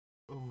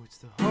Oh, it's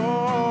the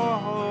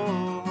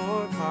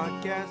Hord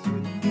podcast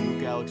with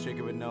Luke, Alex,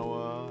 Jacob, and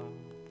Noah.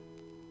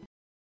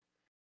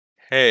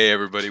 Hey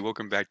everybody,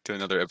 welcome back to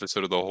another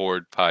episode of the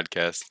Hord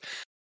podcast.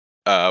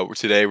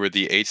 Today where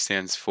the H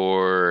stands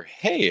for,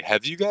 hey,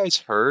 have you guys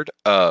heard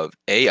of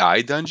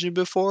AI Dungeon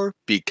before?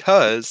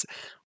 Because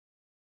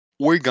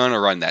we're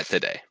gonna run that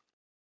today.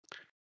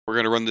 We're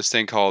gonna run this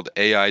thing called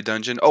AI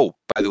Dungeon. Oh,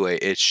 by the way,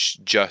 it's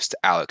just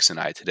Alex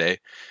and I today.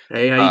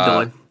 Hey, how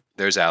you doing?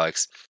 There's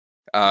Alex.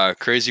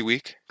 Crazy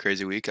week.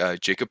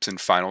 Jacob's in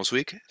finals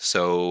week,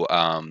 so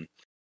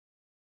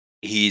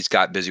he's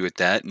got busy with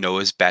that.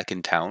 Noah's back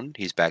in town.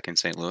 He's back in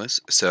St. Louis.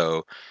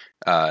 So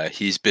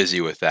he's busy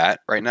with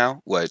that right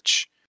now,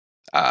 which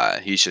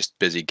he's just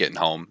busy getting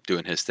home,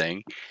 doing his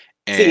thing.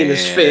 Seeing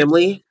his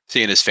family.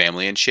 Seeing his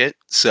family and shit.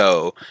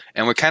 So,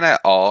 and we're kind of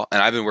all,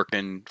 and I've been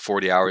working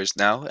 40 hours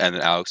now, and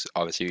then Alex,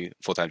 obviously,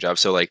 full-time job.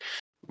 So, like,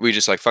 we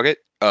just like, fuck it.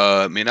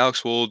 Me and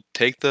Alex will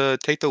take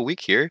the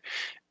week here,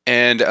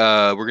 and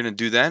we're going to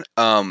do that.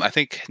 I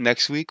think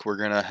next week we're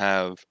going to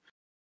have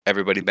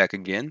everybody back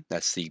again.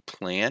 That's the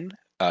plan.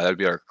 That would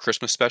be our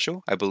Christmas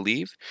special, I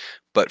believe.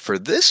 But for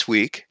this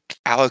week,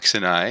 Alex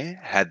and I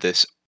had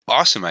this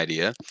awesome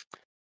idea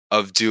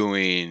of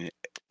doing.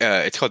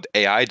 It's called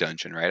AI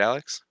Dungeon, right,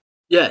 Alex?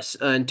 Yes,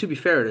 and to be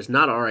fair, it is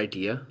not our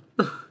idea.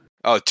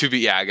 Oh,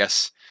 I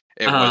guess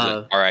it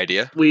wasn't our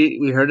idea.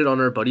 We heard it on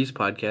our buddy's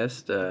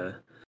podcast.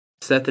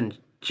 Seth and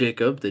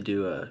Jacob, they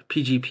do a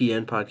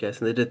PGPN podcast,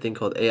 and they did a thing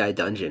called AI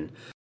Dungeon.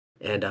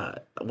 And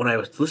when I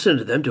was listening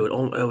to them do it,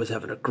 I was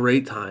having a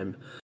great time.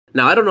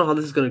 Now, I don't know how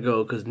this is going to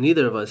go, because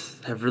neither of us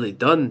have really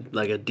done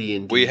like a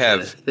D&D We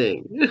have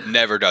thing.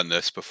 Never done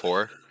this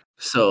before.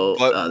 So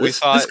this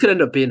could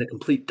end up being a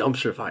complete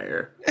dumpster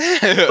fire.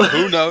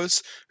 Who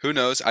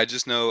knows? I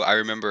just know I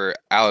remember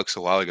Alex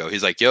a while ago.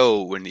 He's like,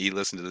 yo, when he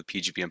listened to the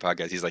PGPN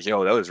podcast, he's like,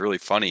 yo, that was really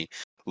funny.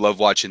 Love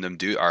watching them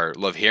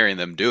love hearing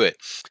them do it.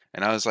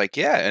 And I was like,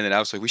 yeah. And then I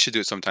was like, we should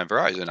do it sometime for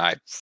ours. And I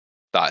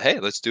thought,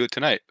 hey, let's do it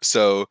tonight.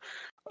 So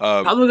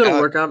probably going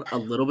to work out a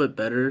little bit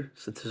better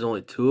since there's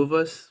only two of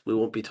us. We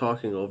won't be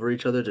talking over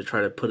each other to try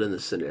to put in the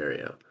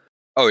scenario.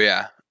 Oh,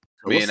 yeah.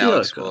 So Me and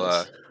Alex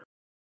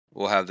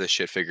we'll have this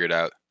shit figured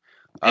out.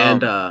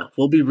 And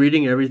we'll be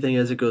reading everything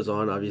as it goes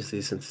on,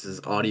 obviously, since this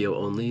is audio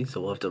only. So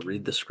we'll have to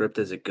read the script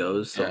as it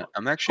goes. So yeah,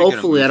 I'm actually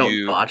hopefully I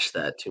don't botch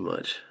that too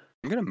much.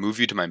 I'm going to move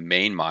you to my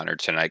main monitor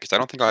tonight because I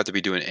don't think I'll have to be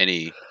doing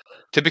any.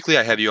 Typically,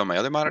 I have you on my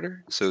other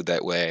monitor, so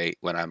that way,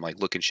 when I'm like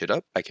looking shit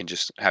up, I can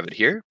just have it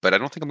here. But I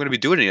don't think I'm going to be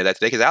doing any of that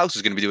today because Alex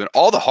is going to be doing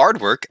all the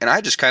hard work, and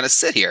I just kind of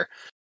sit here.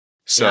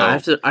 So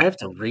yeah, I have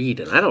to read,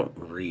 and I don't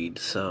read.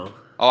 So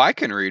I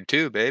can read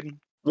too, babe.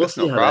 We'll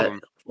see no problem.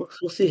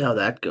 We'll see how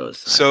that goes.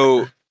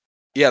 So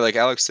yeah, like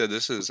Alex said,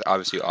 this is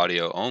obviously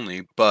audio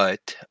only,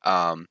 but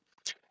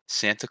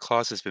Santa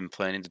Claus has been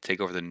planning to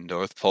take over the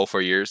North Pole for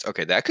years.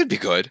 Okay, that could be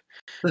good.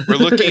 We're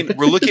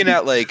looking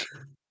at like.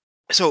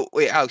 So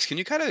wait, Alex, can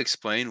you kind of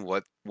explain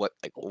what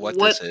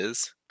this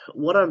is?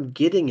 What I'm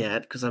getting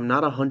at, because I'm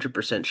not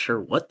 100%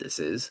 sure what this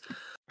is.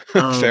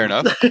 Fair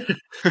enough.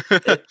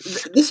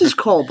 This is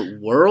called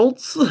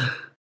Worlds.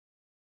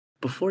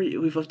 We've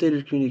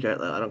updated community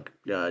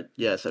guideline.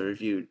 Yes, I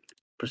reviewed.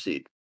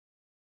 Proceed.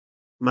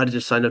 Might have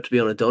just signed up to be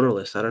on a donor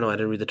list. I don't know. I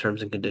didn't read the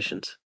terms and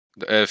conditions.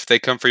 If they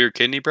come for your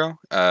kidney, bro,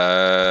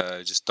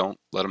 just don't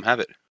let them have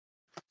it.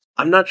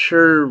 I'm not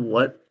sure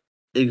what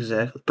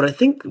exactly, but I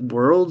think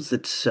Worlds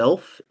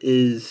itself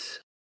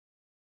is.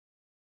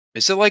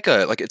 Is it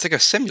it's like a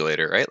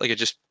simulator, right? Like it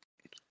just.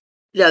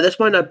 Yeah, this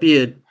might not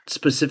be a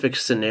specific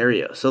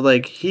scenario. So,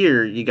 like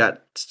here, you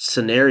got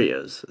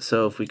scenarios.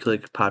 So if we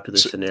click popular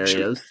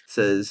scenarios, it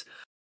says,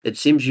 "It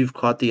seems you've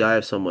caught the eye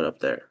of someone up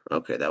there."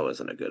 Okay, that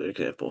wasn't a good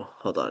example.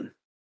 Hold on.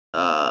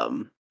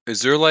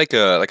 Is there like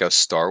a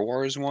Star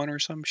Wars one or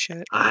some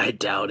shit? I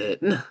doubt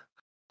it.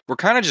 We're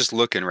kind of just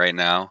looking right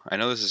now. I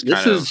know this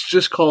is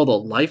just called a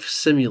life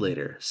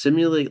simulator.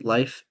 Simulate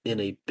life in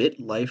a bit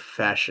life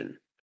fashion.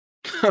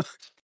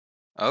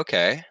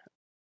 Okay.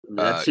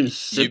 That seems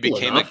simple You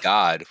became enough. a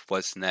god.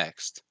 What's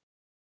next?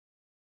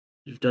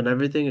 You've done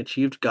everything,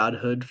 achieved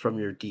godhood from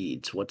your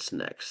deeds. What's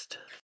next?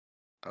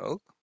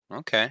 Oh,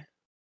 okay.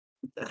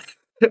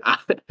 I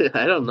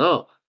don't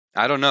know.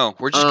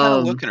 We're just kind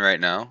of looking right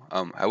now.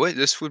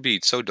 This would be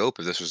so dope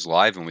if this was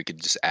live and we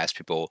could just ask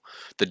people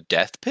the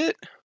death pit.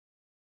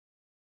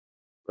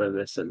 What am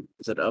I missing?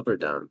 Is it up or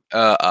down?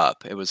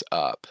 Up. It was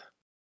up.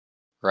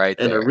 Right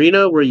there. An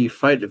arena where you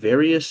fight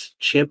various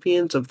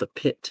champions of the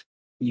pit.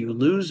 You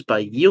lose by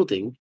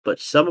yielding, but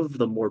some of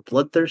the more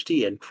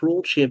bloodthirsty and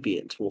cruel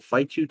champions will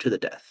fight you to the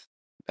death.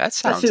 That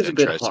seems a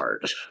bit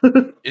hard.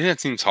 Yeah,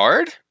 it seems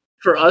hard?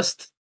 For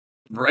us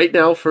right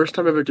now, first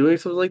time ever doing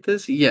something like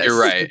this? Yes.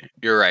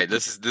 You're right.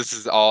 This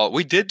is all.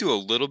 We did do a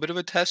little bit of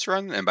a test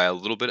run, and by a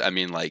little bit, I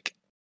mean like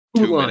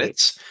 2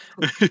 minutes.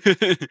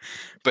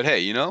 But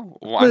hey,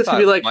 I thought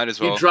be like, might as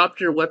well. You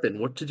dropped your weapon.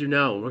 What to do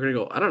now? We're gonna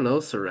go. I don't know.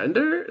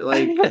 Surrender?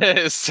 Like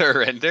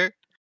surrender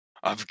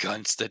of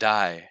guns to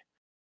die.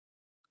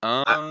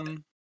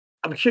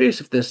 I'm curious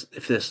if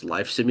this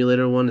life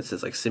simulator one, it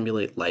says like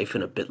simulate life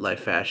in a bit life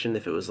fashion.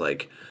 If it was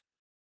like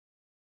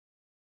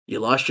you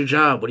lost your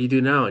job, what do you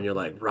do now? And you're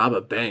like rob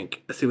a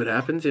bank. See what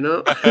happens. You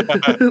know,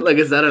 like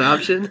is that an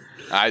option?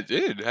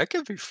 That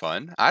could be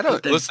fun. I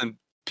But don't listen,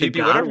 the PB.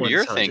 God Whatever one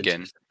you're sounds thinking.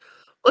 interesting.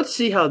 Let's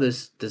see how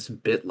this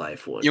bit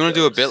life one You want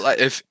to do a bit goes. like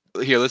if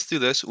here? Let's do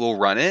this. We'll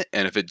run it,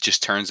 and if it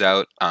just turns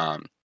out,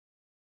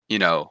 you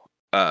know,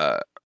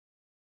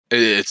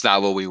 it's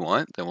not what we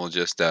want, then we'll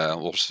just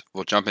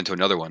we'll jump into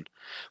another one.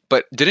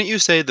 But didn't you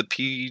say the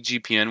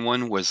PGPN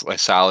one was a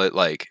solid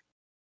like?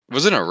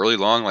 Wasn't it really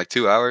long, like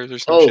 2 hours or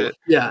some Oh shit?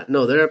 yeah,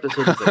 no, their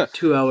episode was like a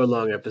 2 hour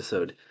long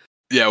episode.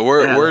 Yeah,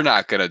 Yeah, we're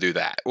not gonna do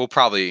that. We'll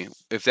probably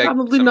if that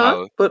probably not,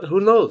 somehow but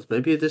who knows?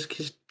 Maybe this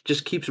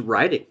just keeps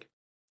writing.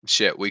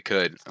 shit we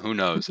could. Who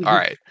knows? All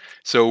right.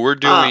 So we're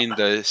Ah, doing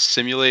the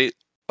simulate.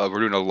 We're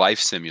doing a life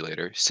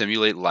simulator.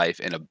 Simulate life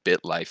in a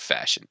bit life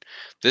fashion.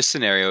 This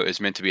scenario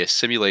is meant to be a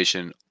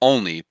simulation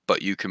only,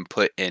 but you can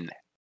put in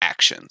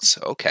actions.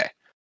 Okay.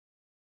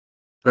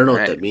 I don't know All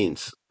what right. that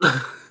means.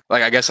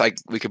 Like I guess like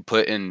we could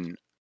put in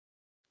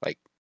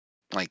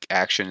like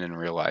action in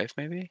real life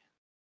maybe.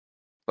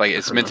 Like I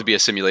it's don't meant to know. be a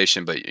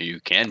simulation, but you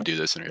can do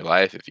this in real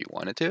life if you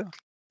wanted to.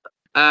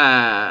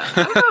 I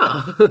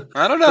don't know.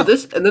 I don't But know.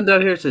 this, and then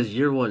down here it says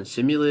year one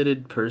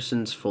simulated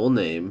person's full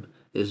name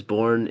is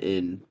born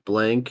in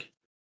blank.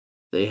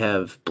 They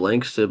have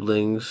blank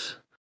siblings,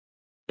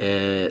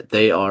 and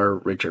they are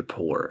rich or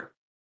poor.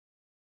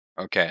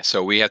 Okay,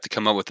 so we have to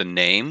come up with a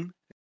name.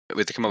 We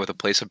have to come up with a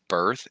place of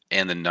birth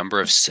and the number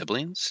of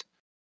siblings.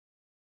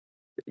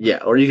 Yeah,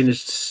 or you can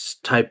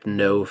just type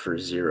no for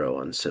zero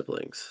on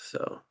siblings.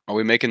 So Are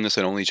we making this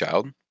an only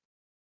child?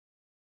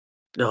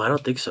 no, I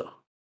don't think so.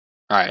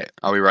 All right,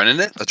 are we running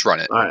it? Let's run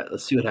it. All right,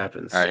 let's see what All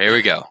happens. right, here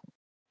we go.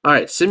 All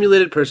right,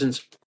 simulated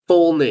person's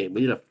full name.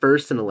 We need a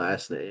first and a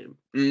last name.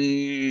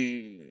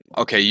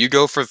 Okay, you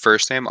go for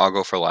first name. I'll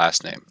go for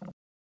last name.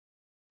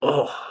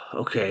 Oh,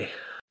 okay.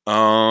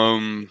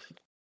 Um,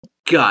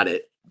 Got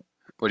it.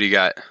 what do you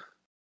got?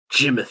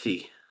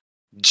 Jimothy.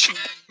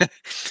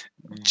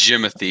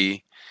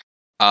 Jimothy.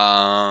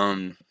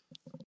 Um,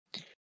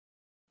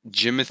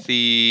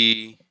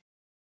 Jimothy.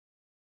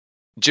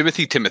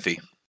 Jimothy Timothy.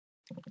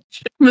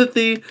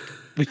 Timothy.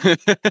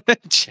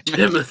 Jimothy.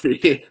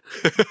 Timothy.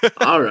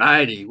 All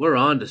righty, we're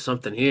on to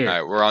something All here.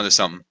 right, we're on to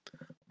something.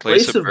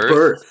 Place of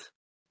birth.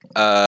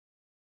 Uh,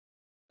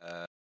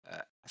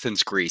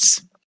 Athens,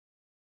 Greece.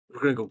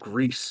 We're gonna go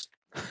Greece.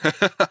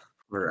 All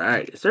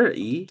right. Is there an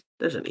E?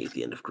 There's an E at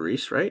the end of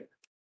Greece, right?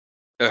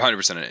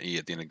 100% an E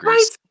at the end of Right.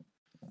 Greece.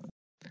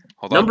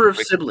 Hold on. Number of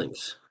wait.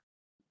 siblings.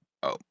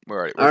 Oh, I we're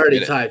already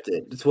committed. typed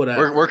it. It's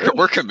whatever.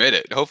 We're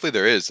committed. Hopefully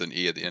there is an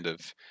E at the end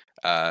of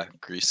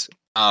Greece.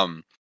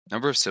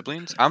 Number of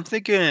siblings? I'm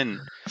thinking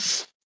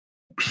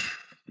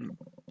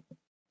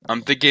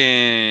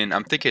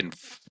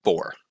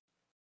 4.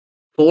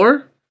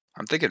 4?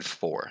 I'm thinking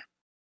 4.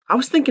 I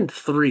was thinking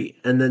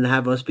 3, and then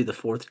have us be the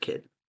fourth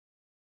kid.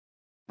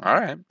 All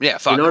right. Yeah,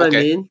 fuck. You know what okay.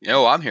 I mean?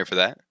 Yo, I'm here for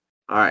that.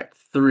 All right,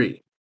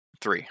 3.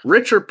 3.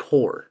 Rich or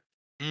poor?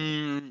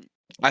 I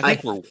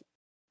think we're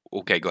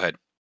okay, go ahead.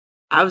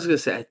 I was gonna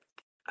say,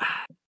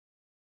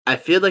 I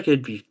feel like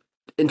it'd be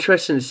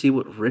interesting to see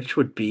what rich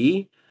would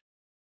be,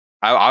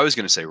 I was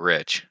going to say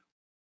rich.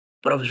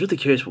 but I was really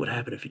curious what would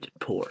happen if you did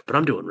poor. But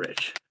I'm doing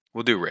rich.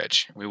 We'll do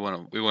rich. We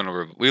live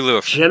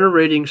a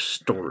Generating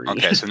story.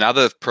 Okay, so now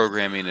the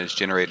programming is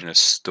generating a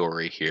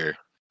story here.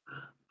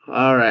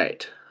 All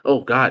right.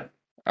 Oh God.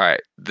 All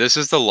right, this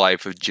is the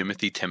life of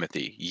Jimothy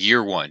Timothy.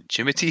 Year 1,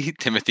 Jimothy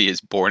Timothy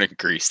is born in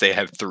Greece. They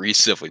have 3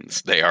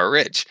 siblings. They are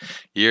rich.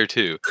 Year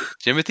 2,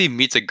 Jimothy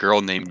meets a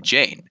girl named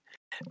Jane.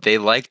 They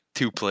like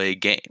to play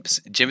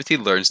games.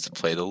 Jimothy learns to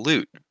play the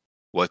lute.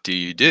 What do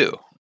you do?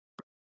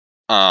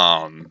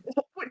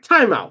 Wait,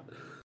 time out.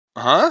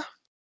 Huh?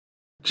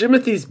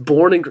 Jimothy's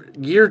born in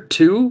year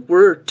 2.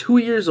 We're 2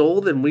 years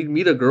old, and we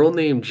meet a girl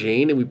named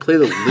Jane, and we play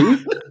the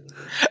lute.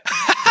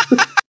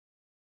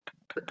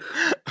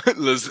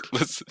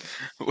 let's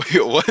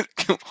wait, what?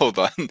 Hold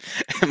on.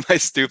 Am I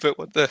stupid?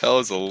 What the hell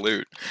is a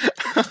lute?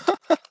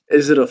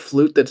 Is it a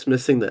flute that's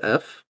missing the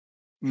F?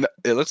 No,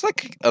 it looks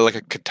like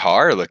a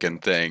guitar looking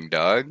thing,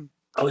 dog.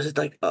 Oh, is it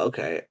like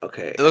okay?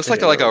 It looks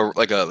like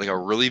a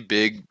really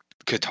big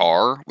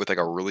guitar with like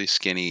a really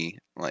skinny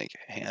like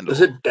handle.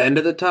 Does it bend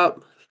at the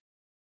top?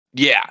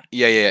 Yeah,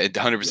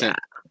 100%. Yeah,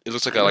 It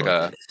looks like I know what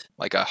that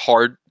is. a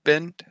hard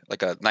bend,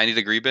 like a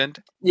 90-degree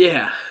bend.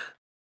 Yeah.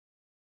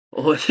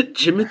 Oh,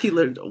 Jimothy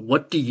learned.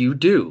 What do you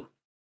do?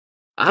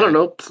 I don't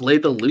know. Play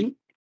the lute.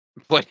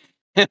 Play,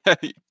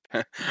 play,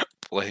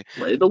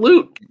 Play the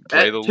lute.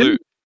 play the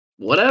lute.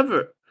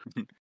 Whatever.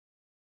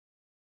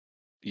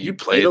 You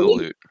play the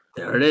lute.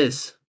 There it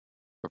is.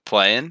 We're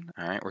playing.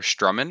 All right, we're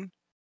strumming.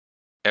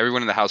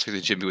 Everyone in the house looks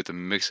at Jimmy with a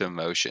mix of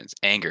emotions: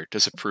 anger,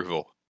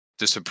 disapproval,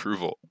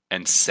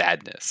 and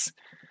sadness.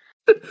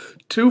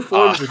 2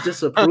 forms of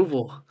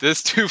disapproval.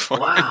 This 2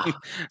 forms. Wow.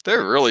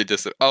 They're really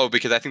Oh,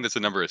 because I think that's the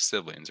number of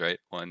siblings, right?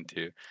 1,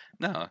 2.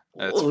 No,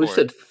 that's Well, 4. we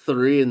said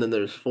 3, and then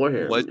there's 4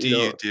 here. What do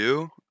you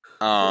do?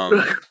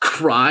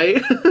 Cry.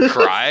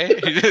 Cry?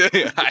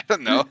 I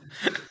don't know.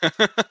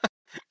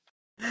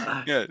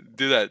 Uh, Yeah,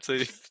 do that. So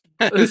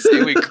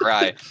say we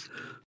cry.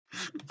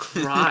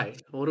 Cry.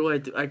 What do I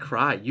do? I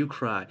cry. You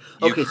cry.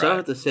 You Okay, so I don't cry.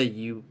 have to say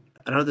you.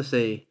 I don't have to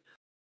say.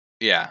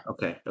 Yeah.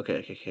 Okay.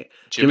 Timothy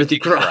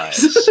Jimothy cries.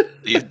 cries.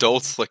 The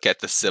adults look at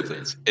the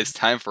siblings. It's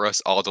time for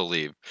us all to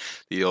leave,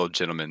 the old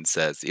gentleman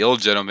says. The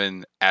old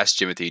gentleman asks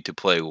Jimothy to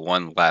play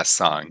one last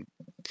song.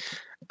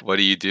 What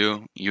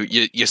do?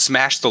 You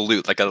smash the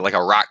lute like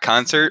a rock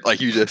concert, like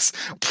you just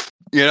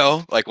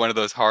like one of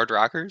those hard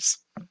rockers.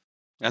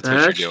 That's what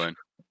you're Smash doing.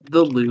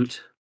 the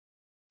lute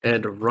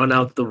and run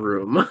out the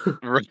room.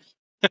 Right.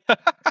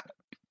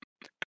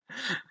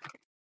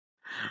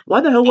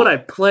 Why the hell would Oh, I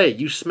play?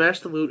 You smash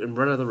the lute and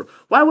run out of the room.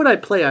 Why would I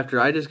play after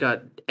I just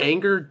got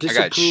anger, I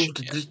got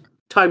disapproved yeah.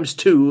 times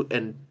 2,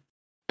 and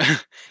Jimothy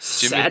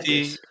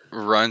sadness?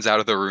 runs out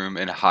of the room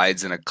and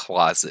hides in a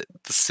closet.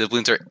 The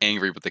siblings are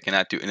angry, but they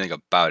cannot do anything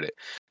about it.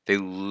 They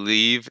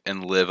leave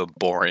and live a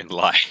boring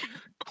life.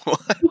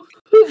 What?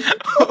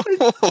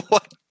 What?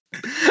 What?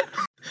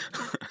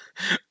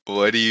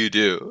 What do you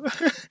do?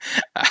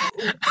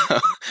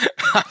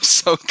 I'm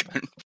so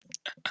confused.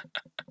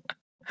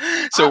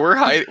 So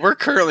we're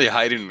currently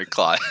hiding in the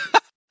closet.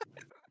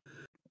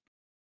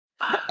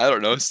 I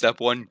don't know. Step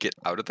 1, get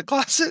out of the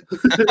closet.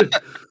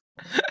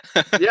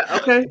 Yeah,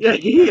 okay.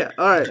 Yeah.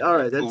 All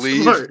right. That's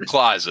Leave smart.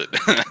 closet.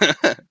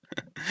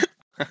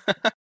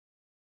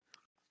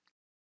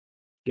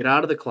 Get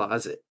out of the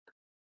closet.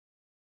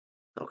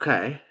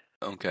 Okay.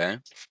 Okay.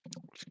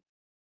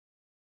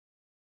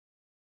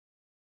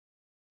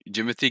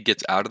 Jimothy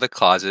gets out of the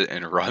closet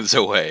and runs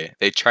away.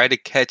 They try to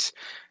catch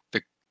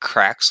the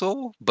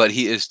Craxel, but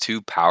he is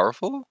too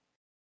powerful.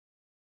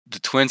 The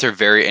twins are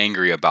very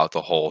angry about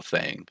the whole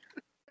thing.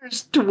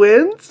 There's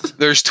twins?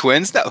 There's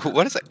twins now.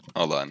 What is it?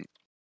 Hold on.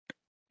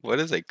 What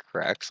is a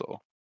Craxel?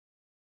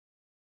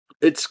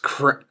 It's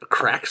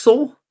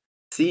Craxel?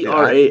 Dude,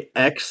 I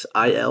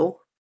Craxil?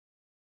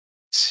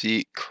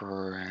 see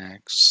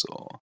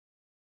Craxel.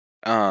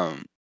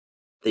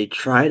 They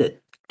try to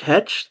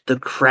catch the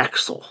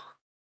Craxel,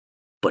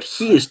 but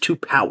he is too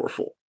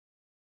powerful.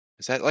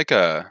 Is that like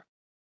a?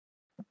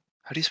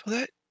 How do you spell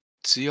that?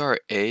 Craxil.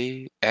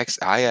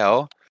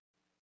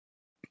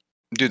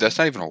 Dude, that's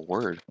not even a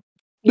word.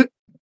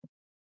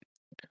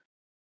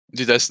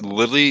 Dude, that's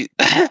literally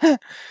the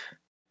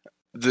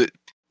the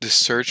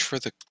search for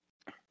the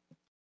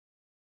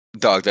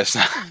dog. That's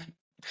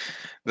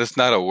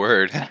not a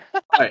word.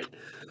 Alright,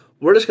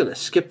 we're just gonna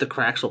skip the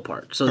Craxel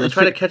part. So they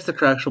try to catch the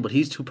Craxel, but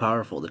he's too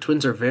powerful. The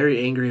twins are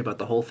very angry about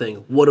the whole thing.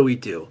 What do we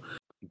do?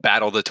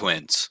 Battle the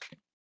twins.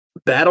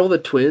 Battle the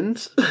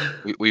twins?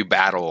 We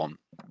battle them.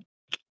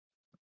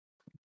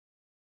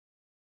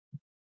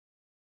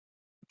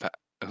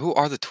 Who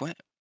are the twin?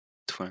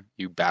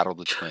 You battle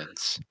the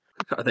twins.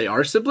 Are they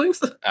our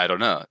siblings? I don't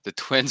know. The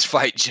twins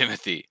fight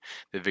Jimothy.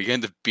 They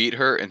begin to beat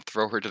her and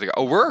throw her to the.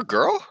 Oh, we're a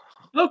girl.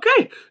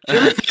 Okay,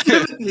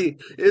 Timothy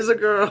is a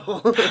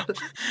girl.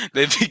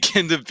 They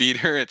begin to beat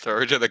her and throw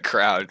her to the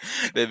ground.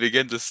 They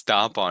begin to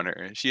stomp on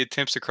her. She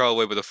attempts to crawl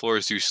away, but the floor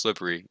is too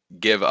slippery.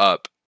 Give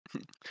up.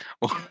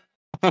 what,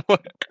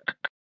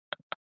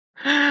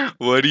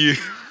 what do you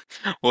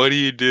what do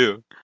you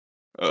do?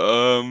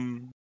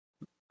 Um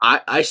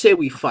I say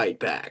we fight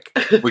back.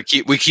 we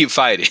keep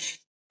fighting.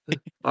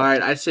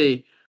 Alright, I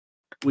say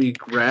we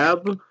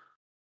grab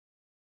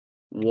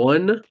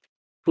one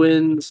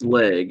twin's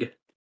leg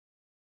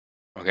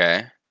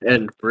Okay.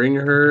 and bring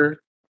her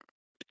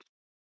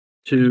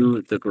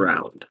to the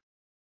ground.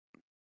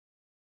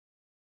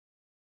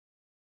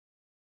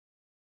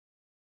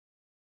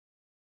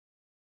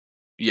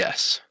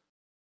 Yes.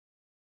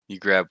 You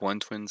grab one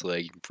twin's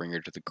leg and bring her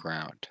to the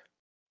ground.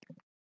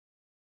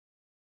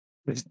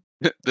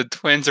 The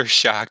twins are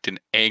shocked and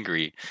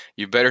angry.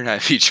 You better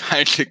not be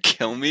trying to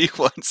kill me.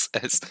 One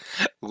says,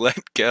 let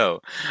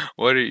go.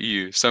 What are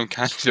you, some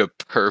kind of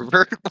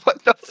pervert?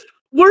 What the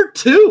We're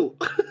two.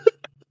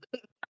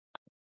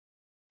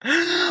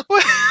 what,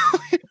 What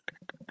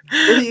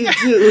do you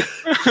do?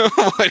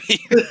 what do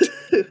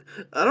you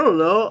I don't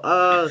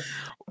know.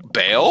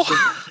 bail?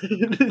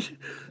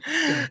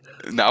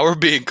 Now we're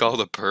being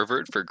called a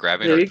pervert for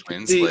grabbing our Take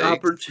twins' the legs.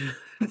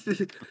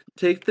 opportunity,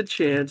 take the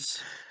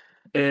chance,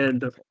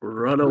 and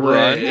run Run?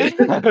 away.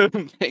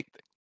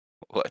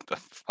 What the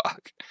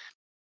fuck?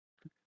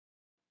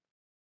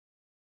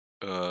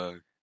 Uh,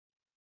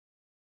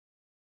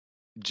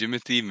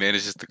 Jimothy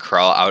manages to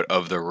crawl out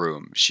of the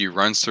room. She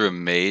runs through a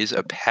maze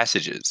of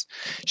passages.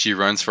 She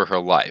runs for her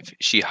life.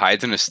 She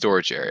hides in a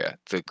storage area.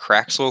 The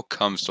Craxel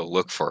comes to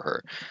look for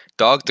her.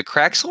 Dog, the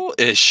Craxel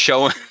is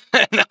showing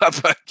up.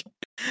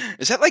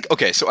 Is that like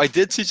okay? So I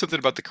did see something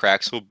about the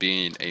Craxel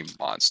being a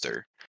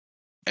monster,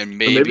 and Or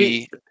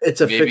maybe it's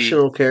a maybe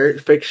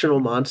fictional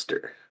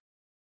monster.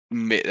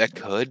 that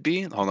could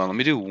be. Hold on, let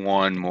me do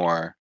one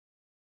more.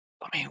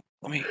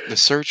 Let me. The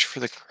search for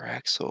the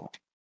Craxel.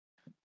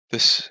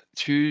 This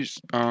choose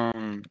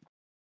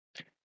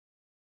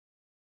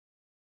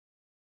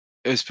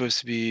is supposed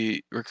to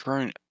be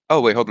recurrent. Oh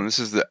wait, hold on.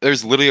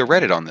 There's literally a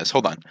Reddit on this.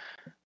 Hold on.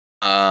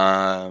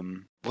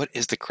 What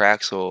is the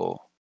Craxel?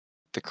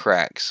 The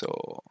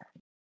Craxel.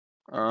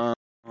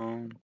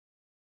 Um.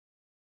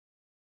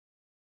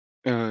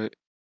 Uh,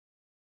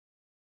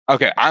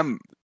 okay, I'm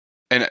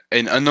an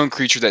unknown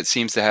creature that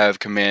seems to have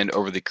command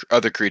over the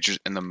other creatures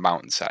in the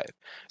mountainside.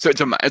 So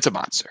it's a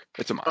monster.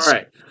 It's a All monster.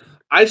 right.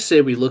 I say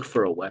we look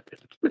for a weapon.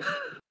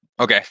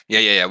 Okay.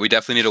 Yeah. We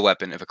definitely need a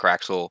weapon if a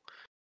Craxel,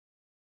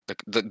 the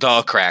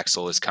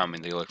Craxel is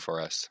coming to look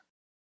for us.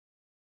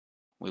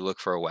 We look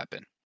for a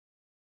weapon.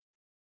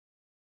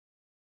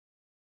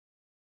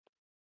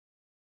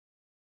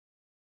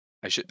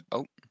 I should.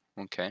 Oh,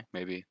 okay.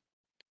 Maybe.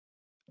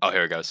 Oh,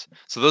 here it goes.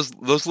 So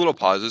those little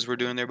pauses we're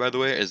doing there, by the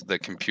way, is the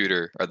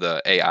computer or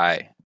the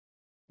AI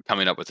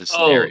coming up with a Oh,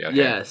 scenario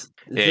here. yes.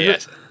 Yeah.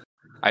 Yes.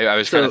 I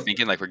was kind of So,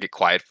 thinking like we get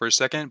quiet for a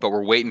second, but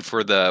we're waiting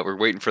for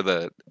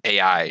the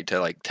AI to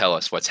like tell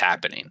us what's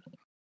happening.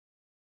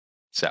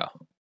 So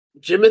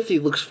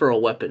Jimothy looks for a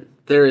weapon.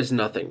 There is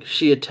nothing.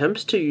 She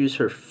attempts to use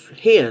her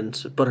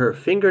hands, but her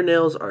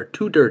fingernails are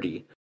too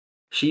dirty.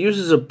 She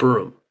uses a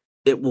broom.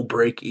 It will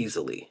break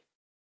easily.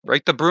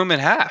 break the broom in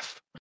half,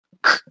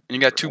 and you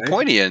got two Right.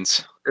 pointy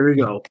ends. There we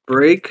go.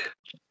 Break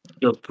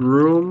the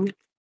broom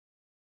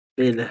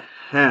in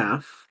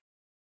half.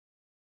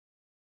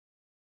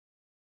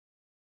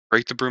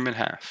 Break the broom in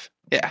half.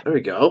 Yeah, There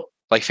we go.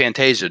 like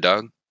Fantasia,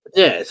 dog.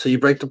 Yeah, so you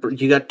break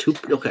you got two.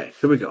 Okay,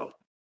 here we go.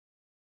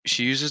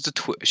 She uses the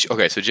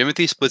okay, so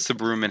Jimothy splits the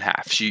broom in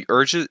half. She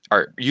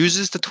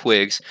uses the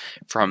twigs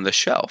from the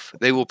shelf.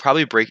 They will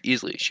probably break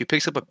easily. She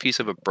picks up a piece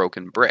of a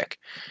broken brick.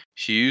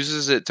 She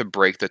uses it to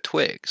break the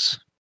twigs.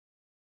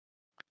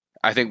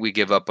 I think we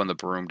give up on the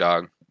broom,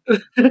 dog.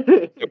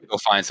 Go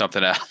find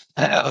something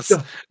else.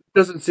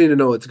 Doesn't seem to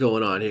know what's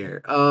going on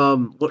here.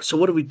 So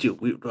what do we do?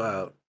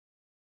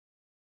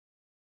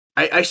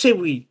 I say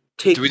we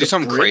Do we take do the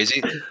something brick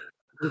crazy?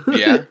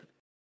 Yeah.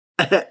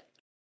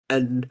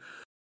 and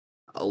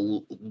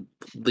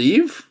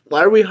leave.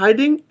 Why are we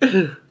hiding?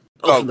 Oh,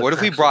 Oh, from the what if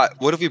we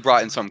cracks.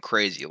 brought in some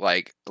crazy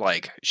like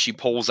she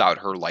pulls out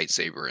her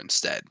lightsaber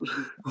instead?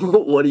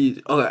 What do you?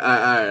 Okay, all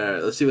right.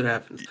 Let's see what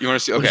happens. You want to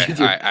see? What do Okay, you all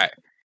do? right,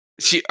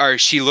 all right.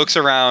 She looks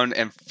around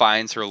and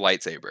finds her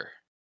lightsaber.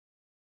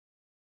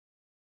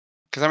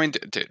 Because I mean,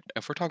 dude,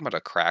 if we're talking about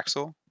a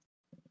Craxel,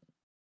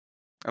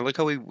 I like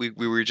how we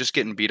were just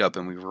getting beat up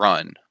and we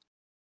run.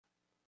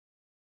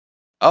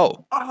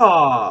 Oh,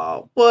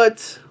 Oh,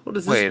 what? What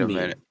does this wait a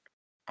minute. mean?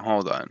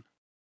 Hold on.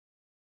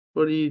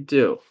 What do you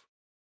do?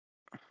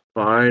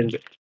 Find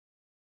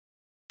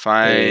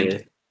Find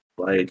a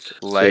lightsaber.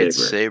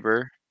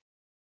 lightsaber.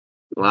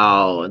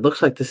 Wow, it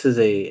looks like this is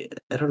a.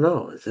 I don't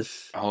know. Is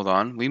this? Hold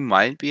on. We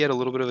might be at a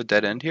little bit of a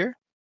dead end here.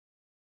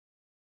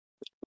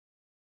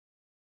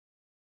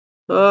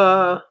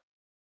 Uh.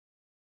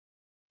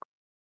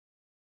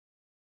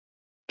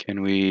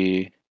 Can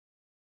we?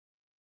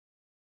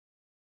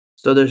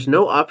 So there's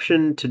no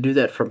option to do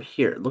that from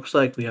here. It looks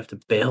like we have to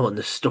bail on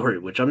this story,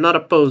 which I'm not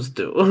opposed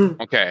to.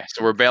 Okay,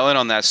 so we're bailing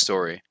on that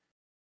story.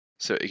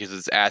 So because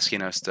it's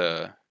asking us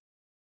to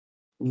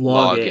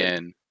Log log in.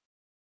 in.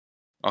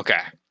 Okay.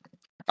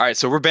 All right,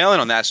 so we're bailing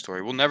on that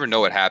story. We'll never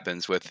know what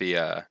happens with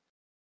the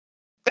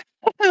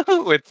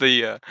with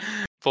the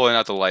pulling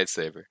out the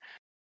lightsaber.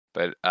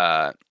 But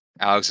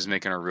Alex is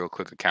making a real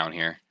quick account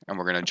here, and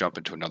we're gonna jump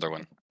into another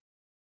one.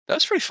 That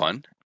was pretty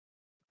fun.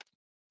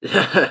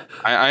 I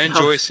I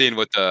enjoy was, seeing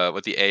what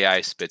the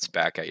AI spits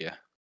back at you.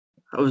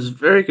 I was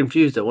very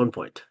confused at one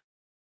point.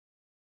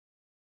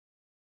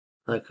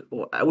 Like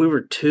we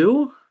were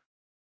two.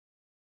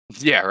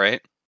 Yeah,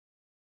 right.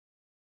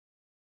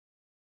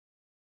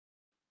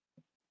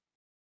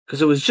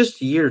 Because it was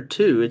just year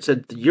two. It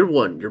said year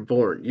one, you're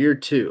born. Year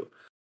two,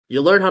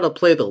 you learn how to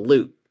play the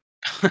lute.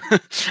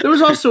 There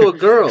was also a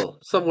girl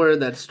somewhere in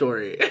that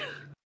story.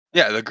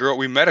 Yeah, the girl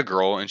we met a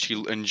girl and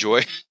she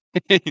enjoyed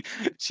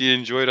she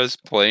enjoyed us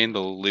playing the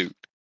lute.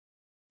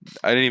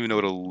 I didn't even know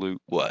what a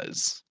lute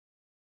was.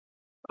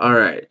 All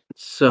right,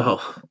 so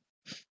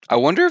I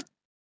wonder if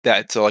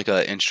that's like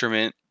an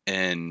instrument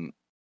in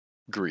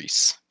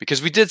Greece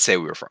because we did say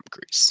we were from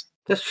Greece.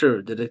 that's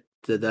true. Did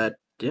that?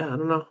 Yeah, I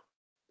don't know.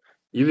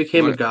 You You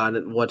became a want god.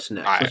 And what's all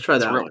next? right? Let's try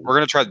So that we're one.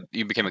 gonna try.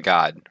 You became a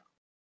god.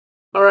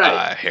 All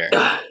right. Here.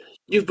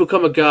 You've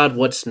become a god.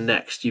 What's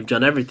next? You've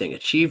done everything.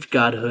 Achieved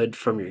godhood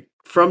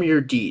from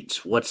your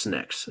deeds. What's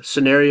next?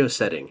 Scenario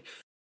setting.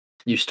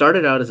 You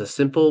started out as a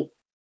simple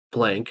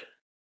blank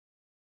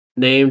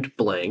named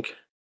blank.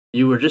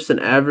 You were just an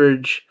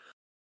average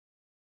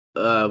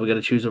we got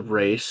to choose a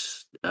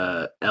race,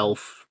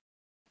 elf,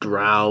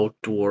 drow,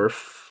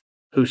 dwarf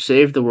who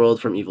saved the world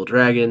from evil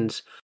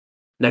dragons,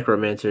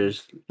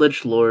 necromancers,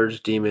 lich lords,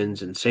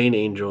 demons, insane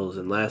angels,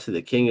 and lastly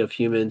the king of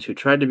humans who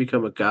tried to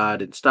become a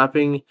god. In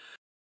stopping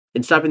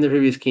the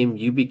previous king,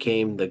 you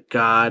became the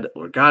god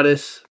or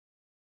goddess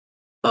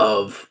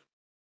of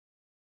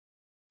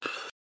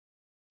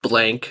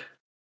blank.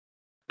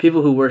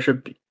 People who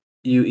worship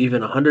you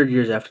even 100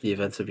 years after the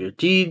events of your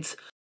deeds,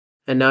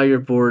 and now you're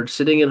bored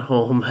sitting at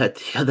home at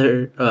the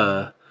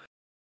other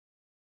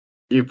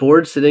You're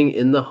bored sitting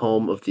in the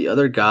home of the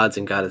other gods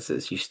and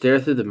goddesses. You stare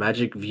through the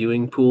magic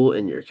viewing pool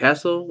in your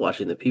castle,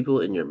 watching the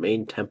people in your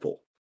main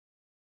temple.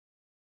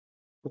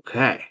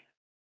 Okay.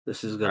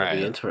 This is All going to be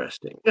right,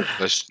 interesting.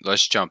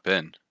 let's jump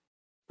in.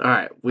 All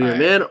right. We All are right,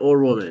 man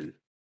or woman?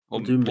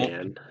 We'll well, do well,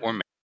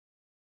 man.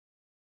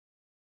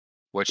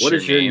 what's What your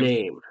is your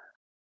name?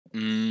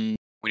 name?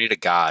 We need a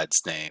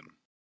god's name.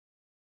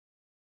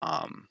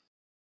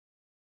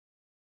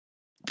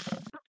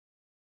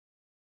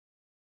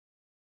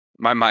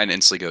 My mind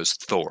instantly goes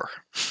Thor.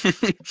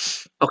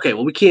 Okay,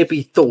 well, we can't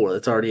be Thor.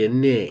 That's already a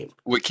name.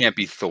 We can't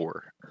be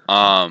Thor.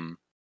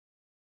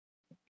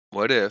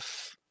 What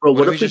if? Bro, What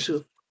what if we if we just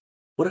do?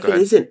 What if go it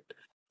ahead? isn't?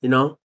 You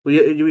know,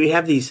 we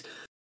have these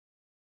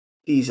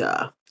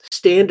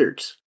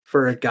standards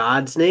for a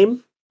god's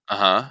name.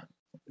 Uh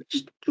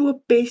Just do a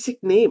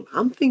basic name.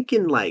 I'm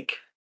thinking like,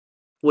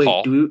 wait,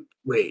 Paul. do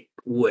we,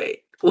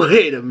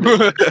 wait a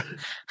minute.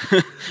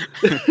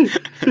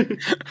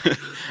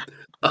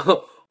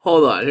 Oh,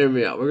 hold on, hear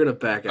me out. We're gonna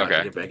back out and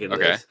Okay. get back into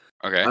Okay. this.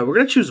 Okay. All right, we're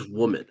gonna choose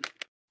woman.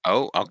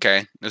 Oh,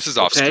 okay. This is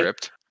off Okay,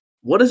 script.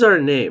 what is our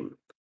name?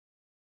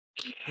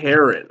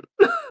 Karen.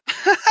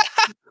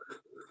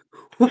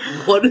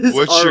 What is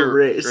What's our your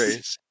race?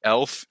 race?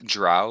 Elf,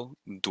 drow,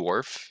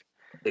 dwarf.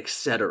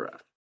 Etc.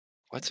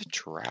 What's a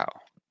drow?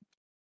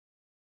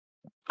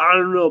 I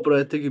don't know, but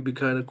I think it'd be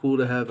kind of cool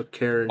to have a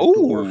Karen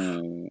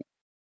dwarf.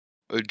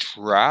 Oh, a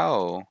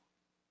drow.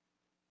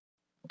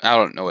 I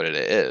don't know what it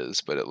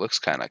is, but it looks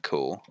kind of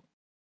cool.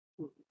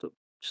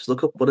 Just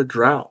look up what a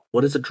drow.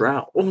 What is a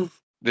drow?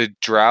 The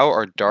drow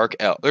are dark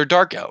elves. They're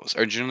dark elves,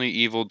 are generally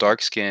evil,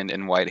 dark-skinned,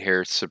 and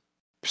white-haired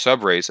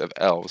subrace of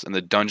elves in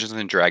the Dungeons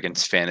and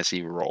Dragons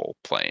fantasy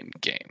role-playing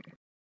game.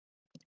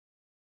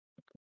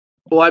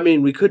 Well, I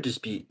mean, we could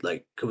just be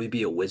like, could we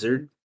be a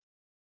wizard?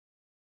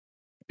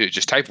 Dude,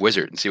 just type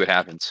wizard and see what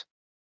happens.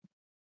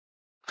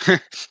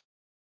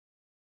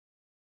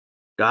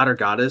 God or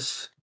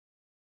goddess?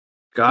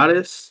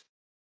 Goddess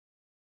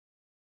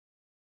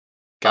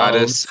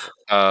Goddess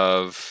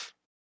of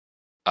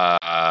of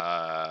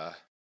uh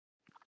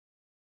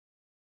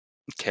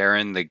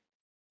Karen, the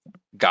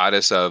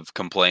goddess of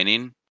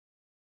complaining.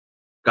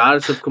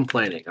 goddess of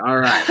complaining. All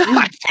right.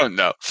 I don't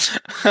know.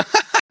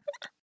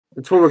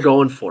 That's what we're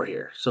going for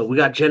here. So we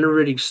got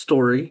generating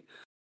story.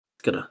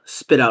 Gonna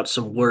spit out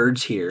some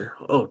words here.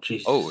 Oh, Oh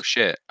Jesus.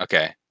 shit.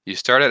 Okay. You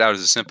started out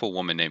as a simple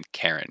woman named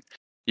Karen.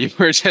 You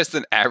were just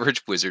an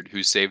average wizard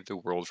who saved the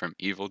world from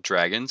evil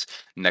dragons,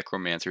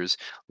 necromancers,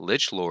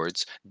 lich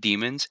lords,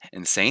 demons,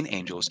 insane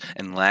angels,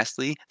 and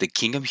lastly, the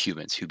king of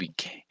humans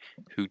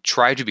who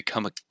tried to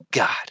become a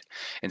god.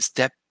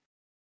 Instead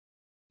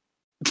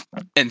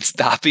And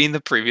stopping the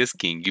previous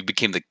king, you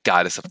became the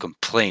goddess of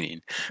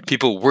complaining.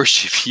 People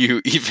worship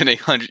you even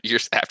 100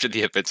 years after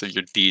the events of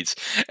your deeds,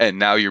 and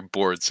now you're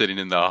bored sitting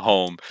in the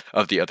home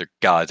of the other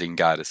gods and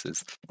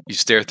goddesses. You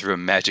stare through a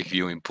magic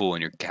viewing pool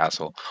in your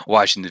castle,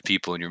 watching the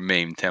people in your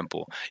main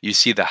temple. You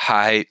see the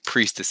high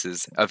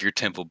priestesses of your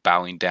temple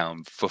bowing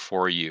down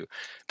before your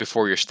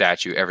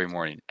statue every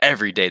morning.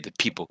 Every day, the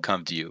people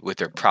come to you with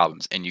their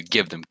problems, and you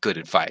give them good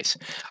advice.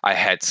 I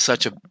had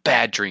such a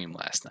bad dream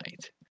last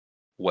night.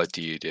 What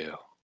do you do?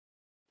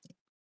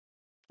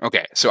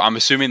 Okay, so I'm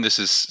assuming this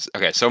is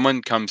okay.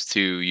 Someone comes to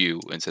you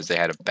and says they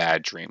had a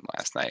bad dream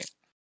last night.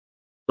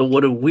 So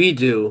what do we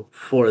do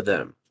for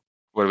them?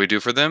 What do we do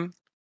for them?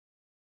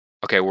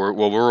 Okay,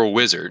 we're a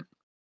wizard,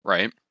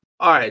 right?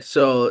 All right.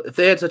 So if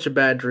they had such a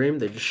bad dream,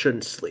 they just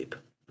shouldn't sleep.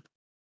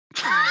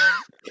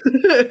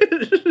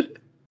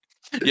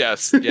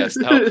 Yes.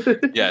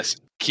 Yes.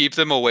 Keep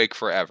them awake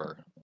forever.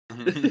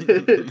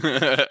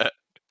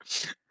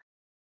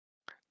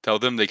 Tell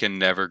them they can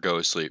never go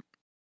to sleep.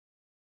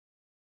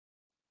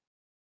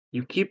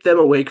 You keep them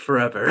awake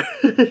forever.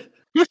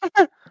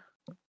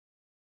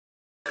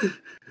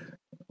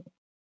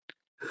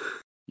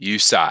 You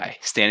sigh,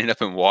 standing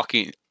up and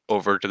walking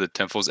over to the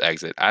temple's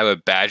exit. I have a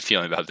bad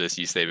feeling about this,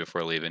 you say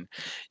before leaving.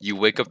 You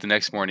wake up the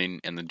next morning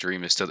and the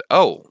dream is still there.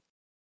 Oh,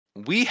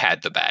 we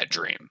had the bad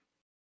dream.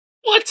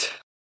 What?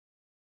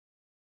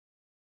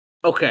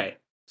 Okay.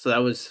 So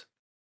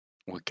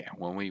Okay,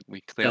 well, we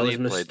that clearly was a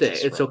played mistake.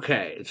 this It's wrong.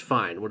 okay. It's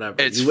fine. Whatever.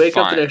 It's You wake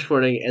up the fine. next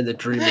morning and the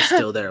dream is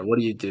still there. What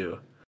do you do?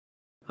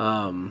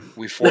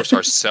 We force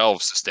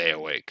ourselves to stay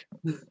awake.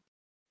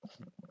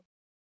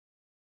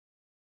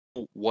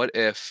 What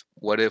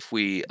if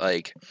we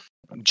like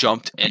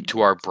jumped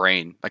into our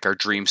brain, like our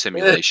dream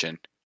simulation,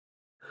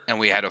 and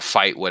we had to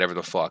fight whatever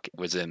the fuck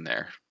was in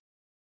there?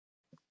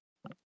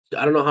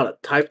 I don't know how to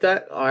type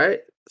that. All right.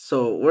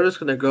 So we're just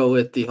gonna go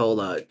with the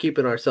whole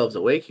keeping ourselves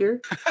awake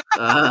here.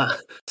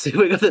 So you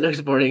wake up the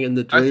next morning and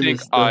the I dream think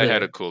is still I had a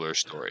there. cooler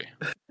story.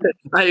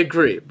 I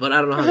agree, but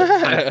I don't know how to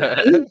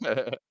type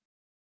that.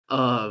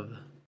 Um,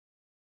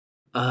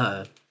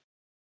 uh,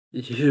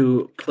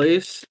 you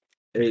place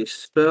a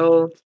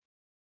spell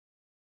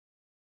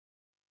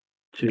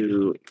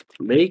to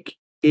make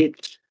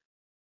it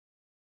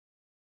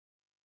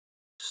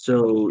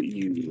so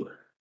you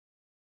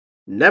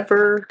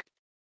never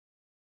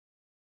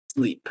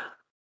sleep.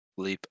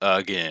 Leap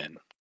again.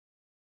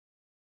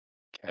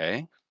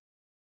 Okay.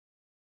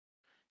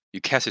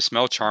 You cast a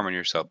smell charm on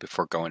yourself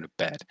before going to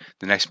bed.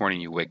 The next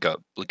morning you wake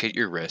up, look at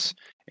your wrist,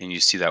 and you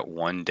see that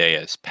one day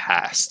has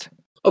passed.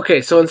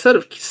 Okay, so instead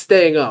of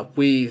staying up,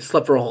 we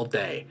slept for a whole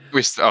day.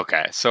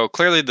 Okay, so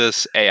clearly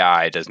this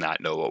AI does not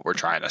know what we're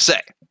trying to say.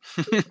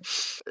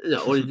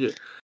 No, what did you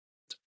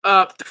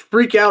do?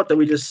 Freak out that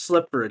we just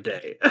slept for a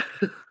day.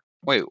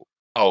 Wait.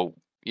 Oh,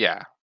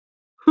 yeah.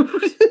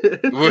 Just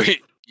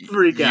Wait,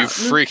 freak you out.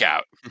 freak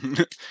out.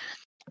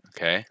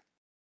 Okay.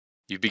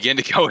 You begin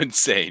to go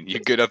insane. You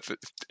get up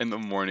in the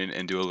morning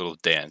and do a little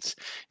dance.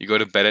 You go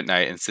to bed at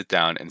night and sit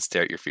down and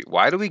stare at your feet.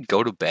 Why do we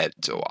go to bed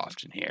so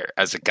often here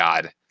as a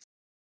god?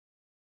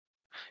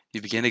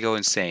 You begin to go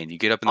insane. You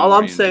get up in the All I'm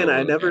morning and do saying, a I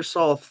little never dance.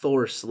 saw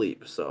Thor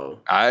sleep, so.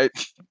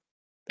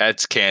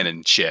 That's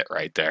canon shit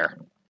right there.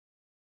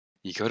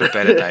 You go to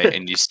bed at night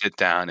and you sit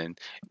down and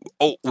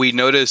we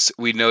notice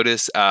some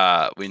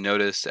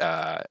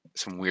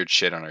weird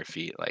shit on our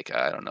feet. Like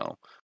I don't know.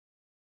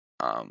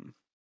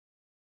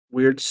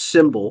 Weird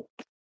symbol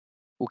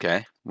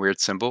Okay, weird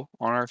symbol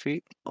on our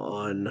feet.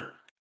 on. Like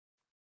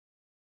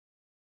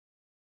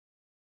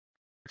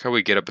how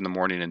we get up in the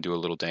morning and do a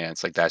little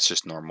dance. Like that's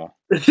just normal.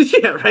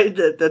 Yeah, right?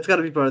 That's got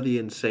to be part of the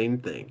insane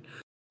thing.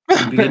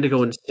 You begin to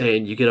go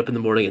insane, you get up in the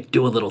morning and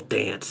do a little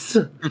dance.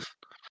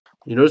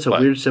 You notice a What?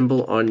 weird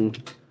symbol on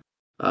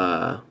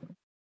uh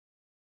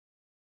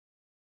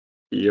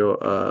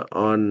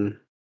on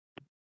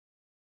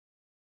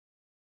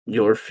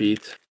your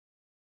feet.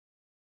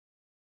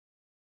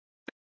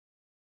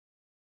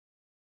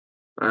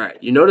 All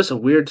right, you notice a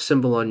weird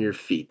symbol on your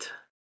feet.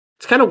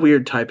 It's kind of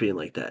weird typing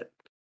like that.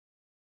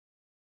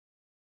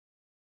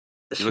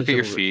 You look at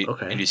your feet and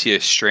Okay. you see a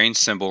strange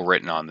symbol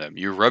written on them.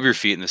 You rub your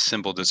feet and the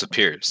symbol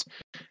disappears.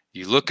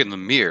 You look in the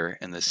mirror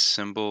and the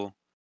symbol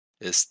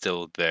is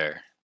still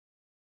there.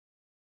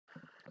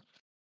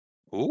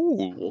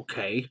 Ooh.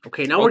 Okay.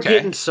 Okay, now we're Okay.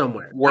 getting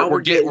somewhere. We're Now we're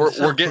we're get getting we're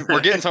getting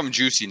somewhere. something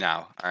juicy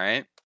now. All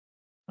right.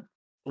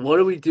 What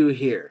do we do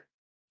here?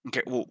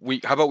 Okay. Well,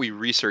 how about we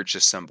research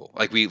this symbol?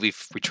 Like we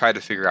try to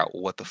figure out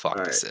what the All fuck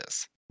right. this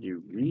is.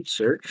 You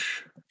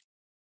research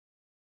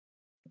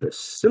the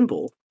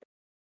symbol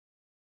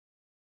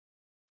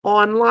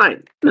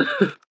online.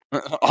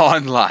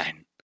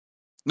 Online.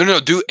 No,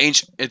 do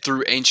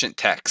through ancient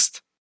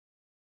text.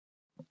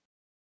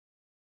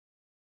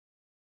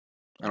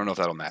 I don't know if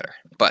that'll matter,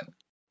 but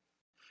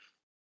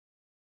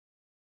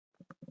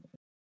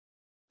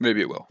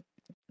maybe it will.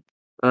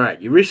 All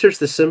right, you research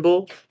the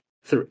symbol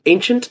through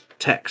ancient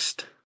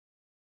text.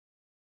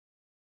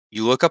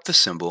 You look up the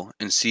symbol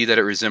and see that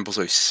it resembles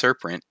a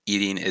serpent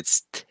eating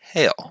its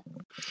tail.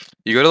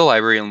 You go to the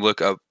library and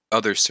look up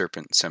other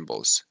serpent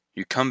symbols.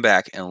 You come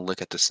back and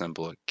look at the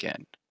symbol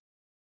again.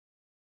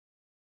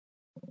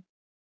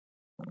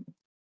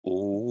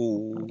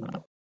 Ooh.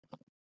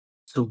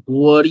 So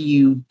what do?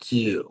 You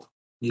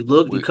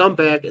We, come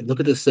back and look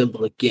at the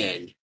symbol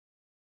again.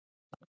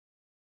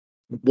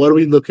 What are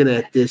we looking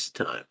at this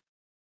time?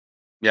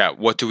 yeah,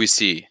 what do we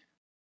see?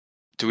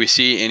 Do we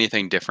see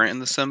anything different in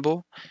the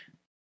symbol?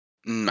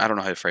 I don't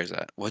know how to phrase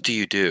that. What do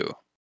you do?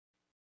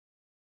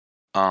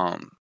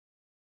 Um,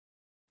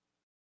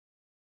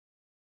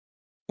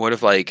 what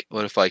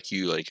if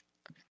you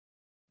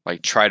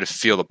like try to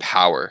feel the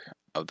power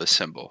of the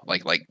symbol,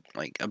 like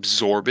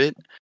absorb it,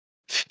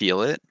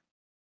 feel it,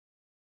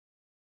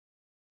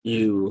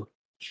 You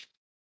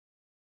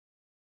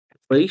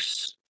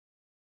place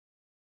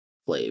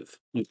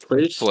You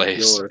place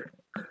place your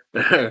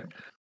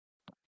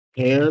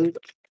hand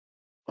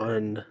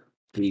on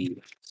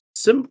the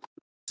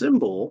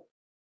symbol.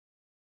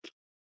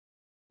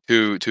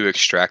 to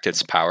extract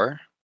its power.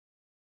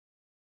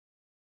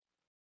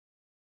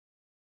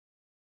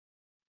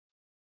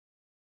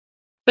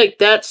 Take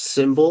that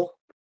symbol.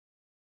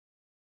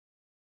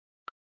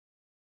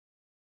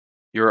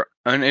 You're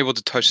unable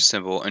to touch the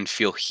symbol and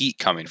feel heat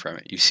coming from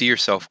it. You see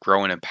yourself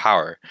growing in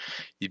power.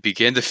 You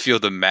begin to feel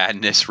the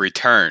madness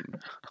return.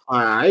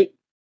 All right.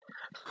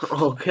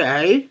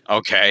 Okay.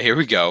 Okay, here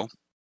we go.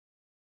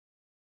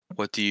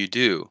 What do you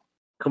do?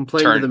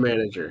 Complain to Turn. the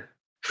manager.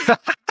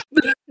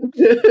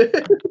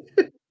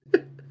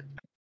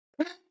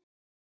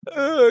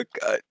 Oh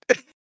god.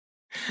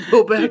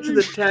 Go back to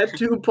the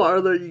tattoo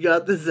parlor you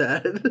got this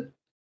at.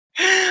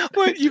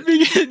 What you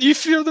begin? You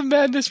feel the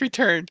madness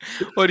return.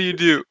 What do you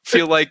do?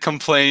 Feel like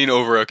complaining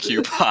over a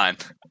coupon.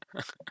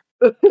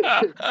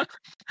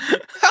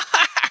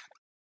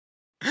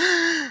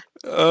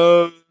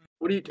 Oh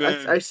What do you?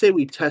 man. I say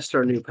we test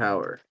our new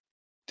power.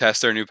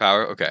 Test our new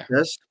power. Okay.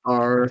 Test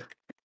our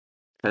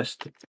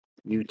test.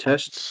 You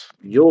test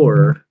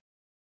your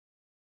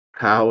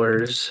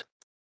powers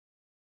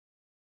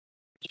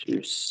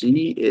to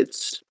see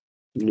its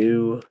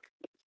new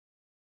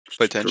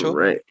Potential.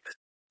 strength.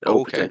 Oh,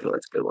 Oh, okay. potential.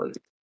 That's a good one.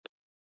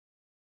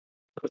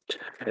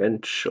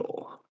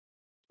 Potential.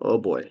 Oh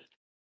boy.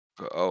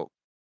 Oh,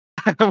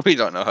 we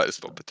don't know how to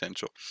spell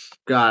potential.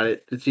 Got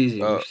it. It's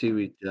easy. Uh,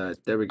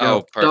 There we oh,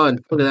 go. perfect. Done.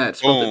 Look at that.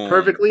 Spelled it Boom.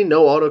 perfectly.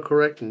 No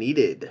autocorrect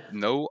needed.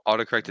 No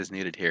autocorrect is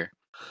needed here.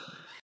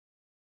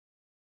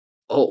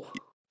 Oh.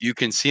 You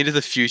can see into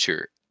the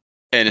future,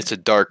 and it's a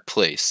dark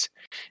place.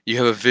 You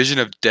have a vision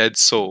of dead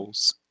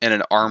souls and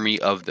an army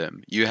of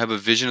them. You have a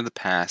vision of the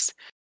past,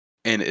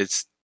 and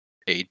it's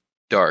a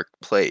dark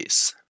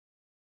place.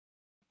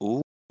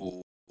 Ooh.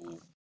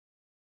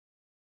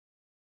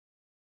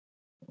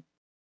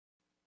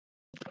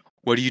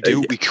 What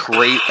do? We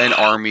create an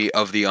army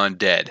of the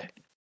undead.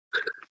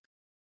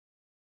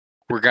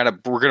 We're gonna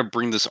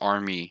bring this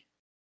army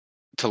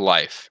to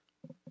life.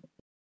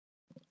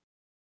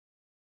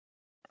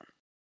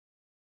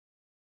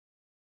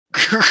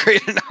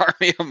 Create an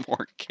army of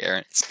more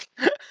Karens.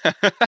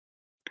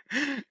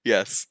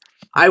 Yes.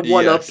 I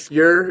one up Yes.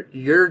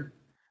 your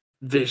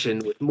vision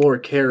with more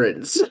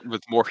Karens.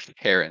 With more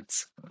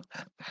Karens.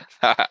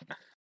 What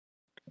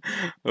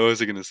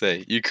was I gonna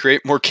say? You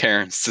create more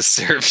Karens to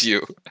serve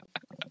you.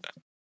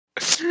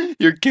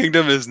 Your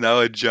kingdom is now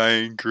a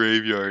giant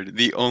graveyard.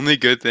 The only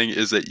good thing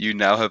is that you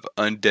now have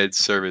undead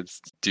servants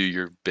to do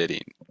your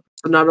bidding.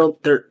 So not only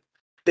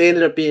they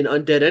ended up being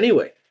undead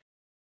anyway.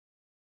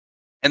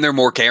 And they're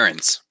more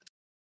Karens.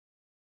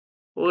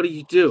 What do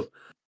you do?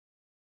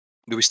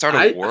 Do we start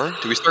a war?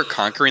 Do we start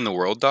conquering the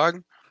world,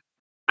 dog?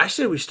 I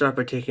say we start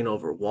by taking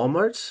over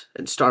Walmarts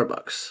and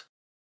Starbucks.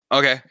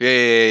 Okay.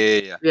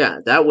 Yeah. Yeah,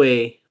 that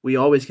way we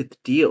always get the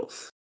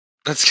deals.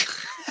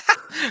 Let's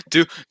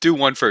do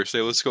one first.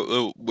 Hey, let's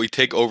go. We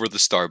take over the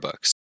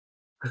Starbucks.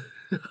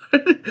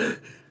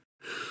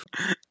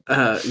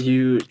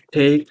 You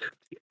take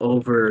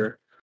over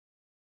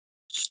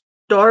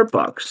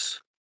Starbucks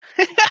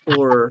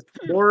for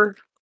more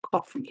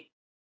coffee.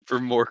 For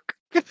more.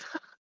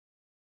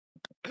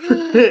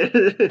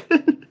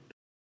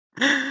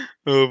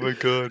 Oh my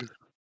god.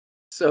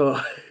 So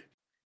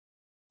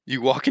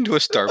You walk into a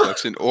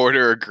Starbucks and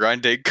order a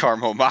grande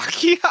caramel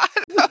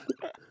macchiato.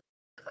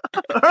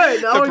 all right,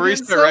 now The we're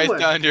getting barista writes somewhere.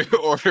 down your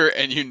order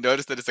and you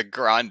notice that it's a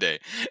grande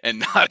and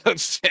not a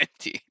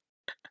venti.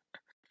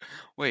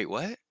 Wait,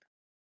 what?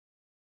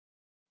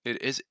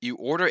 It is. You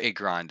order a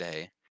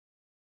grande.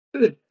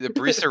 The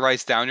barista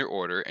writes down your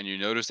order and you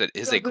notice that it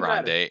is a Doesn't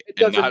matter. grande It and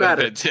doesn't not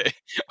matter. a venti.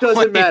 Doesn't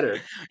Wait, matter.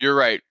 You're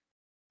right.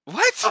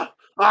 What?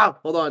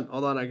 Hold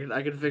on.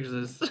 I can fix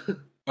this.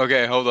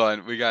 Okay, hold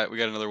on. We got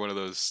another one of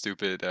those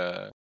stupid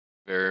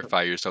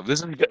verify yourself.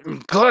 This is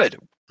getting good.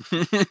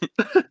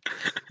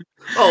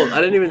 Oh, I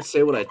didn't even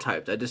say what I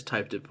typed. I just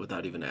typed it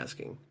without even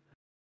asking.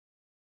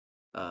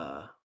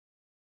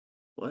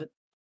 What?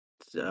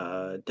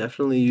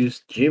 Definitely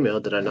used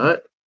Gmail, did I not?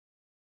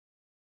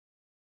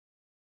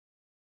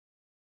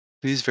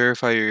 Please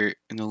verify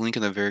in the link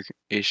in the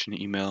verification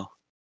email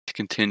to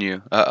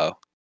continue.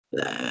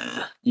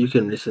 You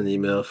can send the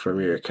email from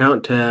your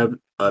account tab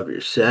of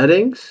your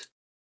settings.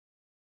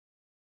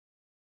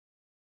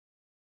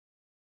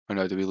 Oh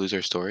no, did we lose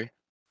our story?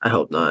 I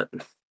hope not.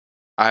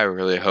 I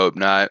really hope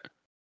not.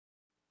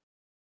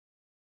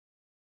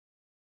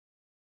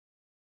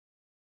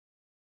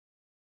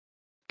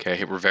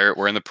 Okay,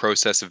 we're in the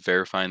process of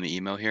verifying the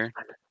email here.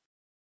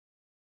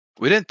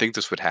 We didn't think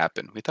this would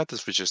happen. We thought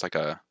this was just like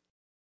a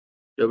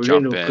Yeah, we're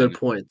jump getting to a in. good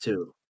point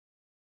too.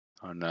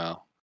 Oh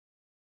no.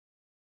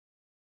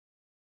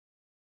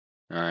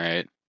 All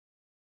right.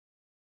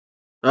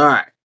 All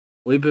right,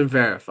 we've been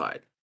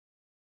verified.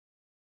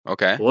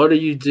 Okay. What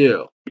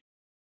do?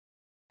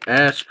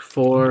 Ask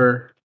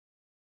for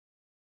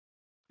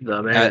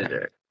the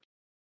manager.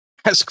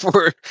 Ask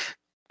for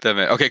the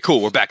man. Okay,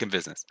 cool. We're back in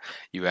business.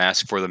 You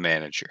ask for the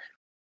manager.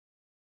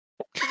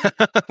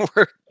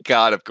 We're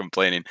god of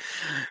complaining.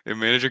 The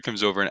manager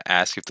comes over and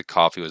asks if the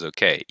coffee was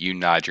okay. You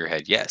nod your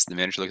head yes. The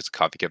manager looks at the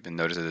coffee cup and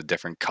notices a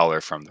different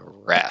color from the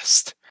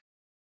rest.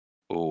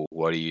 Oh,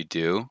 what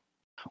do?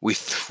 We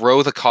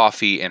throw the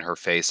coffee in her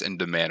face and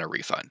demand a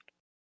refund.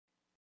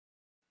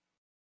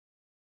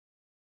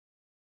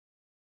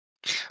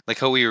 Like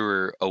how we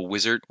were a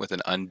wizard with an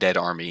undead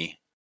army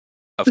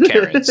of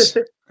Karens,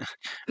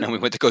 and we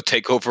went to go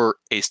take over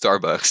a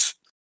Starbucks,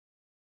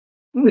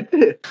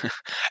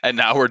 and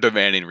now we're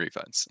demanding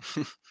refunds.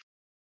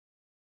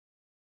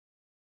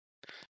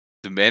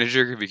 The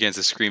manager begins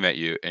to scream at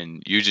you,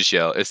 and you just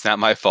yell, "It's not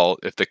my fault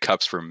if the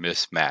cups were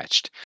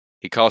mismatched."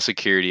 He calls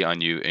security on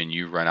you, and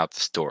you run out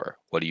the store.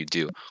 What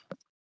do?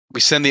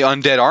 We send the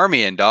undead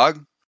army in,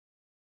 dog.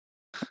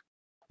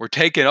 We're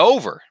taking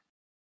over.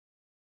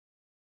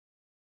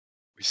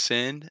 We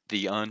send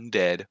the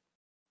undead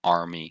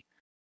army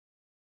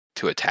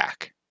to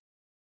attack,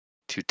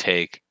 to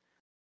take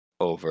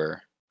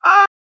over.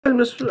 I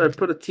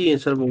put a T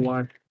instead of a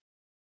Y.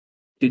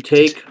 To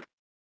take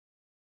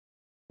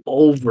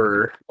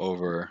over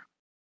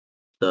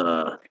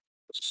the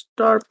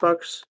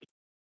Starbucks.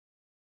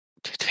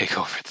 To take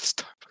over the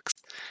Starbucks.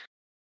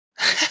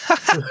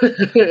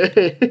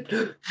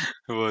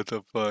 What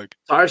the fuck?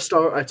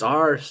 It's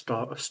our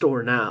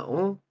store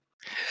now.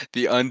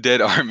 The undead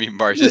army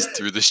marches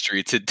through the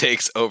streets and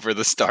takes over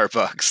the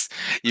Starbucks.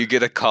 You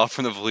get a call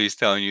from the police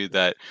telling you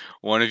that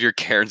one of your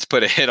Karens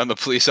put a hit on the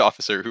police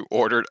officer who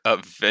ordered a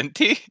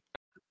venti.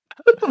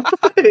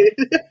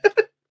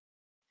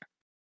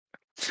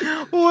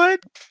 What?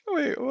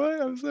 Wait,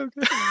 what? I'm so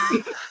good.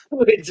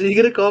 Wait, so you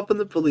get a call from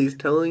the police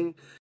telling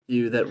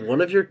you that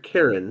one of your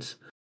Karens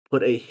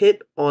put a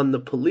hit on the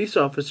police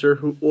officer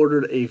who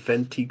ordered a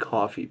venti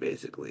coffee,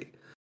 basically.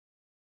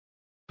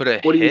 Put a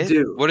What do you hit?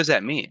 do? What does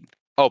that mean?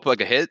 Oh, put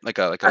like a hit? Like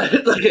a Like a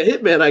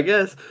hitman, I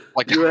guess.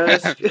 like You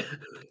ask, a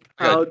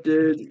how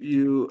did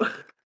you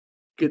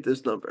get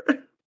this number?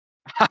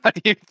 how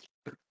do you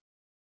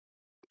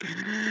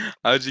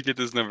how'd you get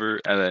this number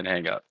and then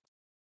hang up?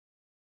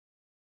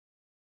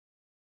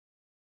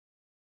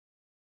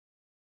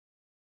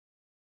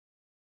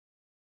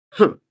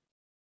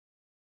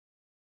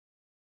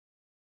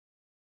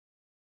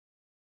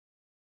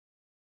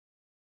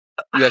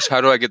 Yes,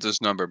 how do I get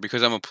this number?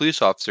 Because I'm a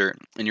police officer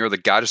and you're the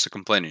goddess of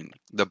complaining.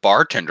 The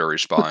bartender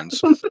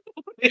responds,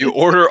 you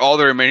order all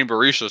the remaining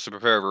baristas to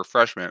prepare a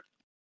refreshment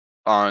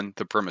on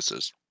the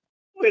premises.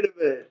 Wait a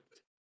minute.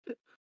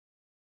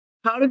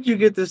 How did you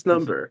get this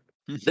number?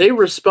 They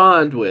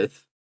respond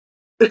with,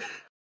 Because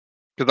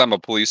I'm a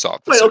police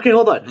officer. wait, okay,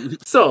 hold on.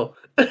 So,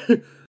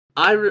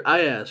 I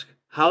ask,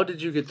 how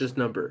did you get this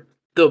number?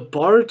 The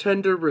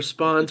bartender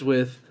responds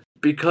with,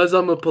 because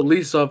I'm a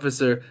police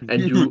officer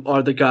and you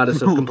are the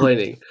goddess of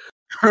complaining.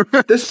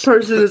 This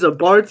person is a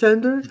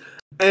bartender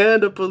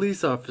and a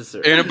police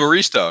officer. And a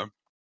barista.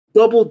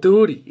 Double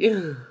duty.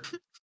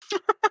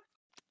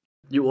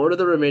 You order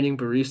the remaining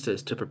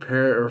baristas to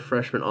prepare a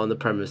refreshment on the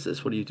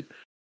premises. What do you do?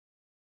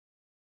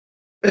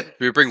 Should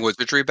we bring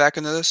wizardry back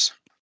into this?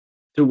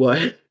 Do what?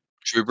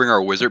 Should we bring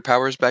our wizard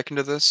powers back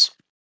into this?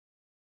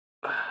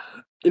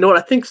 You know what?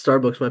 I think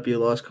Starbucks might be a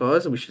lost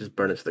cause and we should just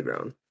burn it to the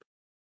ground.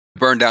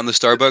 Burn down the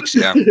Starbucks?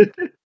 Yeah.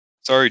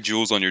 Sorry,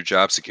 Jules, on your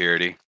job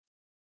security.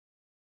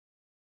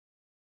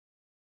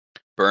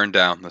 Burn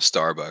down the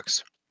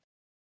Starbucks.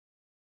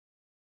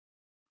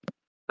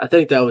 I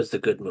think that was the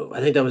good move. I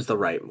think that was the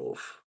right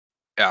move.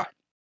 Yeah.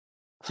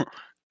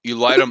 You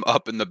light them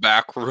up in the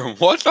back room.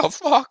 What the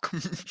fuck?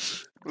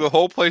 The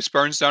whole place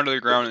burns down to the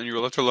ground and you're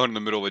left alone in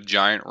the middle of a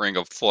giant ring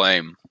of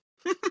flame.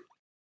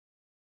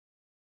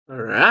 All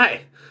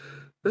right.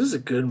 This is a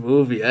good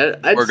movie.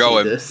 I'd We're see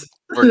going. this.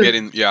 We're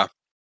getting, yeah.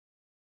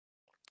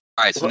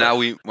 Alright, so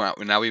What?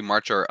 now we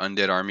march our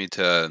undead army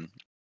to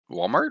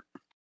Walmart?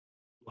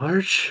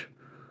 March.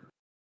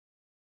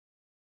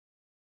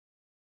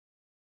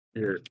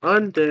 Your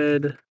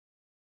undead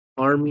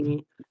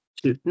army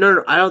to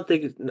no, I don't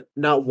think it's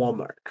not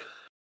Walmart.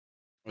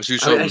 Let's do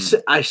I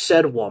something. I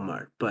said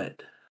Walmart, but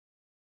it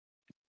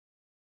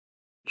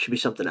should be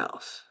something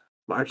else.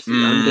 March the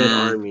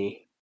undead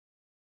army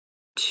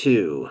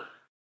to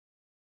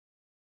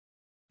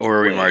Or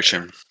are we where?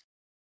 marching?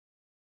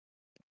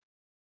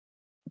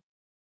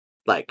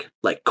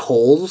 Like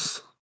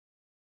Coles?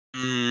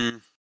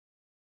 Mm,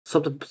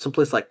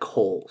 Someplace like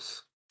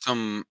Coles.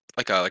 some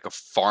like a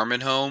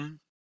farming home?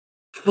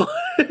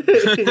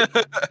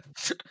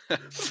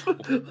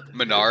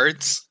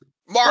 Menards?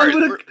 Why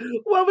Mart!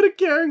 would a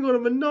Karen go to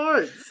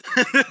Menards?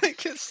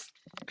 Because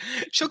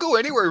she'll go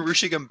anywhere where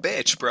she can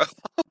bitch, bro.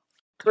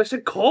 I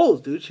said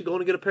Coles, dude. She's going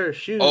to get a pair of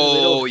shoes. Oh, and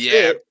they don't yeah.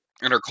 fit.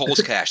 And her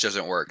Kohl's cash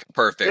doesn't work.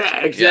 Perfect. Yeah,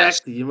 Yes.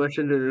 exactly. You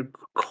mentioned it.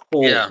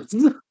 Coles.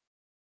 Yeah.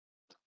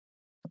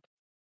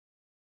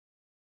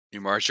 You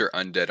march your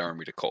undead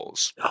army to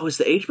Kohl's. Oh, is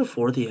the age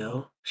before the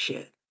O?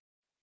 Shit.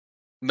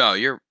 No,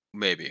 you're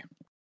maybe.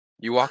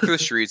 You walk through the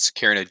streets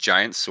carrying a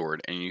giant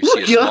sword, and you Oh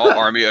see a small God.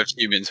 army of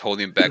humans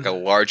holding back a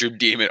larger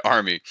demon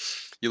army.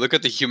 You look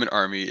at the human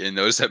army and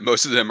notice that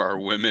most of them are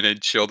women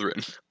and children.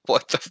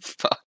 What the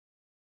fuck?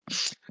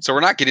 So we're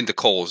not getting to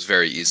Kohl's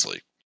very easily.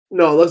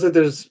 No, it looks like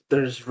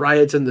there's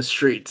riots in the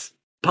streets,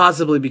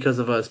 possibly because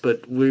of us,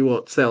 but we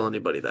won't tell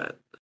anybody that.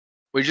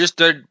 We just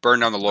did burn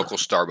down the local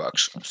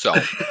Starbucks. So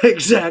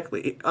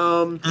Exactly.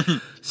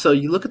 So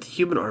you look at the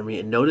human army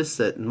and notice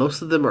that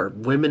most of them are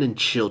women and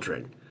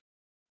children.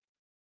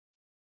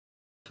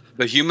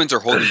 the humans are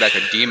holding back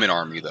a demon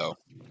army, though.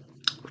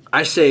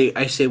 I say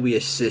we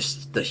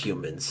assist the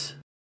humans.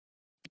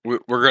 We're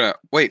gonna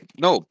wait.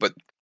 No, but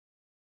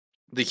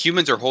the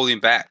humans are holding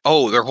back.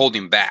 Oh, they're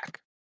holding back.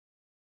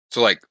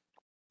 So like,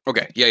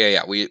 okay,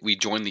 yeah. We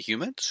join the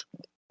humans.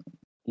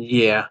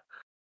 Yeah.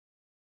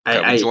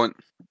 Okay, we join.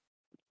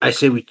 I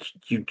say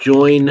you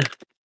join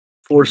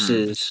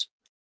forces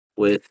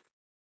with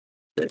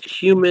the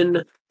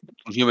human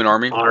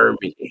army.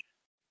 army.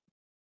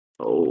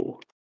 Oh.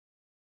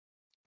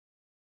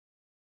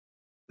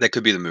 That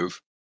could be the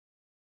move.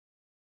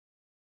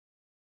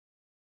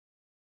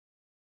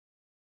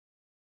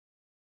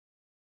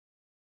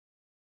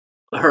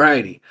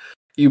 Alrighty.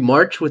 You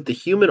march with the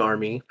human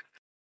army,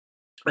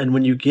 and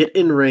when you get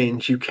in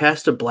range, you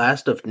cast a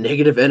blast of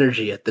negative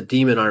energy at the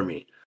demon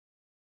army.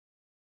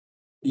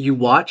 You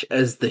watch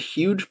as the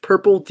huge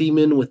purple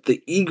demon with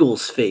the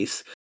eagle's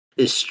face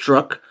is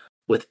struck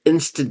with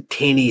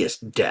instantaneous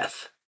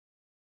death.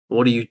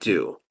 What do you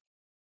do?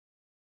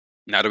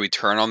 Now, do we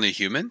turn on the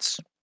humans?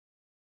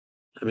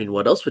 I mean,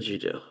 what else would you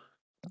do?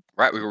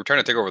 Right, we were trying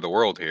to take over the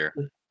world here.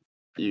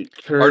 You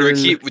turn. Or do we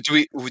keep? Do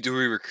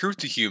we recruit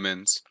the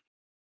humans,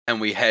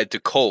 and we head to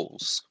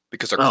Kohl's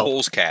because our Oh.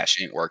 Kohl's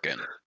cash ain't working?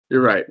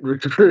 You're right.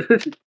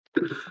 Recruit.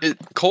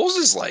 Coles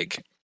is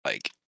like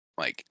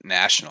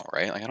national,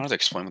 right? Like I don't have to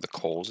explain what the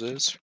Coles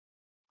is.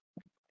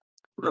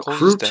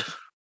 Coles is Recruit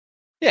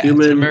yeah, it's an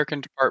human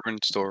American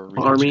department store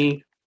retail chain.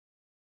 army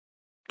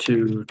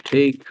to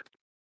take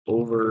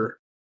over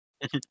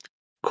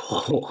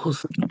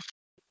Coles.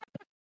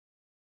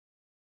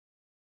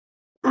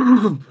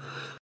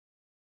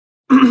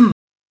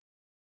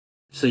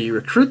 So you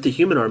recruit the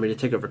human army to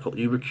take over Coles.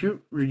 You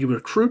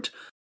recruit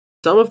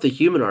some of the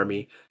human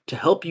army to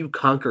help you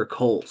conquer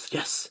Coles.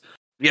 Yes.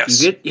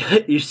 Yes.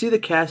 You see the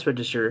cash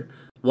register,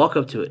 walk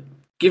up to it.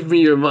 Give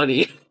me your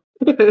money.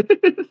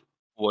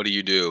 What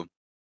do?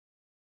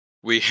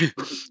 We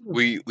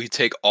we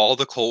take all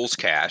the Coles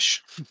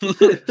cash.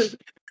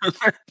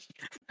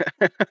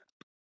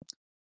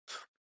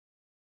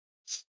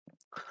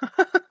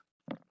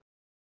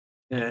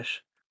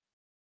 Cash.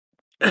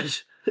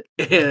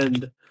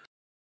 And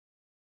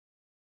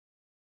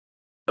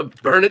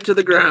burn it to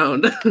the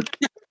ground.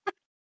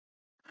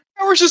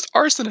 Now we're just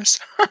arsonists.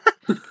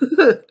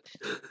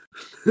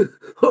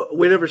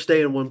 We never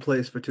stay in one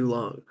place for too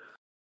long.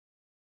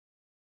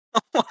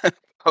 What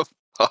the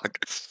fuck?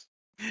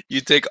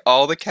 You take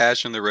all the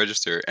cash in the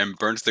register and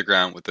burn to the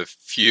ground with a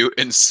few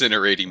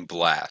incinerating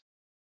blasts.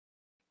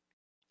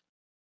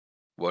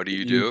 What do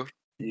you do?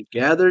 You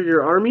gather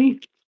your army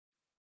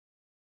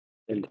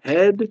and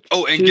head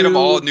Oh, and to... get them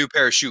all a new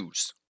pair of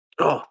shoes.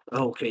 Oh,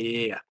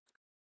 okay, yeah.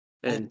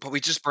 And but we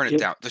just burn it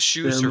down. The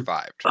shoes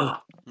survived. Oh.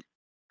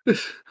 Maybe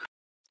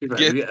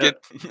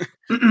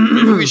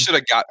we should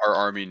have got our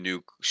army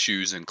new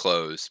shoes and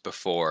clothes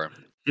before.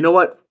 You know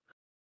what?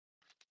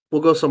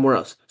 We'll go somewhere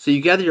else. So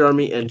you gather your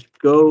army and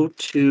go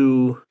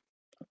to...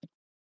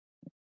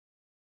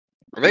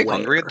 Are they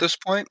hungry at this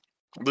point?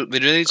 They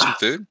need some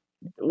food?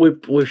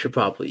 We should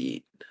probably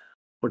eat.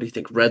 What do you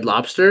think? Red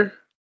Lobster?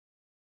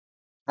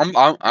 I'm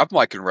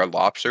liking Red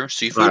Lobster.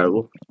 Seafood? All right,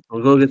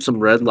 we'll go get some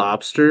Red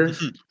Lobster.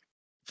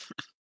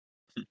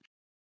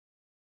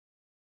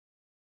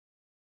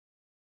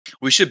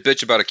 We should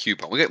bitch about a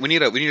coupon. We need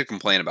to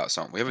complain about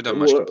something. We haven't done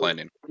much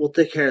complaining. We'll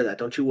take care of that.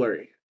 Don't you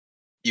worry.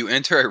 You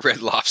enter a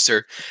Red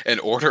Lobster and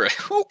order it.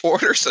 Who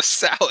orders a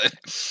salad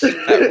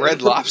at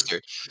Red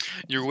Lobster?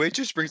 Your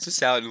waitress brings the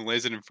salad and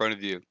lays it in front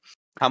of you.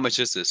 How much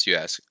is this? You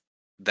ask.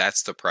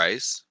 That's the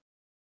price.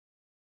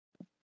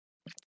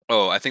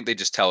 Oh, I think they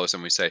just tell us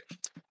and we say,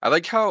 I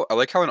like how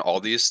in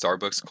all these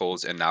Starbucks,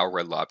 Coles, and now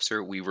Red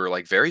Lobster, we were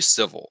like very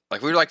civil.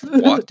 Like we were like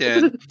walked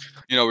in,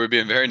 we were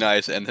being very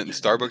nice, and then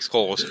Starbucks,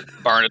 Coles,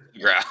 burn it to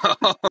the ground.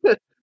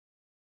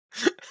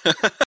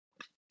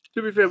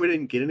 To be fair, we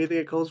didn't get anything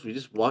at Coles. We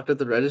just walked up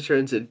the register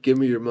and said, "Give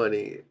me your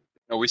money."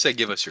 No, we said,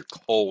 "Give us your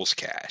Coles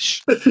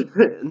cash,"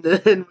 And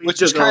then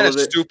which is kind of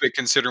stupid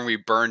considering we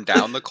burned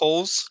down the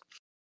Coles.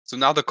 So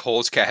now the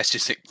Coles cash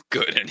isn't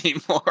good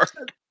anymore.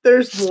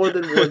 There's more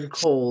than one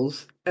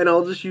Coles, and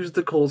I'll just use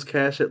the Coles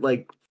cash at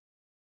like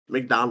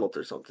McDonald's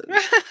or something.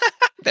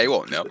 They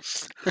won't know.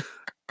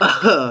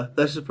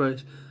 That's the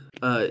price.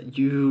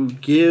 You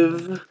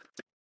give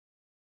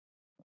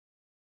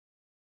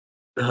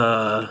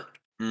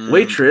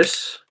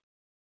waitress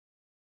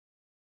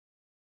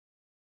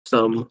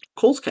some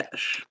Coles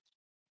cash.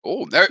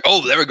 There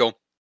we go.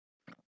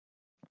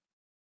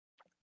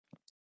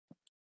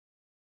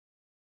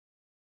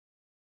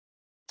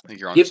 I think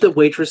you're on. Give the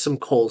waitress some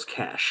Coles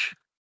cash.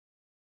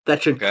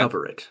 That should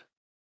cover it.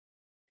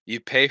 You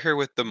pay her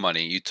with the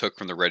money you took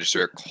from the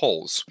register at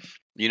Coles.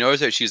 You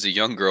notice that she's a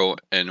young girl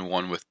and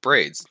one with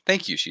braids.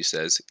 Thank you, she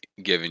says,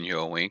 giving you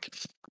a wink.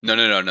 No.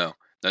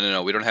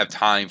 We don't have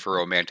time for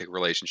romantic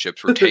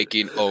relationships. We're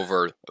taking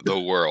over the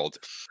world.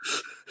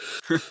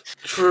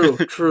 True.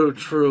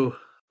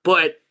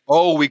 But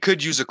we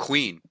could use a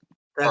queen.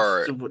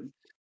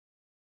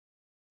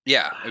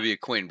 Yeah, it'd be a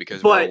queen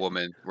because we're a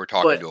woman. We're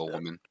talking to a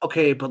woman.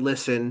 Okay, but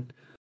listen.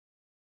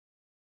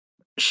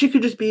 She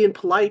could just be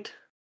polite,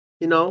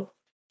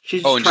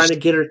 She's just trying to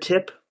get her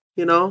tip,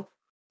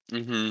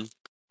 Mm-hmm.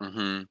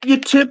 You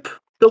tip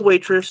the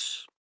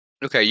waitress.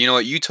 Okay, you know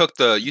what? You took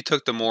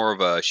the more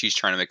of a she's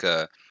trying to make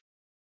a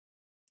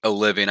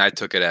living. I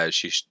took it as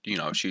she's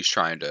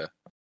trying to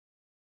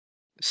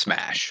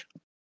smash.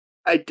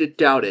 I did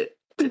doubt it.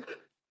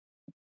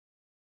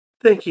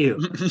 Thank you.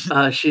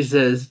 She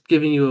says,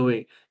 giving you a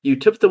wink. You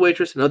tip the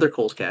waitress and other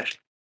Coles cash.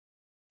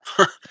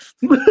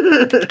 Good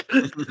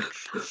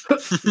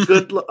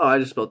luck. Oh, I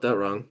just spelled that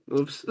wrong.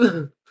 Oops.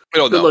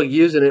 Good luck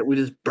using it. We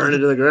just burn it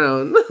to the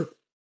ground.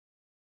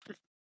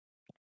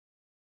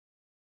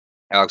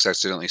 Alex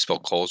accidentally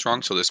spelled Coles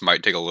wrong, so this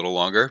might take a little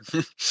longer.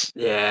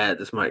 Yeah,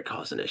 this might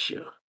cause an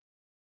issue.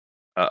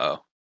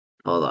 Uh-oh.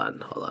 Hold on.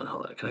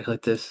 Can I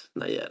click this?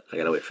 Not yet. I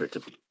gotta wait for it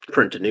to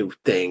print a new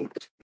thing.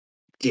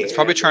 It's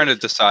probably trying to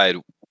decide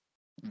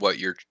what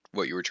you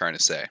were trying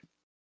to say.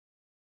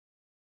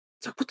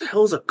 It's like, what the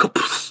hell is a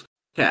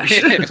cash? A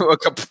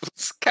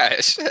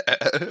cash.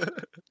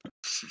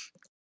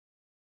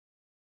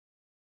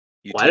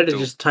 Why did it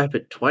just type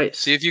it twice?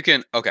 See if you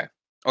can. Okay.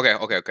 Okay,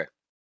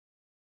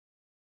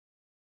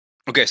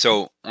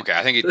 so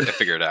I think I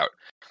figured it out.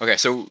 Okay,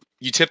 so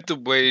you tip the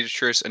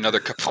waitress another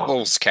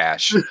Coles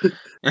cash,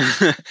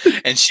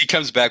 and she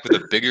comes back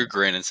with a bigger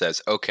grin and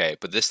says, "Okay,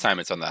 but this time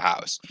it's on the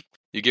house."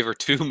 You give her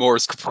 2 more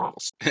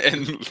Coles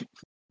and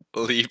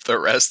leave the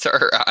rest to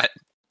her aunt.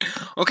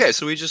 Okay,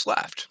 so we just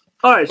left.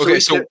 All right, so Okay,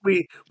 so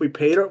we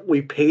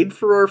paid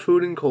for our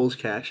food in Cole's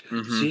cash.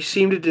 Mhm.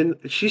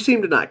 She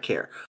seemed to not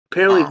care.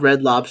 Apparently,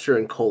 Red Lobster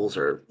and Cole's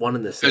are one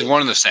and the There's same.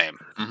 one and the same.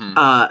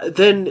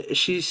 Then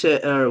she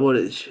said, what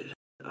is she?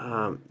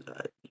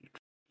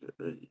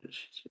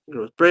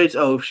 With braids.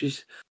 Oh,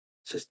 says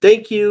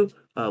thank you.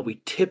 We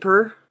tip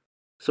her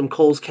some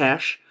Cole's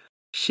cash.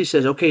 She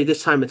says, okay,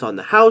 this time it's on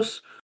the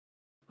house.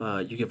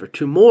 You give her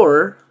 2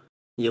 more.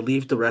 You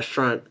leave the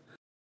restaurant.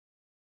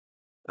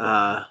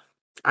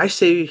 I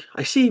say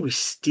we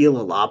steal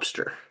a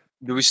lobster.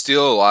 Do we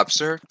steal a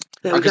lobster?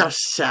 Yeah, we got a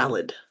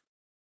salad.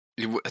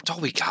 That's all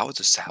we got was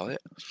a salad.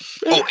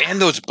 Yeah. Oh,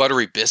 and those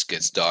buttery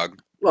biscuits,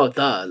 dog. Well,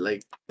 duh.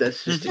 Like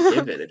that's just a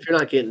given. If you're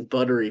not getting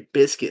buttery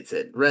biscuits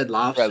at Red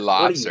Lobster, Red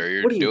Lobster,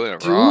 you're what are you doing it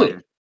doing?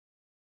 wrong.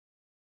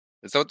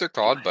 Is that what they're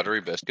called?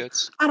 Buttery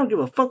biscuits? I don't give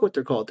a fuck what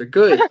they're called. They're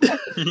good.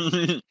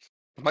 It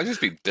might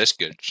just be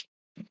biscuits.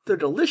 They're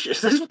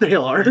delicious. That's what they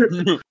are.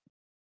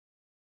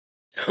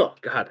 Oh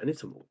God, I need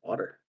some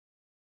water.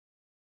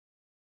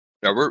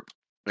 Yeah,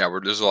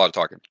 there's a lot of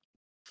talking.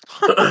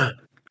 All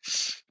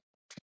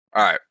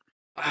right.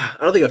 I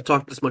don't think I've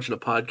talked this much in a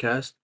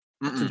podcast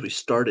since we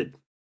started.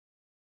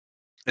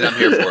 And I'm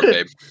here for it,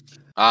 babe.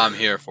 I'm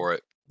here for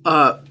it.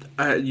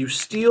 You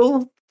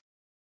steal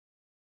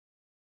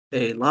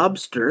a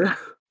lobster.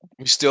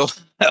 We still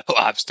have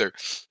lobster.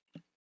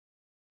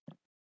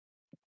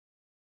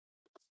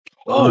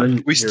 Oh,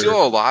 we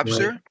steal a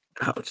lobster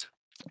Out.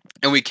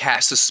 and we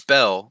cast a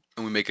spell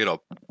and we make it a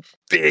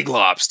big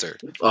lobster.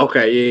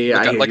 Okay,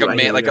 yeah, like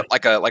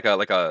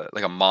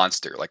a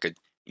monster, like a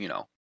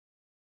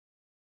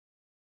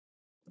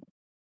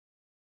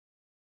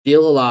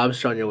Steal a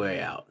lobster on your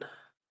way out.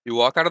 You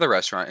walk out of the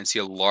restaurant and see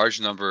a large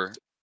number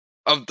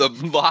of the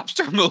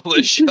lobster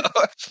militia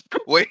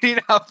waiting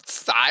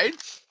outside.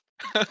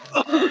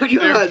 Oh my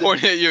They're God.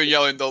 pointing at you and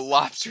yelling, "The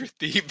lobster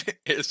thief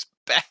is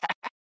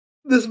back!"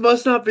 This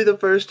must not be the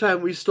first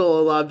time we stole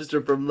a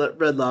lobster from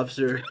Red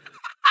Lobster.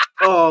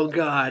 Oh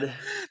God.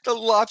 The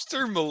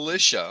lobster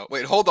militia.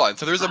 Wait, hold on.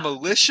 So there's a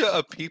militia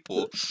of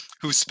people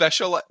who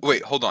specialize.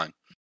 Wait, hold on.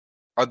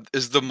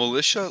 Is the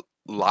militia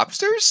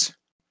lobsters?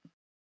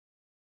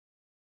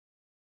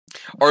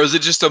 Or is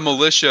it just a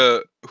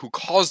militia who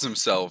calls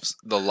themselves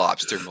the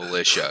lobster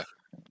militia?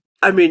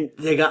 I mean,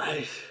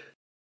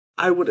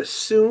 I would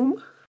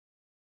assume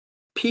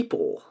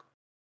people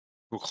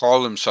Who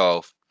call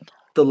themselves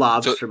the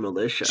lobster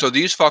militia. So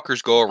these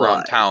fuckers go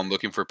around town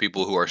looking for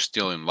people who are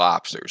stealing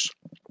lobsters.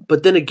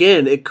 But then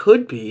again, it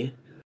could be,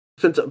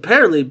 since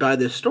apparently by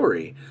this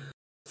story,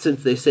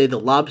 since they say the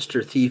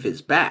lobster thief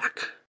is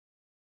back,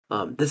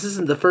 this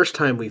isn't the first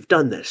time we've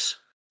done this.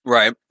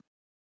 Right.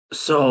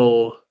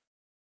 So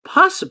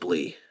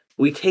possibly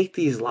we take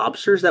these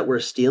lobsters that we're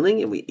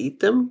stealing and we eat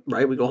them,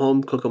 right? We go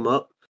home, cook them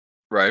up.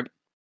 Right.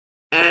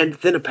 And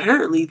then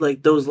apparently,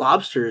 like, those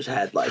lobsters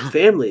had, like,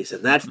 families,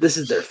 and this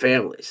is their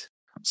families.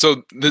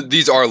 So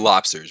these are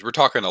lobsters. We're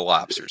talking to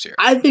lobsters here.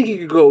 I think it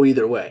could go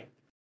either way.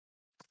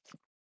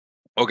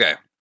 Okay.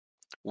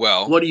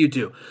 Well, what do you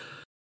do?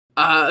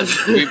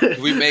 Do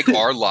we make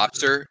our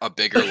lobster a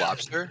bigger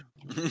lobster?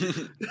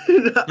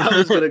 I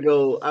was gonna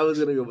go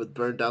with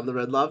burn down the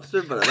Red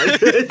Lobster, but I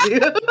like the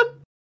idea.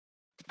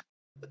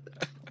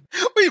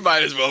 We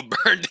might as well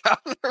burn down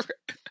the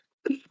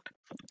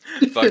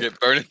fuck it,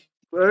 burn it.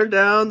 Burn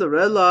down the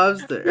Red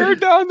Lobster. Burn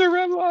down the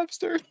Red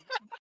Lobster.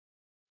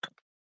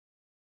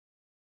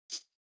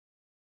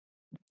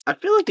 I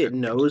feel like it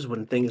knows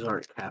when things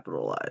aren't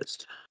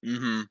capitalized.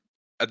 Mm-hmm.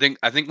 I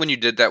think when you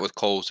did that with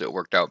Coles, it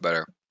worked out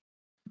better.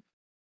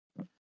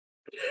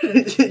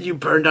 You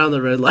burn down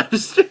the Red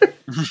Lobster.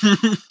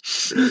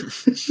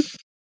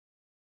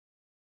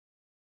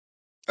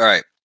 All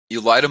right. You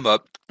light them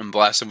up and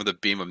blast them with a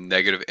beam of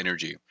negative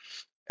energy.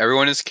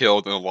 Everyone is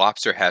killed and the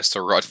lobster has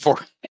to run for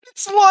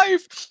its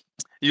life.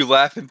 You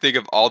laugh and think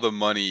of all the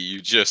money you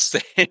just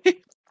saved.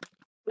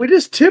 We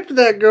just tipped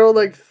that girl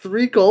like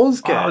 3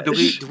 Coles cash. Oh,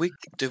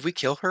 did we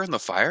kill her in the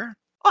fire?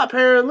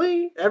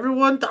 Apparently,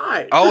 everyone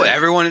died. Oh,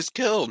 everyone is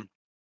killed.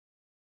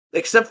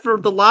 Except for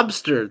the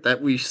lobster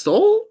that we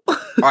stole? All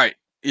right.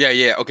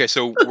 Yeah. Okay,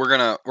 so we're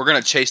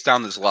gonna chase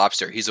down this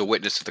lobster. He's a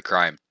witness to the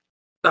crime.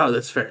 Oh,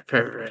 that's fair.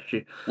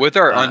 Actually. With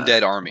our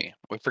undead army.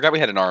 We forgot we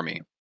had an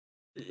army.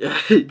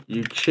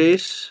 You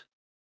chase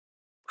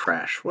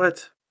crash.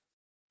 What?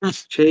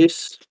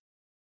 Chase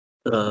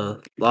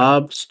the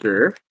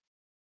lobster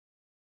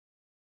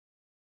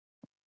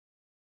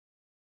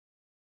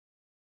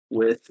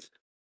with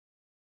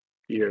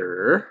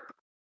your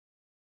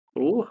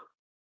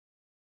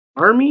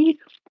army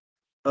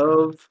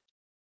of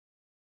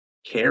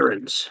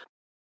Karens.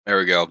 There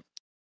we go.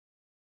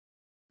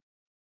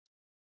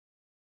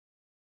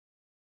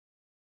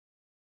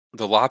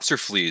 The lobster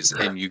flees,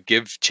 and you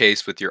give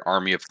chase with your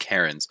army of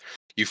Karens.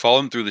 You follow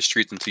him through the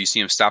streets until you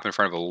see him stop in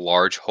front of a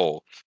large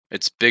hole.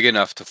 It's big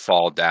enough to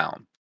fall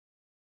down.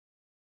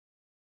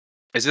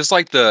 Is this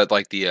like the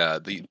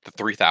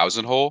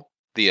 3000 hole?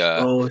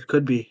 Oh, it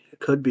could be. It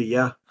could be.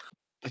 Yeah.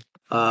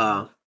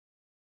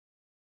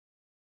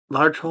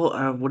 Large hole.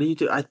 What do you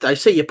do? I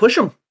say you push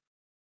them.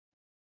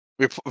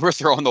 We're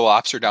throwing the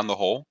lobster down the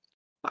hole.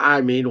 I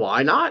mean,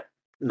 why not?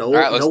 All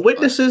right, No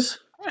witnesses.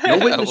 No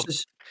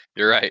witnesses.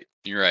 You're right.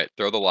 You're right.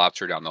 Throw the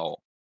lobster down the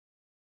hole.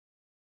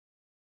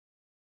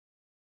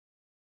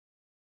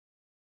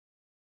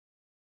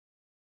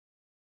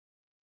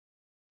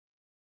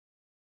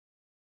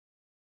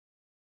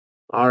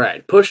 All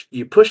right.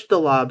 You push the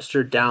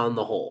lobster down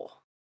the hole.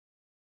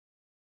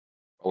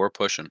 Oh, we're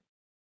pushing.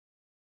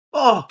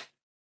 Oh,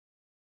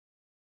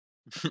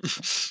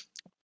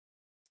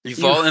 You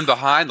fall in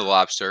behind the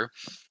lobster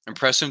and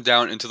press him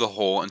down into the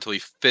hole until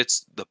he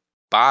fits the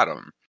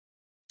bottom.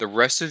 The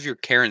rest of your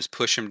Karens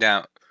push him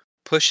down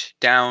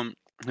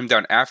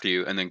after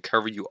you, and then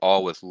cover you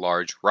all with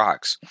large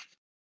rocks.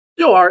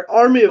 yo, our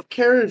army of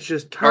Karens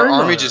just Our turned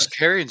army on just us.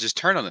 Karens just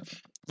turn on them.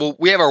 Well,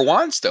 we have our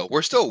wand still.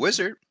 We're still a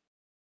wizard.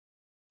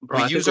 Bro,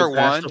 We I think use we're our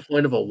past the wand.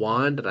 point of a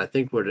wand, and I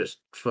think we're just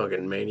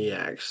fucking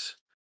maniacs.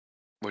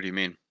 What do you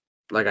mean?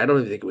 Like, I don't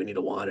even think we need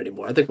a wand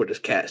anymore. I think we're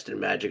just casting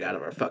magic out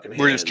of our fucking hands.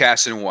 We're just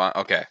casting wand.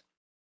 Okay.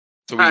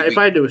 So If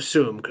I had to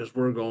assume, because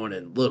we're going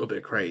a little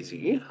bit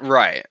crazy.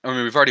 right. I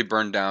mean, we've already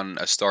burned down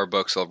a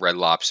Starbucks, a Red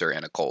Lobster,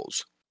 and a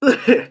Coles.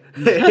 Hey,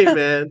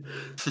 man.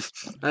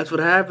 That's what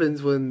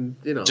happens when,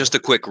 Just a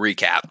quick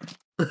recap.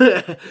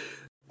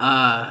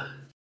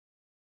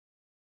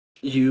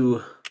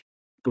 You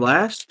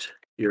blast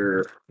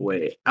your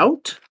way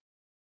out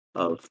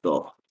of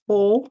the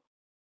hole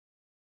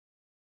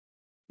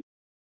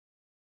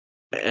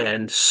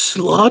and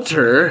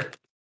slaughter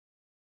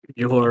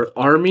your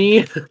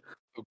army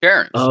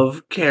Karens.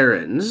 of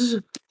Karens.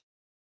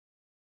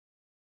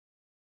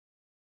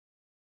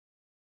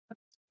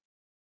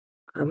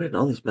 I'm getting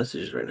all these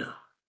messages right now.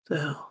 What the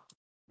hell?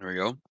 There we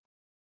go.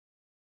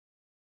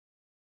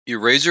 You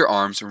raise your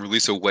arms and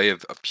release a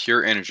wave of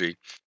pure energy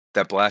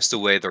that blasts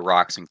away the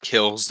rocks and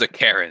kills the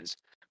Karens,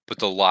 but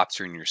the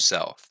lobster and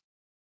yourself.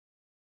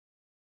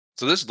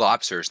 So this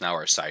lobster is now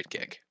our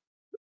sidekick.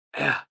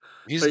 Yeah.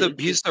 He's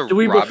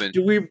the Robin.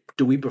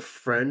 Do we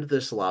befriend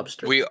this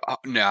lobster? We're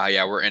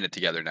in it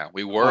together now.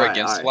 We were All right,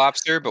 against the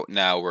lobster, but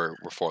now we're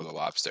for the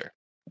lobster.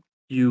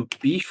 You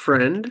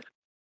befriend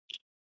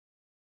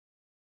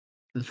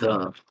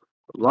the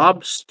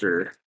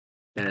lobster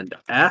and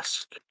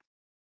ask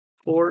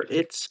for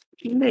its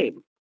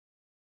name.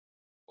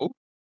 Oh.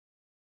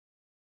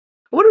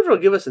 I wonder if it'll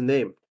give us a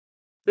name.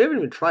 We haven't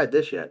even tried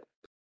this yet.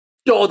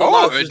 Oh, the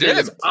lobster's name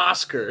is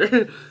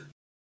Oscar.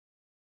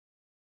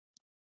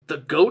 The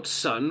goat's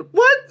son.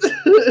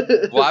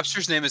 What?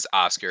 Lobster's name is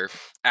Oscar,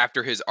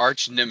 after his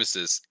arch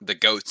nemesis, the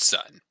goat's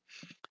son.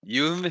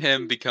 You and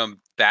him become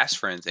fast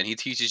friends, and he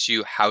teaches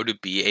you how to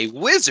be a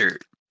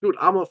wizard. Dude,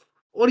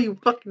 what do you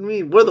fucking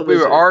mean? We're the We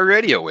wizard. were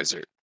already a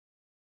wizard.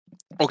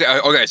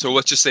 Okay, so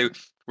let's just say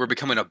we're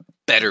becoming a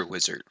better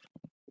wizard.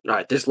 All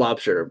right, this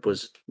lobster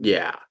was,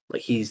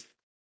 like he's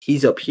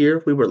up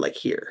here. We were like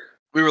here.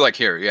 We were like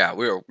here, yeah.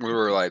 We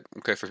were like,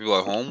 okay, for people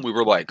at home, we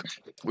were like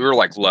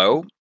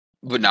low,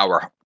 but now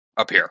we're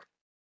up here.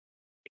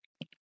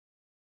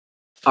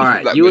 All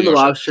right, you and the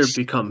lobster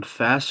become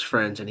fast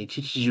friends, and he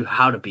teaches you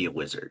how to be a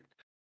wizard.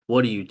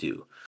 What do you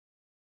do?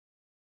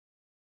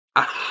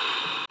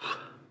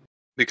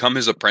 Become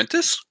his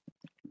apprentice?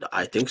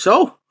 I think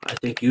so. I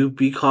think you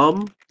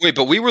become. Wait,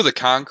 but we were the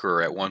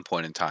conqueror at one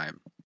point in time.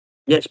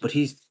 Yes, but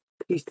he's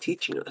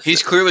teaching us.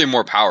 He's clearly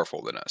more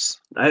powerful than us.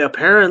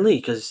 Apparently,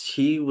 because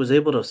he was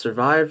able to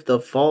survive the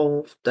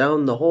fall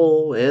down the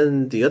hole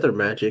and the other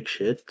magic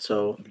shit.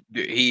 So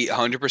he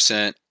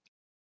 100%.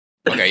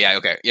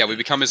 Okay, yeah. We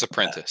become his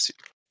apprentice.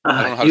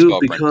 I don't know how you to spell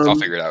apprentice. I'll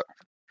figure it out.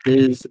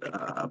 His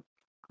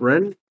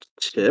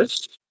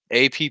apprentice.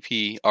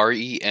 APPRENTICE.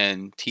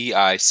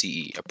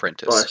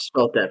 Apprentice. Oh, I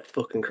spelled that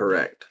fucking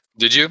correct.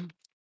 Did you?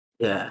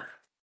 Yeah.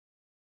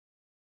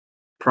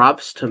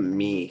 Props to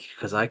me,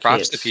 because I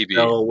can't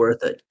spell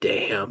worth a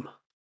damn.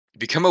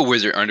 Become a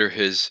wizard under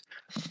his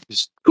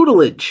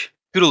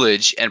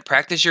tutelage and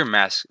practice your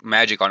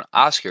magic on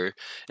Oscar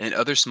and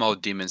other small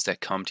demons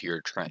that come to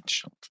your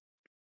trench.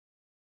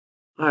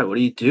 All right, what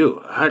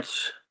do?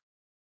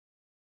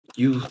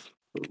 You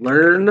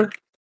learn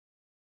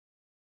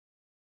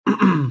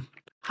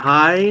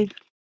high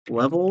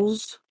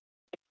levels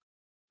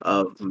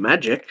of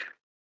magic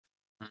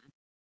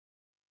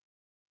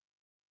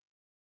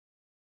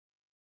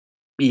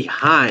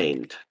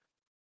behind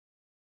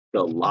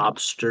the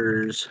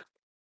lobster's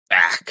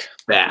back.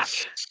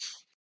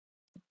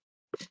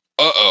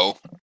 Uh-oh.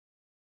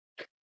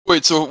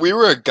 Wait, so we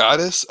were a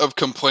goddess of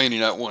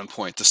complaining at one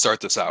point to start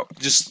this out,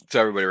 just so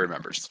everybody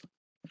remembers.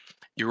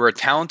 You are a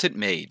talented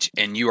mage,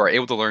 and you are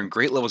able to learn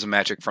great levels of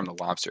magic from the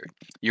lobster.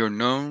 You are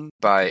known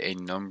by a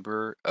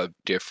number of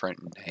different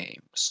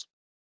names.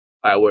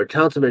 All right, we're a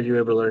talented mage. You're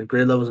able to learn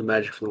great levels of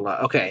magic from the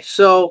lobster. Okay,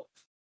 so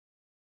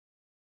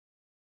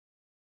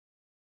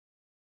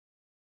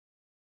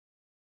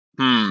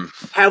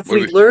Have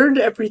we learned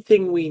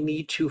everything we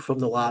need to from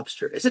the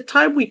lobster? Is it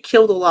time we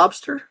kill the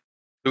lobster?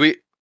 I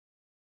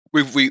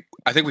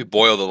think we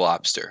boil the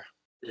lobster.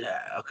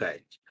 Yeah,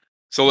 okay.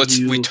 So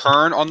we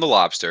turn on the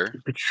lobster.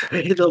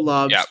 Betray the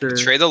lobster. Yeah,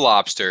 betray the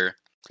lobster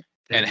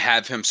and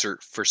have him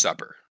for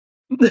supper.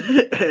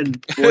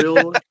 And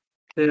boil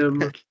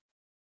him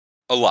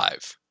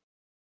alive.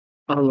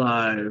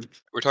 We're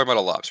talking about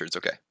a lobster. It's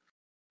okay.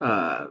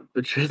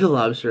 Betray the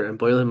lobster and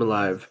boil him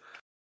alive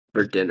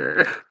for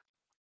dinner.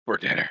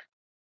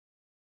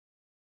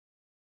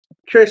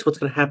 Curious what's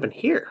going to happen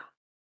here.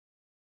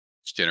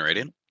 It's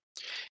generating.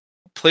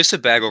 Place a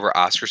bag over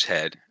Oscar's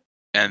head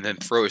and then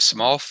throw a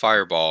small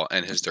fireball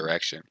in his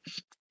direction.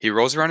 He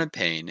rolls around in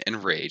pain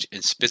and rage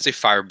and spits a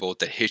firebolt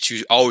that hits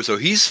you. Oh, so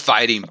he's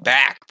fighting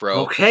back,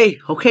 bro. Okay,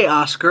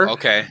 Oscar.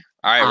 Okay.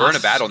 All right, we're in a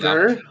battle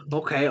now.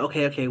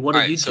 Okay. What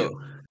do you do?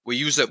 We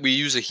use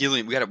a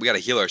healing. We gotta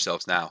heal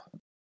ourselves now,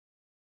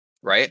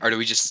 right? Or do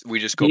we just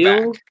go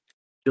heal back?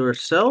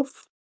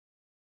 Yourself.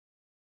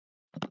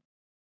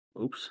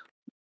 Oops.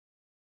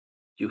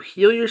 You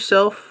heal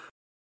yourself.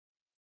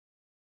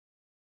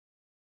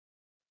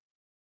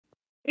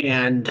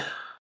 And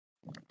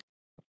what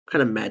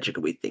kind of magic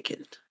are we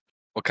thinking?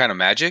 What kind of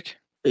magic?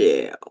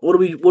 Yeah. What do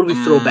we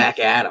throw back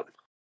at him?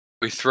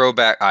 We throw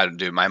back.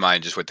 Dude, my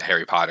mind just went to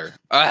Harry Potter.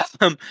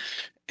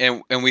 And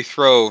we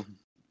throw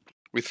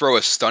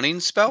a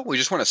stunning spell. We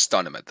just want to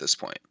stun him at this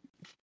point.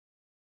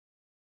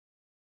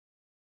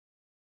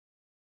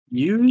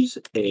 Use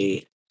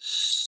a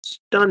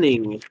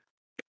stunning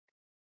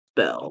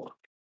spell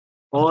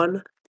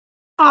on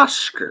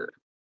Oscar.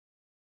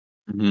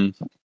 Mm-hmm.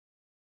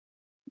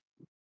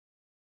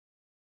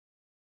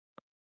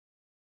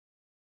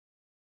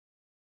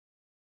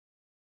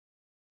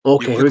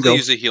 Okay, here we go.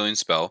 Use a healing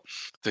spell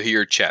to heal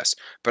your chest,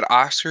 but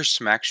Oscar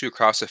smacks you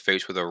across the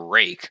face with a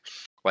rake,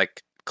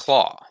 like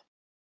claw.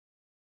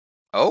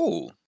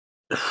 Oh.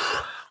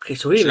 Okay,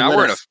 so now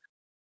we're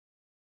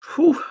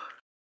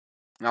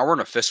in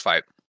a fist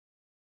fight.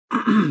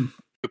 We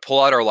pull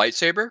out our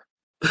lightsaber.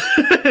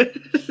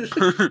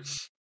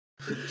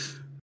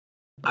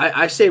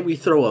 I say we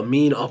throw a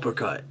mean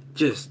uppercut.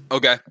 Just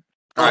okay.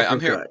 All right,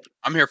 I'm here.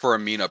 I'm here for a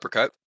mean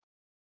uppercut.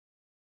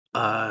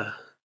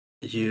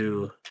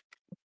 You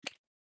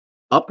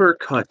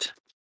uppercut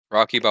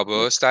Rocky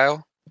Balboa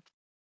style.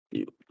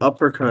 You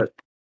uppercut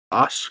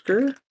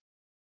Oscar.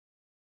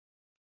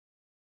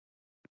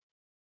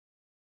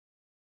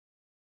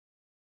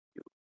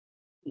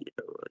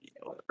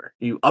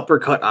 You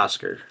uppercut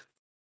Oscar.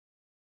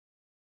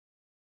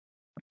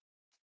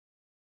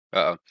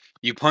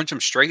 You punch him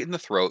straight in the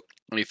throat,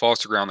 and he falls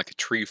to the ground like a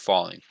tree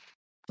falling.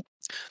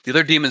 The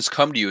other demons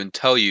come to you and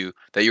tell you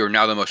that you are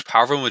now the most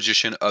powerful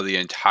magician of the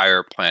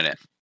entire planet.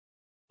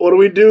 What do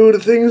we do to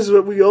things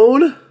that we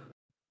own?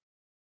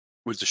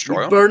 We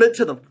destroy them? Burn it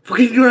to the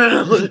fucking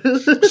ground.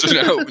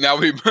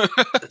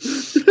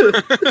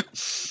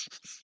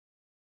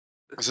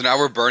 So now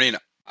we're burning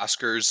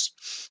Oscars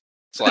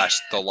 /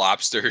 the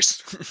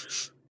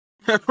lobsters.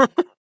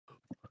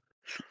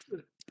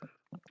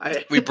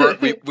 We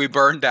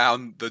burn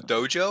down the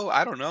dojo?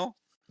 I don't know.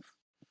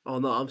 Oh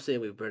no, I'm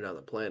saying we burn down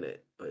the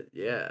planet, but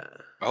yeah.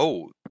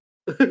 Oh.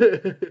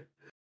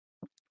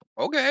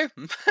 Okay.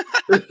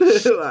 I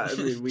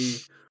mean,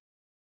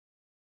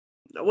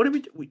 what do we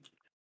do?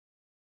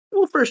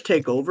 We'll first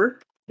take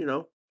over,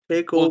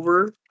 take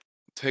over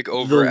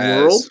the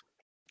world.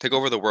 Take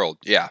over the world,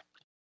 yeah.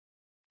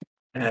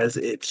 As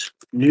its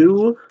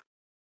new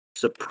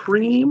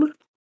supreme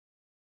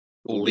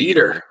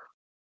leader.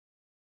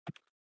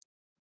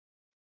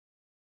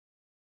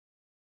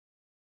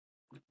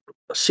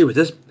 Let's see what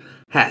this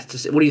has to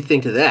say. What do you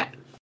think of that?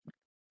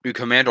 You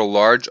command a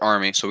large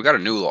army, so we got a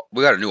new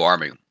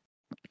army.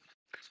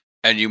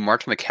 And you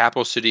march on the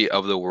capital city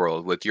of the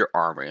world with your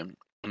army, and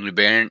you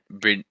demand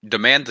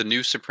the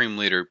new supreme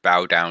leader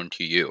bow down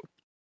to you.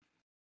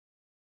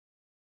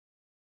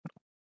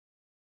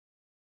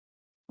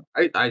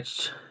 I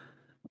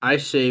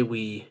say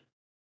we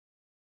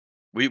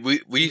send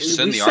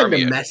the army.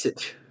 Send a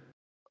message.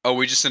 Oh,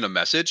 we just send a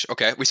message?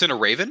 Okay, we send a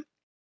raven.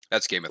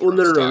 That's Game of Thrones.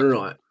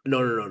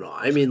 No.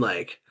 I mean,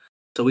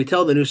 so we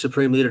tell the new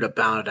supreme leader to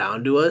bow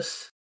down to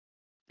us,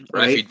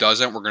 right? And if he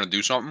doesn't, we're gonna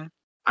do something.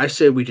 I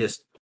say we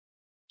just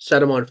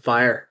set him on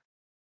fire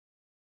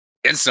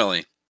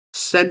instantly.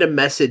 Send a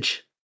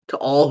message to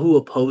all who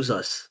oppose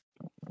us.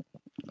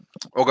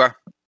 Okay.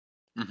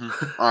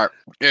 Mm-hmm. All right.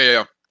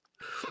 Yeah.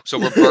 So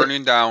we're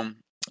burning down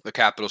the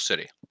capital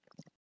city.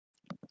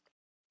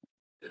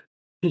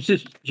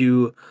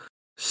 You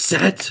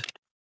set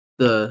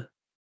the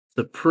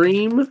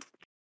supreme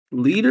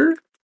leader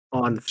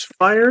on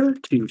fire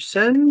to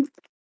send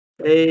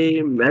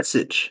a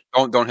message.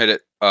 Don't hit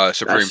it.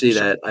 Supreme.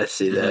 I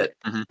see that.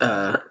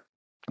 Mm-hmm.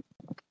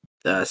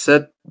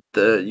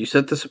 You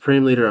set the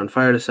supreme leader on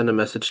fire to send a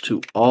message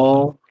to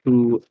all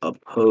who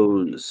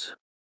oppose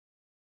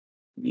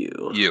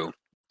you.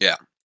 Yeah.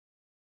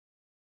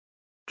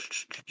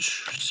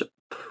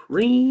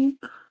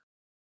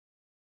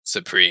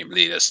 Supreme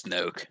leader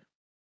Snoke.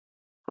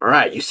 All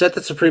right, you set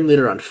the Supreme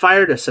Leader on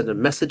fire to send a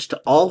message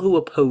to all who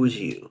oppose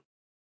you.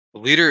 The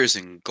leader is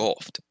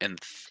engulfed in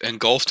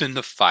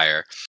the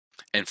fire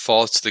and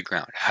falls to the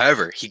ground.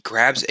 However, he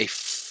grabs a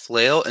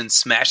flail and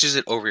smashes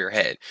it over your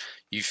head.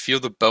 You feel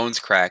the bones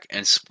crack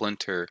and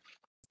splinter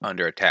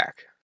under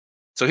attack.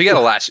 So he got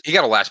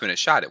a last minute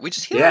shot at. We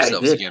just heal Yeah, he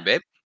ourselves did. again,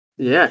 babe.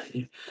 Yeah,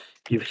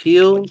 you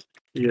heal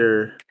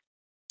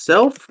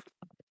yourself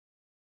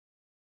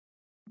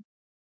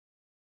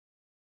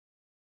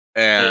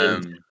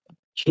and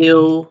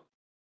kill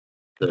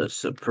the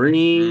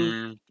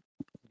Supreme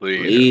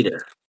Leader.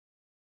 Leader.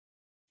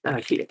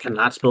 I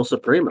cannot spell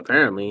Supreme,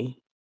 apparently.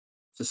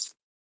 It's just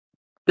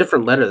a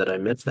different letter that I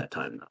missed that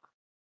time,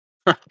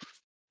 though.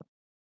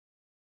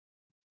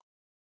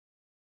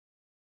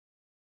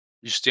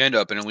 You stand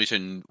up and unleash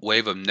a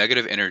wave of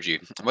negative energy.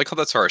 I like how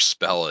that's our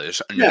spell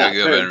is. Yeah,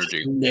 Negative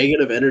energy.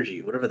 negative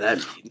energy, whatever that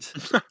means.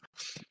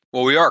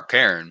 Well, we are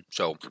Karen,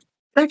 so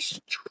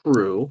That's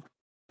true.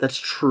 That's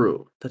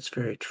true. That's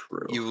very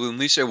true. you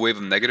unleash a wave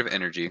of negative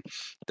energy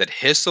that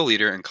hits the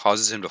leader and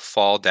causes him to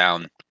fall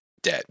down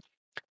dead.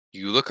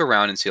 You look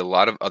around and see a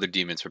lot of other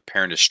demons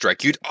preparing to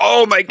strike you.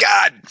 Oh my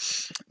god!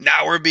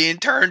 Now we're being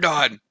turned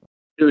on.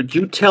 Dude,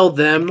 you tell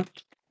them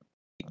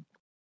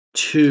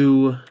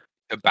to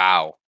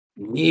bow.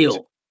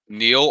 kneel.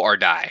 Kneel or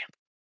die.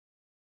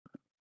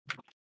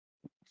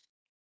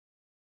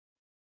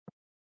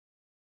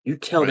 You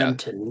tell them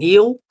to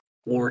kneel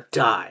or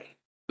die.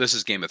 This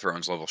is Game of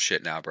Thrones level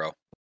shit now, bro.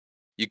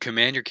 You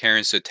command your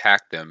Karens to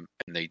attack them,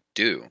 and they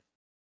do.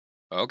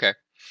 Okay.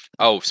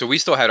 Oh, so we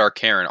still had our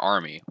Karen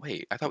army.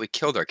 Wait, I thought we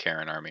killed our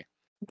Karen army.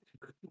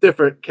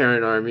 Different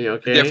Karen army,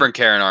 okay? Different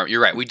Karen army.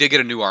 You're right. We did get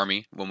a new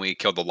army when we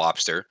killed the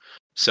lobster.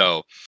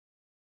 So,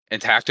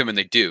 attack them, and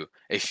they do.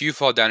 A few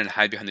fall down and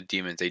hide behind the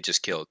demons they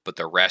just killed, but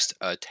the rest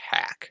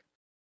attack.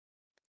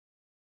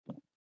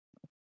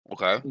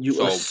 Okay.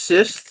 You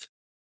assist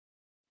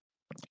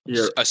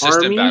your assist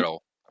in army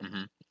battle.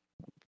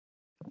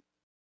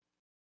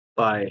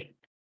 by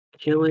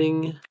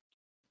killing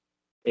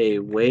a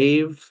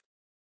wave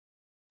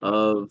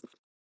of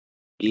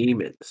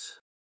demons.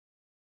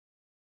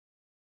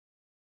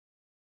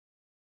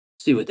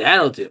 See what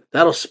that'll do.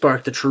 That'll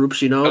spark the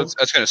troops, you know?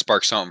 That's going to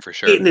spark something for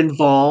sure. Getting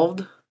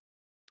involved.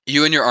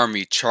 You and your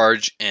army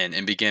charge in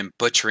and begin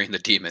butchering the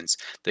demons.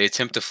 They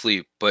attempt to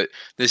flee, but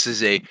this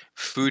is a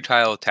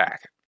futile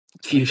attack.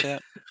 Futile.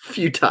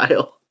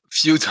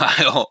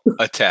 Futile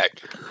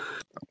attack.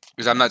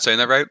 Because I'm not saying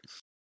that right?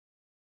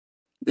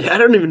 I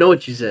don't even know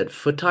what you said.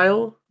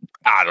 Futile?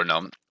 I don't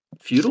know.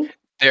 Futile?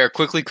 They are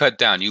quickly cut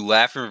down. You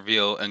laugh and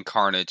reveal in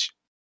carnage.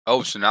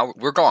 Oh, so now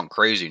we're going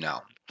crazy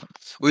now.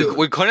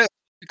 We couldn't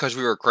because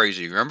we were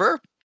crazy, remember?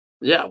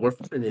 Yeah, we're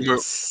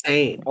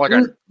insane.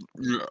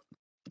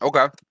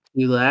 Okay.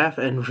 You laugh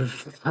and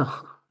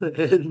reveal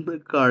in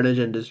the carnage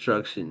and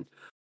destruction.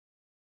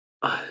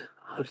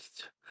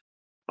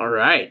 All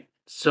right.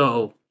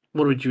 So,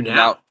 what do we do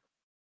now?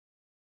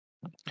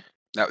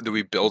 Now, do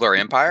we build our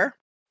empire?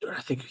 I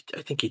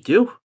think you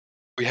do.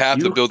 We have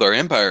to build our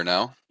empire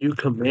now. You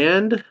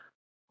command.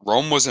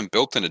 Rome wasn't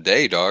built in a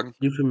day, dog.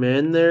 You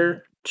command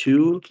there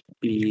to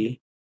be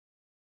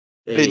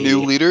a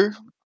new leader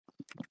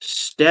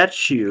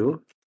statue.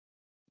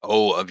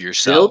 Oh, of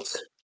yourself. Built.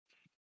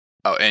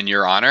 Oh, in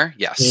your honor?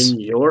 Yes. In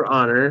your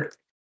honor.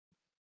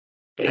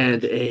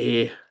 And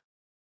a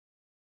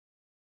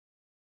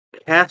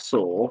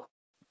castle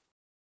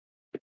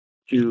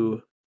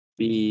to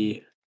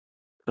be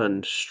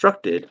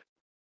constructed.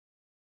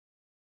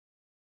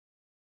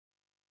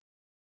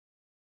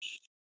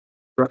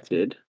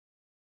 Don't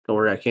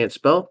worry, I can't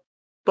spell,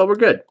 but we're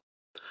good.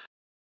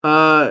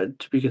 To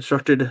be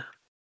constructed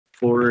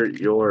for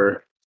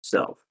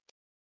yourself.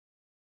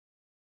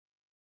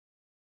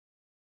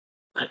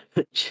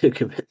 You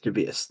command to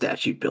be a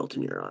statue built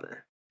in your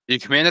honor. You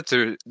command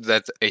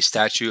that a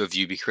statue of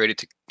you be created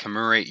to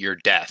commemorate your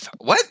death.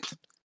 What?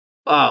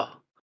 Oh,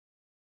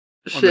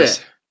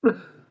 shit.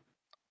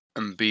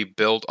 And be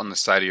built on the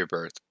site of your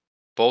birth.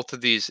 Both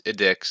of these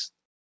edicts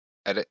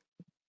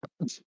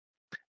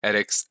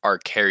are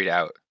carried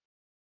out.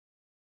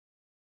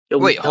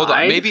 Wait, hold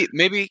on.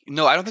 Maybe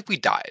no, I don't think we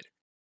died.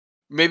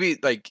 Maybe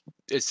like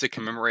it's to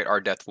commemorate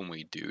our death when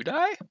we do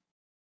die?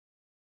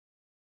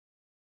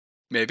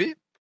 Maybe?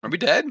 Are we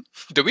dead?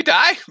 Did we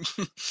die?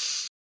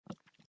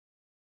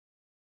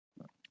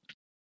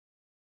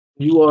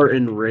 You are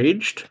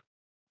enraged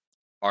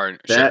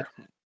that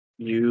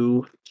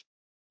you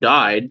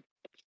died.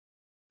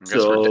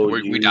 So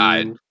we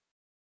died.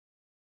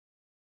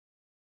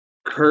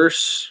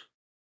 Curse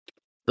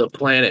the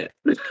planet.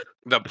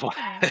 The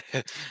planet.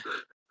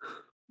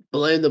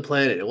 Blame the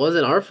planet. It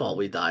wasn't our fault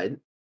we died.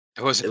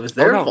 It was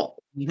their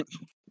fault.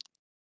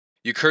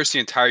 You curse the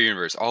entire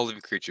universe, all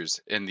living creatures,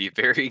 and the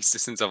very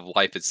existence of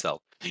life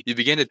itself. You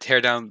begin to tear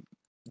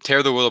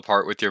the world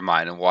apart with your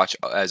mind and watch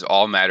as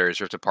all matter is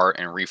ripped apart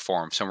and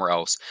reformed somewhere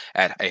else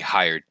at a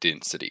higher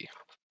density.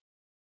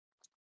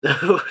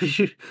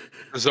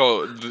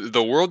 So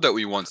the world that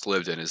we once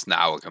lived in is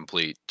now a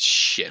complete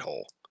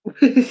shithole.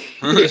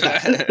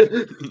 yeah.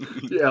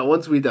 Yeah,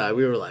 once we died,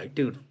 we were like,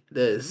 dude,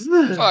 this.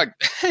 Fuck.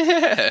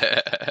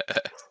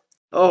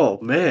 Oh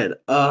man.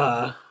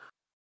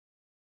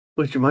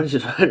 Which reminds you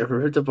to try to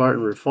rip apart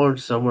and reform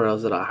somewhere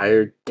else at a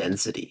higher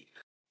density.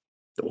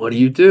 What do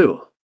you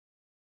do?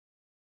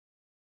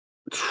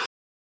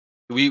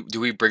 Do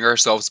we bring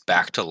ourselves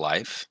back to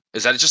life?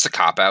 Is that just a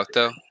cop out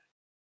though?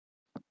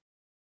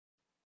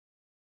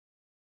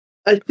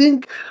 I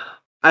think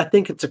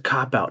it's a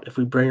cop out if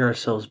we bring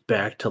ourselves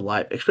back to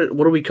life.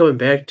 What are we coming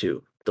back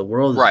to? The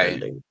world is Right.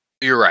 ending.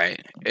 You're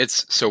right.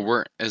 It's so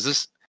we're is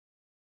this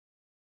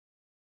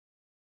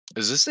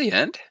the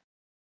end?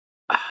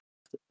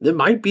 It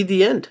might be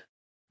the end.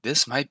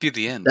 This might be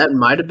the end. That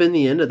might have been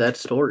the end of that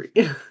story.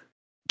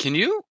 Can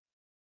you?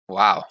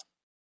 Wow.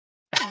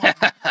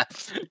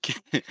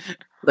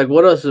 Like,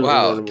 what else?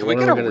 Wow. What Can we are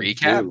get we a gonna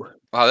recap? do?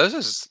 Wow, this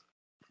is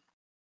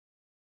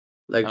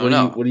Like, I don't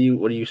know. what are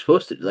you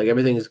supposed to do? Like,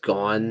 everything is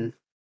gone.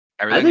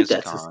 Everything is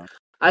gone.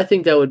 I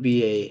think that would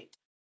be a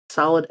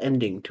solid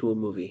ending to a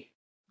movie.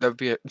 That'd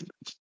be it.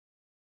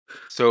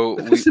 So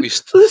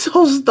So this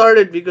all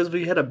started because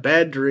we had a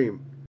bad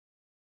dream.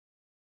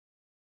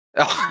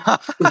 we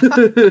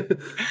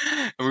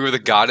were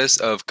the goddess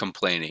of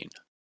complaining.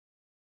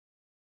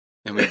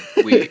 And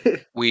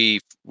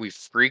we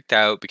freaked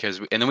out because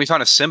and then we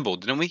found a symbol,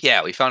 didn't we?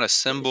 Yeah, we found a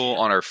symbol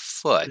on our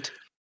foot.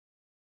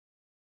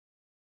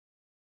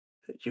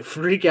 You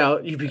freak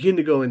out. You begin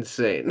to go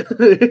insane.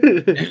 You get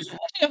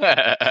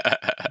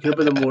up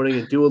in the morning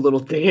and do a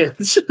little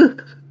dance.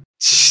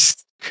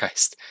 Jesus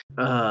Christ.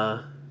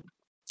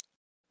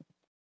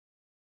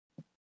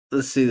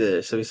 Let's see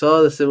this. So we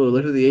saw the symbol. We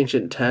looked at the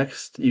ancient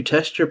text. You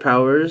test your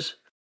powers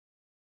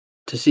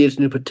to see its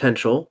new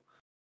potential.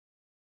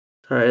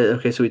 All right.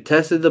 Okay. So we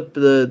tested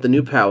the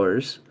new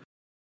powers.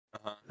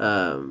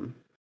 Uh-huh.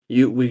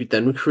 We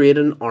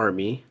created an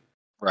army.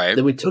 Right.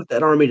 Then we took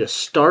that army to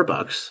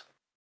Starbucks.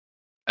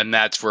 And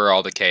that's where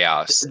all the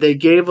chaos. They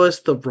gave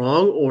us the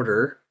wrong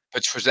order.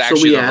 Which was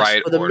actually the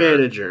right for the order.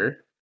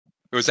 manager.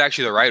 It was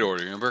actually the right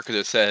order, remember? Because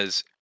it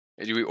says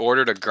we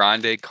ordered a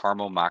grande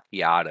caramel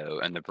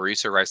macchiato, and the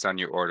barista writes down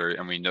your order,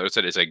 and we notice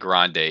that it's a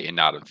grande and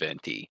not a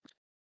venti.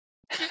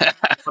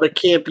 But it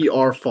can't be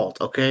our fault,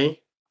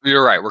 okay?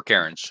 You're right. We're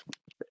Karens.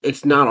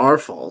 It's not our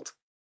fault.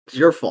 It's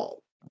your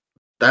fault.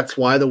 That's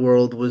why the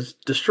world was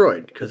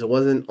destroyed, because it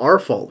wasn't our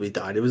fault we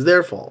died. It was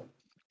their fault.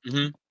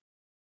 Mm-hmm.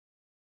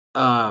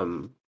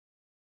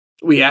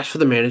 We asked for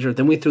the manager,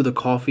 then we threw the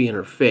coffee in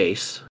her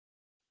face.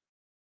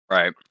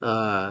 Right.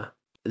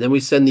 Then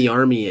we send the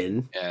army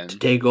in to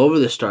take over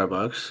the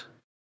Starbucks.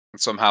 And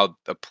somehow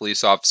a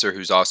police officer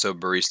who's also a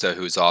barista,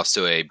 who's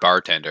also a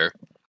bartender,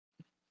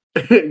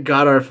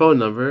 got our phone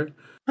number.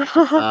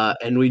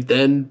 And we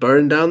then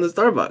burned down the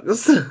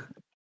Starbucks.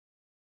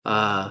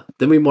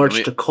 Then we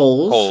marched to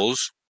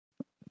Kohl's.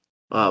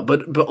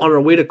 But on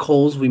our way to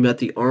Kohl's, we met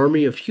the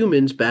army of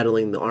humans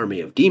battling the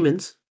army of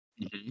demons.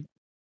 Mm-hmm.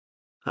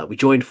 We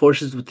joined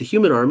forces with the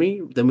human army.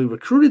 Then we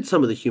recruited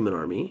some of the human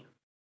army.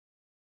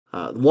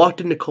 Walked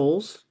into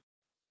Kohl's,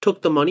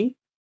 took the money.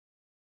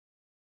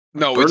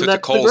 No, we took the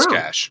Kohl's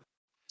cash.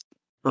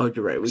 Oh,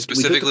 you're right.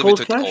 Specifically, we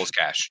took the Kohl's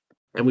cash.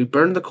 And we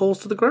burned the Kohl's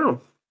to the ground.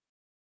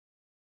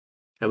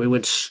 And we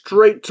went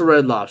straight to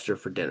Red Lobster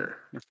for dinner.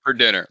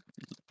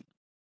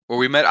 Where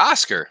we met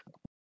Oscar.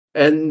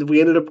 And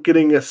we ended up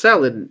getting a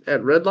salad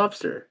at Red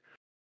Lobster.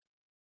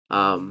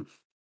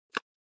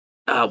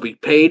 We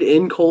paid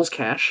in Kohl's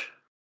cash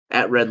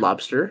at Red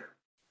Lobster.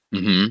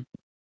 Mm-hmm.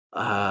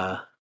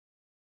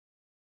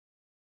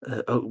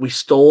 We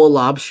stole a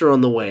lobster on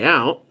the way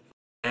out,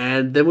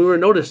 and then we were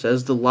noticed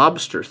as the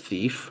lobster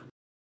thief.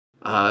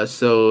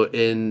 So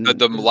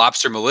the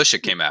lobster militia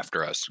came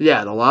after us.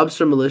 Yeah, the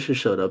lobster militia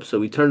showed up, so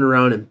we turned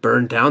around and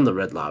burned down the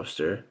Red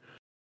Lobster.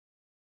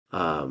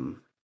 And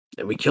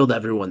we killed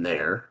everyone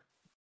there.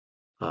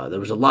 There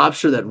was a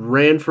lobster that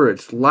ran for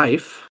its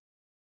life,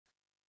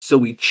 so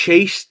we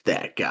chased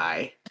that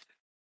guy.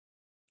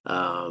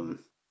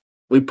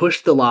 We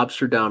pushed the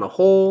lobster down a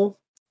hole.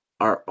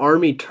 Our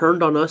army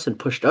turned on us and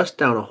pushed us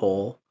down a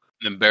hole.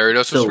 And then buried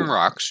us with some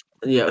rocks.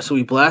 Yeah, so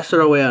we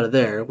blasted our way out of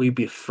there. We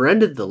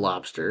befriended the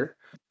lobster.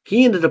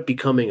 He ended up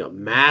becoming a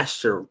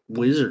master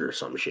wizard or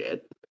some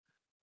shit.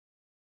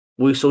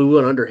 We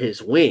went under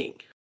his wing.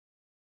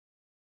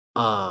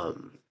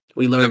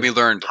 We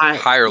learned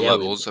higher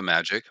levels of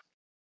magic.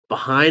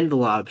 Behind the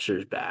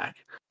lobster's back.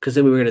 Because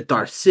then we were going to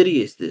Darth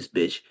Sidious this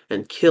bitch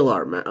and kill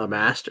our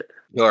master.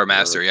 Kill our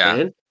master,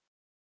 yeah.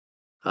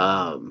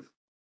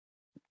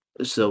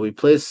 So we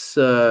placed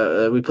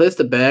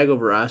the bag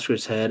over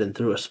Oscar's head and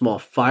threw a small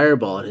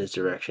fireball in his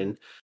direction.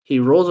 He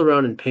rolls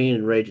around in pain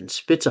and rage and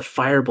spits a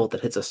firebolt that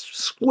hits us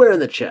square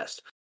in the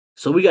chest.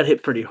 So we got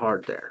hit pretty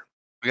hard there.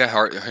 We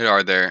got hit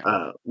hard there.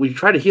 We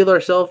tried to heal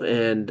ourselves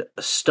and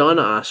stun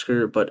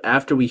Oscar, but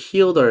after we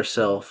healed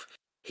ourselves,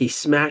 he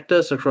smacked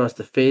us across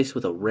the face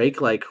with a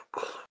rake-like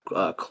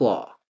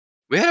claw.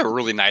 We had a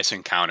really nice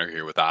encounter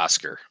here with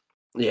Oscar.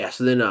 Yeah,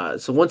 so then,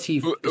 once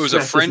he... It was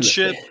a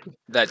friendship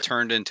that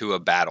turned into a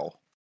battle.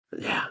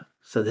 Yeah,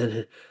 so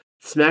then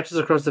smacked us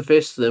across the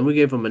face. So then we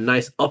gave him a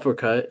nice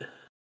uppercut.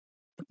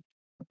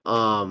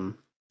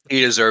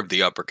 He deserved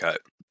the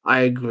uppercut. I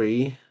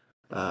agree.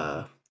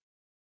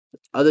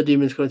 Other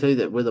demons going to tell you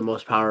that we're the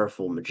most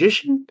powerful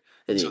magician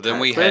in the So then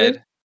entire we planet.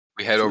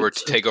 head So we over to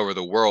took- take over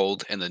the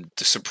world, and the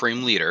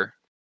supreme leader.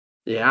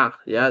 Yeah.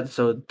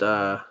 So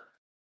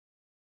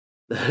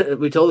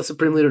we told the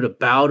supreme leader to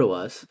bow to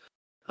us.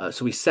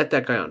 So we set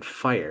that guy on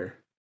fire.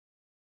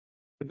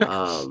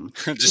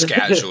 Just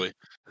casually.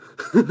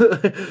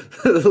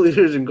 The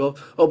leader's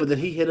engulfed. Oh, but then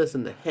he hit us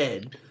in the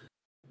head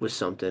with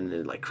something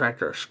and like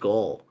cracked our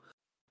skull.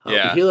 We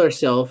Yeah. heal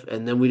ourselves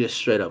and then we just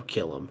straight up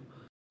kill him.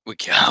 We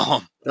kill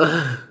him.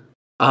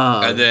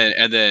 Um, And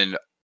then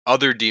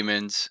other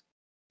demons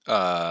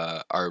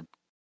are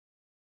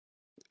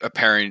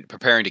preparing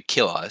to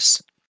kill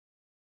us.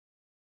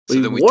 So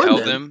we then we warned tell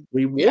them. them.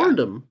 We warned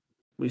them.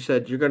 We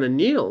said you're gonna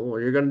kneel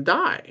or you're gonna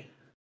die.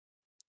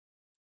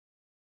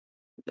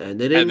 And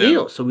they didn't And then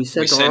kneel, so we we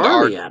sent our send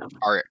army at them.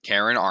 our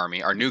Karen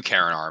army, our new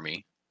Karen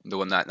army, the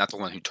one not the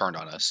one who turned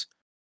on us.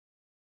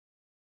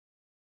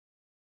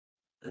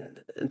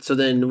 And so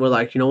then we're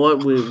like, you know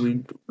what,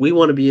 we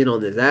want to be in on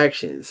this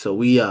action. So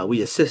we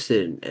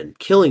assisted in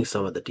killing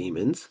some of the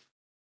demons.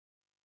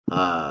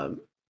 And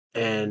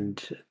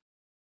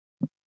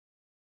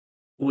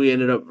we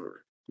ended up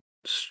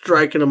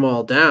striking them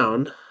all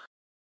down.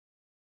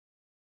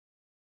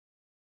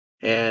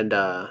 And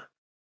then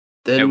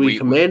And we we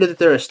commanded that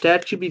there a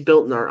statue be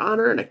built in our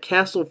honor and a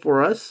castle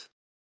for us.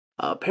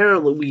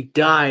 Apparently, we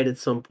died at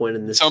some point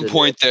in at this. some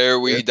point there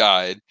we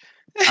died.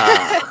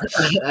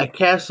 A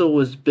castle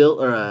was built,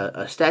 or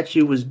a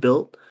statue was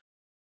built,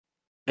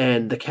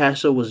 and the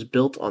castle was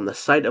built on the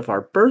site of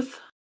our birth.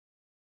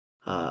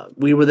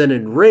 We were then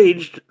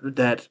enraged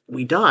that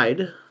we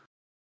died,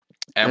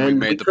 And we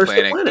made the cursed the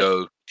planet planet.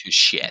 go to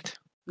shit.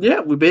 Yeah,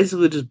 we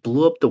basically just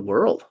blew up the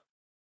world.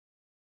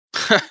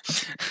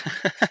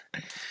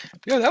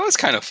 Yeah, that was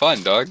kind of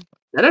fun, dog.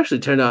 That actually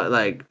turned out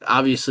like,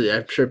 obviously,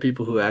 I'm sure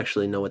people who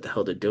actually know what the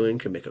hell they're doing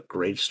can make a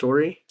great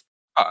story.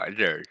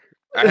 Dude.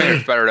 I think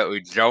it's better that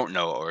we don't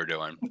know what we're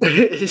doing.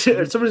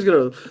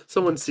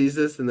 Someone sees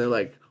this and they're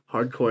like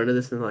hardcore into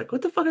this and they're like,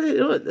 what the fuck are they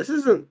doing? This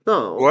isn't,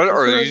 no. What that's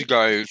are not- these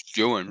guys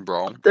doing,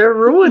 bro? They're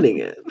ruining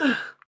it.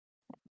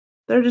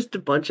 They're just a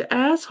bunch of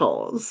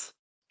assholes.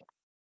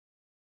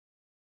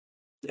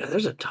 Yeah,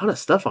 there's a ton of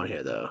stuff on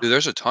here though. Dude,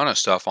 there's a ton of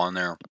stuff on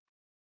there.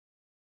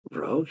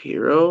 Rogue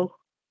hero.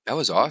 That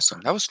was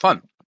awesome. That was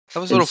fun. That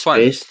was a In little fun.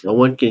 space, no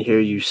one can hear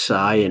you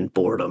sigh in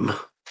boredom.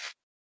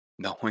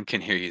 No one can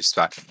hear you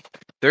spot.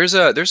 There's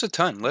a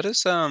ton. Let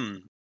us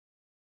know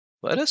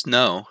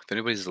if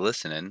anybody's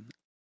listening.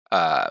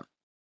 Uh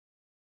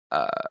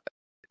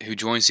who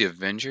joins the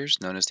Avengers,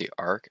 known as the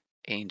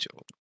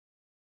Archangel.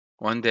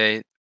 One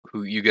day,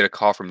 who you get a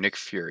call from Nick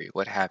Fury.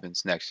 What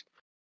happens next,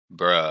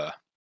 bruh?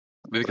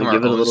 We become We our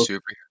give it a own little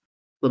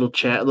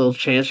superhero. little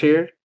chance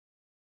here.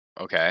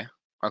 Okay.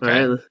 All Okay.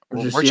 right, let's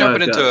Well, just see how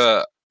it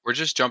goes. we're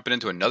just jumping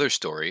into another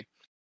story.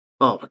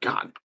 Oh my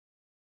god.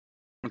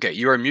 Okay,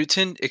 you are a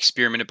mutant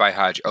experimented by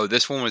Hydra. Oh,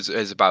 this one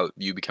is about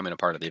you becoming a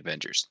part of the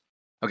Avengers.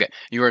 Okay,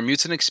 you are a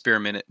mutant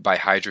experimented by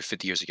Hydra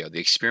 50 years ago. The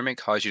experiment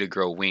caused you to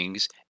grow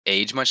wings,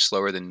 age much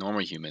slower than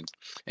normal humans,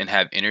 and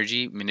have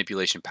energy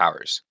manipulation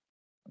powers.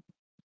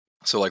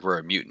 So, like, we're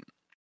a mutant.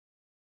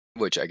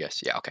 Which I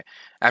guess, yeah, okay.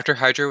 After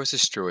Hydra was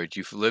destroyed,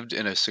 you've lived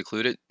in a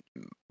secluded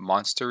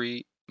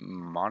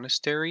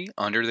monastery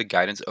under the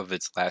guidance of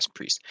its last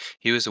priest.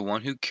 He was the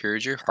one who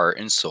cured your heart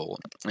and soul,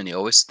 and he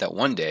always said that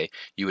one day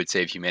you would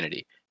save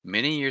humanity.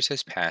 Many years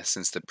has passed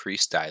since the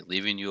priest died,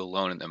 leaving you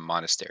alone in the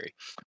monastery.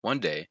 One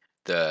day,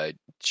 the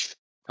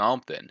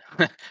Chompin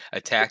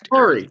attacked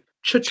Earth.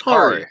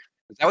 Chitauri.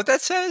 Is that what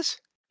that says?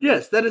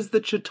 Yes, that is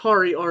the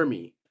Chitauri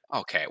army.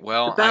 Okay, The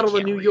well, I Battle of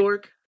can't New read.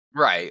 York.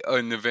 Right,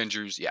 in the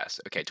Avengers, yes.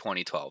 Okay,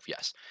 2012,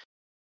 yes.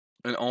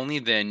 And only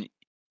then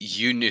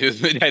you knew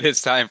that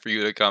it's time for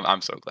you to come.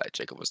 I'm so glad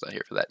Jacob was not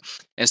here for that.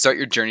 And start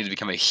your journey to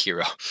become a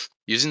hero.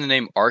 Using the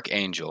name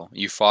Archangel,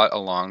 you fought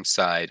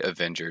alongside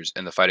Avengers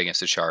in the fight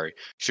against the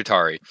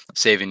Chitauri,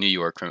 saving New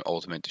York from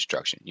ultimate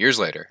destruction. Years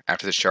later,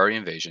 after the Chitauri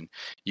invasion,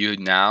 you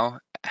now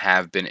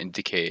have been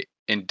indicted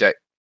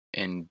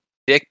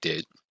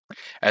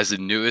as the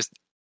newest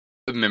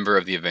member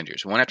of the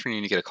Avengers. One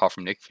afternoon, you get a call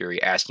from Nick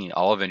Fury asking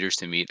all Avengers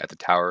to meet at the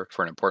tower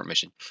for an important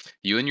mission.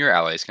 You and your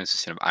allies,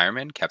 consisting of Iron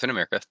Man, Captain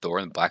America, Thor,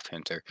 and Black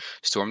Panther,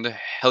 storm the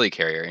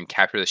helicarrier and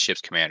capture the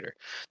ship's commander,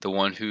 the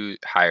one who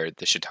hired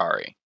the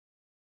Chitauri.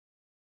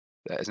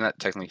 Isn't that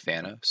technically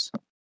Thanos?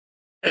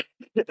 I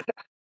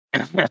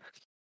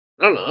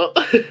don't know.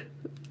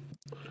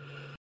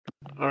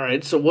 All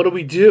right, so what do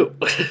we do?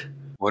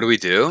 What do we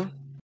do?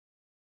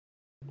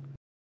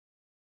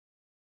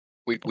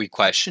 We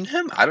question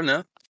him? I don't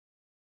know.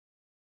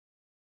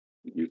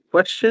 You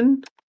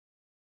question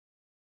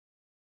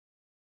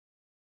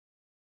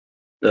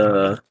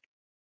the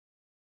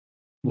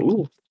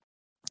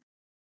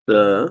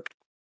the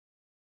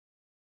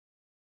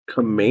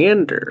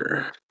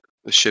commander.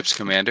 The ship's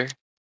commander?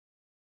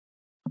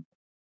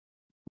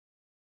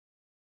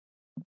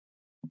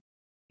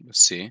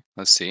 Let's see.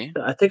 Let's see.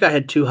 I think I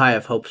had too high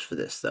of hopes for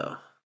this, though.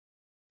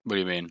 What do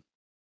you mean?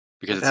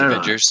 Because Like, it's I don't know.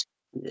 Avengers?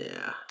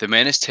 Yeah. The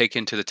man is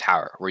taken to the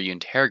tower, where you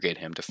interrogate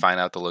him to find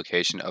out the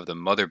location of the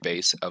mother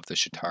base of the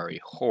Shatari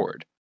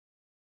Horde.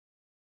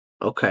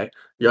 Okay.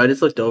 Yeah, I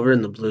just looked over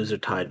and the Blues are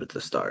tied with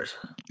the Stars.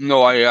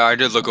 No, I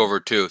did look over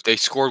too. They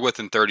scored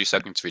within 30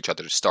 seconds of each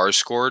other. The Stars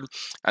scored,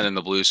 and then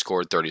the Blues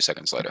scored 30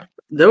 seconds later.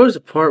 There was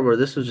a part where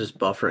this was just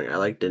buffering. I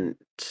like didn't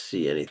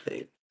see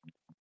anything.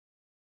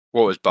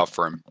 What was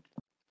buffering?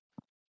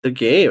 The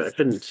game, I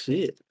couldn't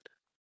see it.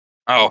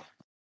 Oh.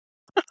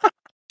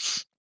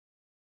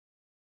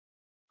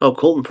 Oh,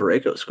 Colton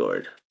Parayko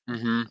scored.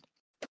 Mm-hmm.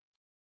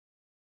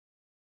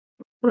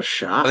 What a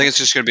shot. I think it's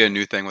just going to be a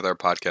new thing with our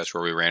podcast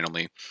where we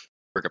randomly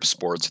bring up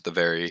sports at the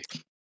very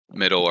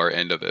middle or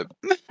end of it.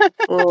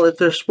 Well, if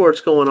there's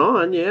sports going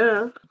on,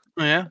 yeah.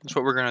 Yeah, that's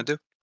what we're going to do.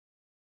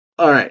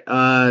 All right.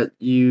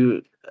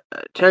 You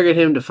target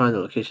him to find the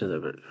location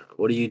of it.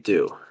 What do you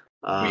do?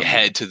 We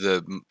head to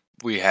the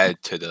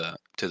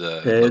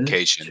head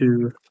location.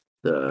 to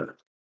the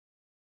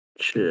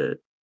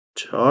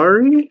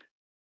Chitari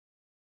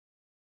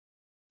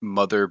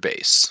Mother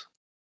base.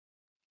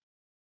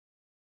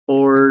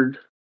 Horde.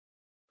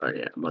 Oh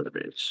yeah, Mother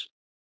Base.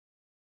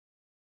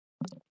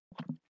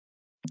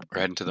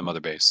 We're heading to the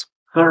mother base.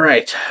 All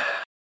right.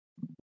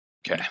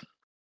 Okay.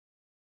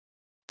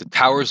 The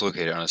tower is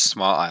located on a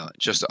small island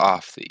just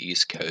off the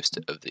east coast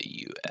of the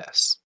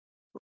U.S.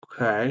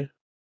 Okay.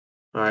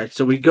 All right.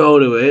 So we go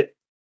to it.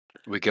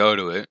 We go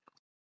to it.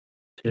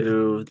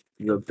 To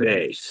the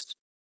base.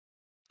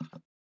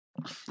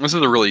 This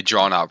is a really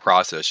drawn out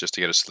process just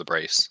to get us to the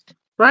base.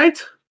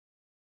 Right?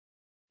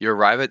 You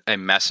arrive at a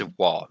massive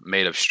wall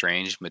made of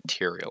strange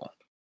material.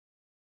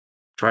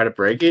 Try to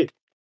break it.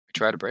 We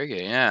try to break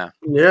it, yeah.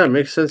 Yeah, it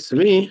makes sense to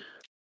me.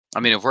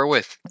 I mean, if we're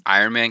with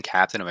Iron Man,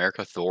 Captain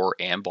America, Thor,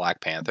 and Black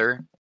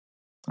Panther,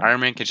 Iron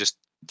Man can just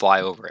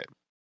fly over it.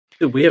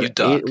 Dude, we have You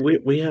duck.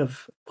 we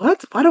have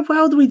what? Why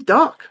would we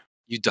duck?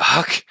 You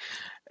duck,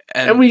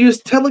 And we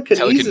use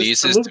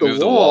telekinesis to move the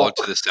the wall wall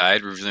to the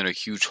side, revealing a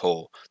huge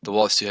hole. The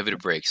wall is too heavy to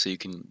break, so you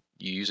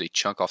use a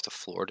chunk off the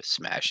floor to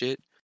smash it.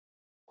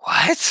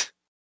 What?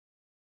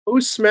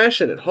 Who's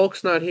smashing it?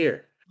 Hulk's not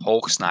here.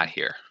 Hulk's not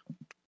here.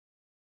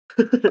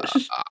 We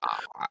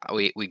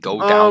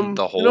go down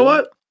the hole. You know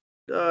what?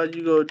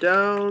 You go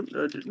down.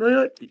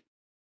 No,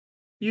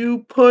 you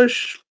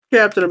push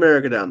Captain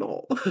America down the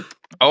hole.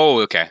 Oh,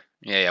 okay.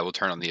 Yeah, we'll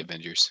turn on the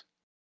Avengers.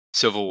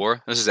 Civil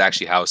War. This is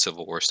actually how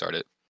Civil War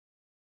started.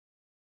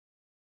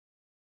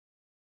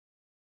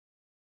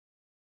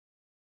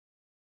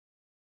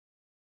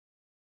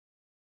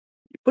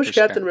 You push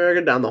Captain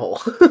America down the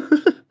hole.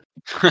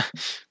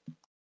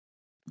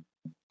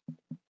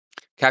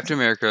 Captain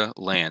America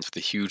lands with a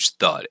huge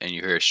thud, and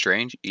you hear a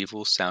strange,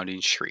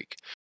 evil-sounding shriek.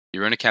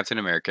 You run to Captain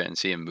America and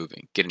see him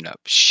moving, getting up.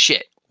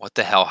 Shit! What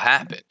the hell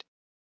happened?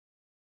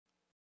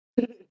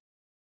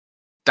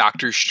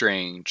 Doctor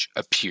Strange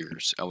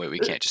appears. Oh wait, we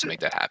can't just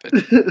make that happen.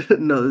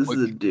 No, this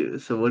is a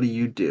dude. So what do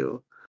you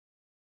do?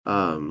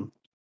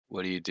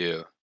 What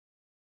do?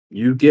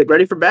 You get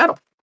ready for battle.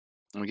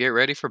 We get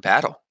ready for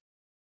battle.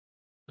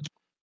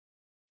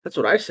 That's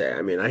what I say.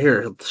 I mean, I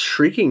hear a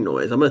shrieking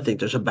noise. I'm gonna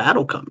think there's a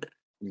battle coming.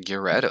 Get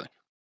ready.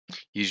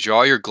 You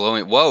draw your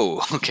glowing...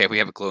 Whoa! Okay, we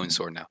have a glowing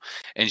sword now.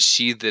 And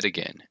sheathe it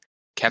again.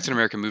 Captain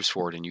America moves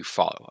forward and you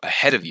follow.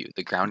 Ahead of you,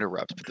 the ground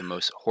erupts with the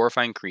most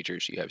horrifying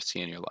creatures you have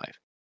seen in your life.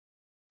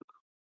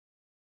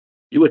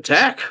 You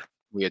attack.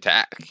 We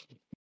attack.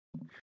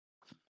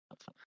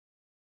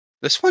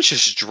 This one's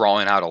just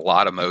drawing out a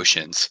lot of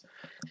motions.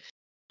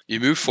 You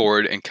move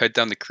forward and cut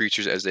down the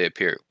creatures as they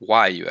appear.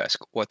 Why, you ask?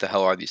 What the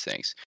hell are these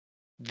things?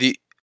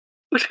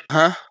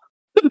 Huh?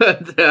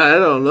 I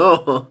don't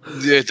know.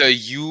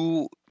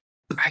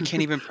 I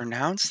can't even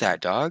pronounce that,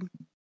 dog.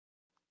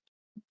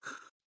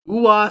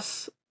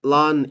 Uas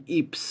lan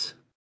ips.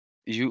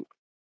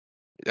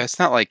 That's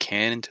not like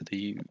canon to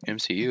the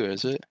MCU,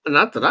 is it?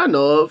 Not that I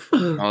know of.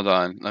 Hold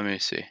on, let me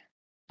see.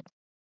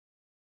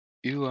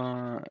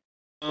 US.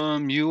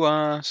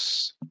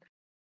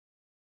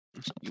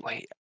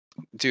 Wait,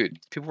 dude,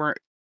 people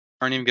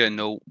aren't even gonna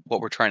know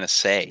what we're trying to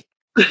say.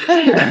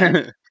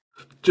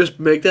 Just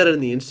make that in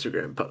the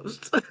Instagram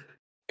post.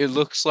 It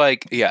looks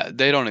like, yeah,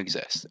 they don't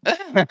exist.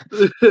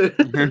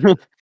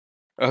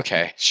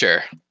 Okay,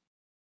 sure.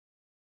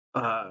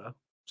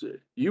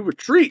 You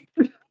retreat.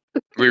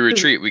 We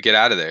retreat. We get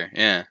out of there.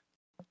 Yeah.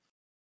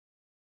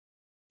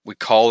 We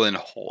call in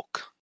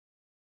Hulk.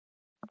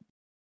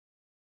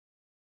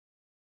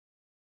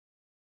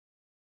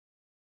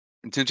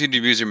 Attempting to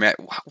use your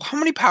how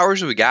many powers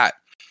do we got?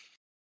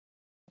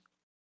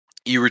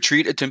 You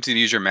retreat, attempting to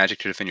use your magic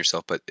to defend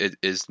yourself, but it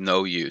is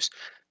no use.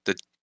 The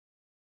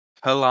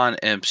Helon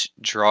imps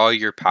draw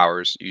your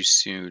powers. You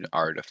soon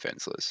are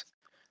defenseless.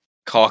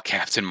 Call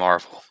Captain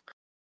Marvel.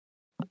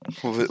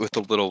 With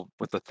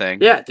the thing.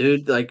 Yeah,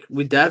 dude. Like,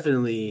 we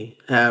definitely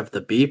have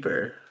the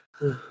beeper.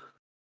 You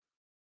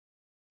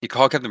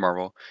call Captain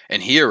Marvel,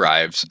 and he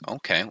arrives.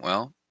 Okay,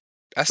 well,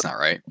 that's not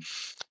right.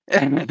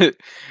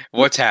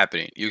 What's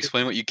happening? You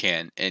explain what you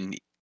can, and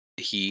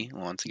he,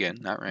 once again,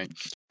 not right,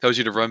 tells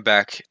you to run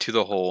back to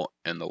the hole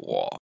in the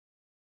wall.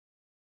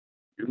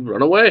 You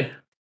run away.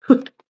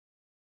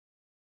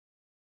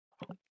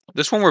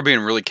 This one we're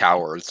being really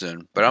cowards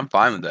in, but I'm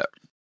fine with that.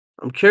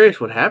 I'm curious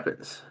what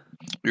happens.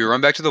 You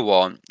run back to the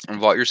wall and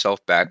vault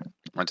yourself back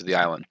onto the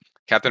island.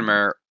 Captain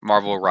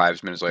Marvel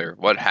arrives minutes later.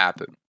 What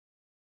happened?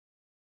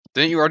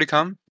 Didn't you already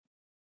come?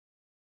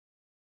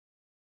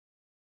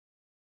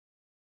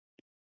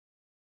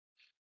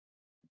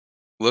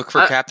 Look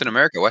for Captain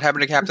America. What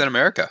happened to Captain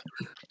America?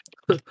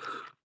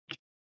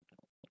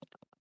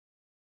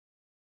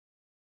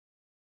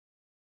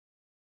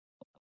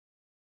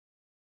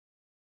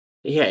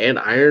 Yeah, and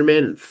Iron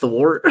Man and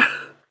Thor.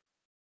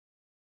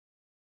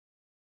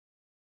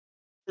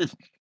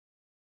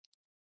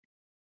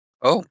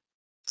 Oh,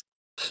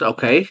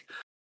 Okay.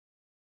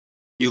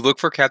 you look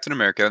for Captain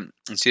America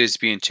and see he's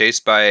being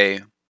chased by.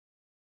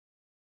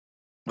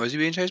 What is he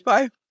being chased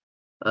by?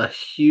 A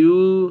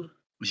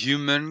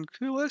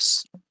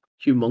Humunculus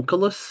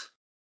Humunculus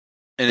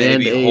and a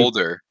and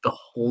beholder.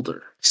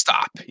 beholder.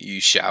 Stop! You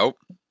shout.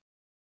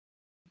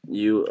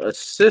 You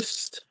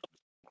assist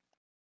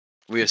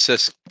We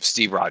assist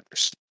Steve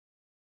Rogers.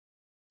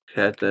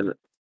 Captain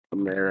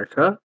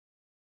America,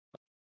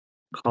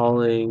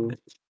 calling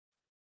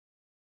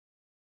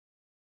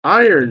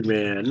Iron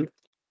Man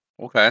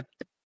Okay.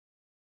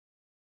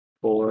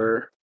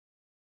 for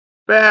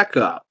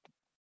backup.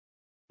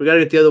 We gotta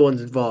get the other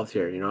ones involved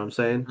here, you know what I'm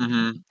saying?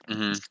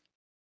 Mm-hmm.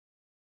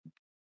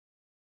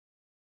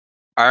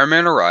 Iron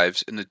Man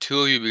arrives, and the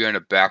two of you begin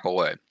to back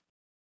away.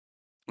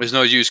 There's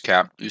no use,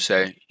 Cap. You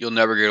say you'll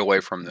never get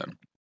away from them.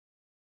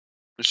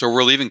 So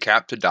we're leaving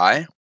Cap to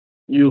die.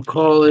 You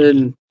call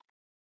in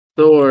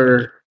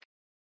Thor.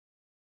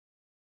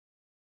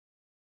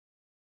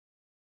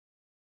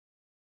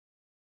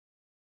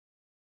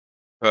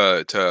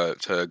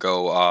 To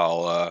go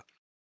all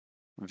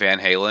Van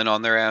Halen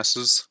on their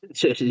asses.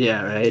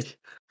 Yeah,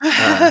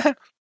 right.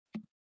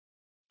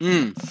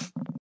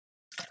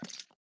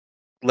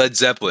 Led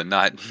Zeppelin,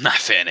 not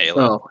Van Halen.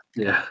 Oh,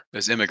 yeah.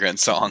 This immigrant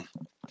song.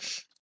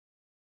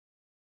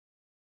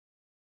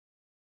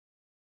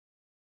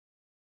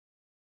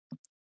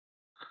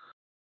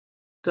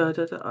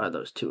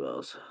 Those two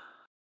L's.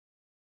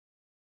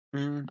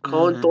 Mm-hmm.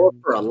 Calling Thor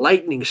for a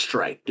lightning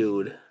strike,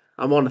 dude.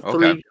 I'm on a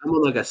Okay. 3. I'm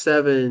on like a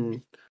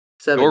 7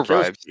 Thor kill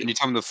arrives, and streak. you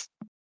tell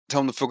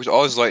him to focus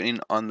all his lightning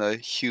on the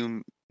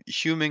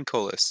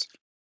Humunculus.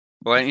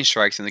 The lightning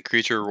strikes, and the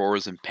creature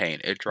roars in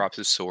pain. It drops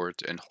his sword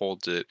and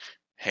holds it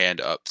hand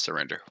up,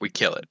 surrender. We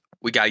kill it.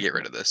 We gotta get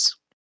rid of this.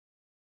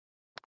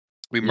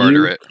 We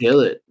murder You it. kill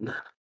it.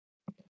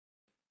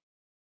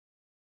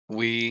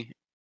 We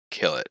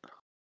kill it.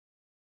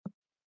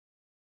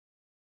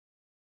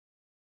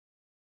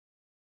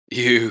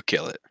 You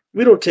kill it.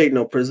 We don't take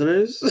no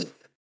prisoners.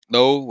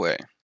 No way.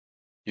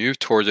 You move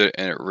towards it,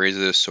 and it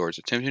raises its sword,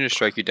 attempting to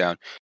strike you down,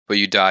 but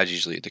you dodge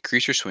easily. The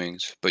creature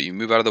swings, but you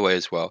move out of the way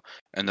as well,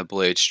 and the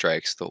blade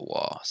strikes the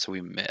wall. So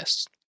we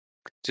miss.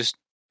 Just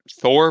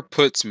Thor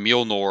puts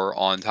Mjolnir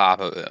on top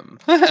of him.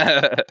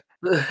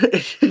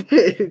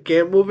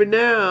 Can't move it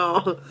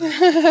now.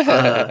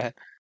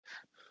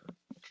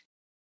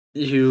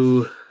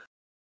 You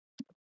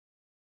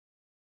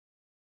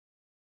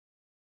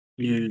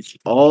use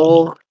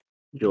all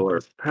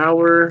your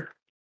power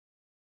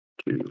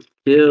to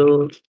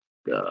kill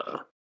the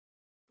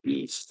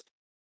beast.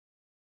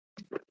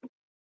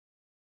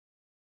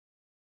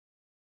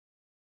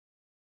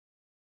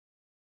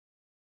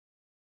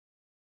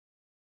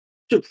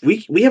 Dude,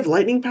 we have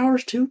lightning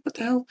powers too. What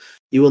the hell?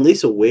 You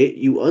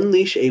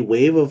unleash a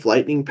wave of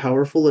lightning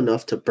powerful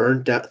enough to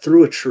burn down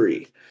through a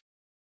tree.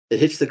 It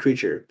hits the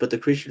creature, but the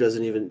creature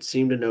doesn't even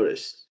seem to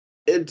notice.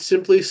 It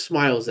simply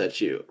smiles at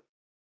you.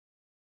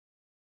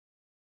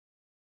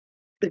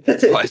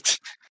 What?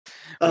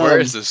 Where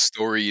is this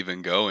story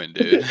even going,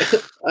 dude?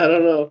 I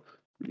don't know.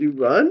 You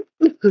run?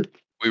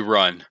 We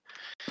run.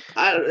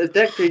 If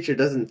that creature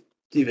doesn't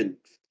even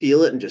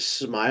feel it and just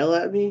smile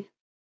at me.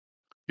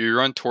 You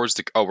run towards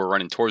the. Oh, we're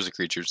running towards the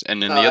creatures,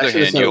 and in Oh, the I other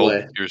should have hand, said you hold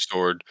away. your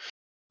sword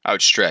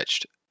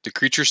outstretched. The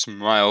creature's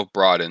smile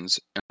broadens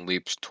and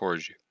leaps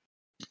towards you.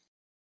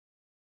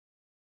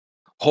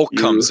 Hulk You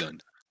comes in.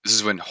 This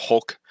is when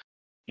Hulk.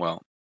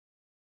 Well,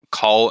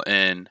 call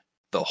in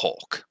the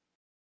Hulk.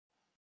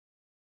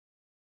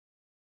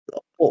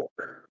 Hulk.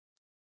 We're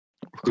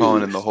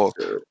calling in the Hulk.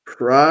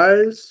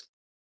 Surprise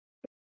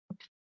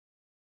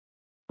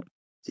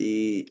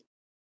the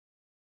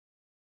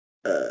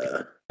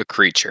The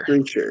creature.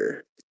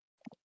 creature.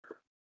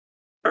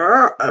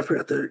 I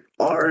forgot the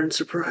R in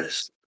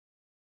surprise.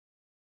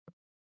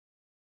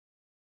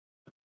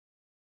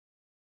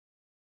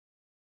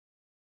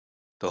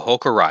 The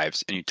Hulk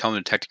arrives, and you tell him to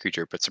attack the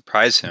creature, but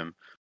surprise him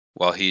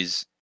while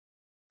he's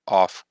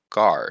off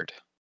guard.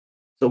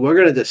 So we're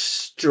gonna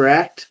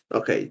distract.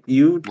 Okay,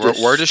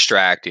 We're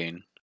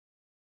distracting.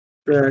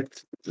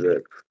 distract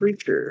the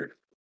creature.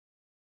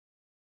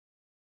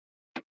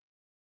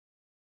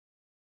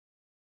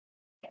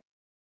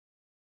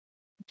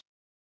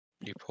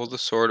 You pull the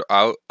sword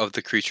out of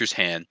the creature's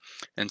hand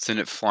and send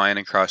it flying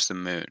across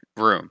the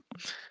room,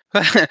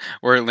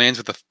 where it lands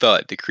with a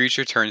thud. The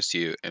creature turns to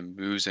you and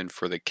moves in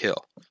for the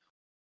kill.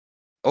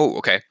 Oh,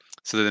 okay.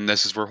 So then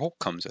this is where Hulk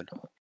comes in.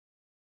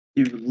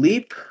 You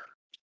leap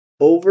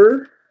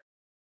over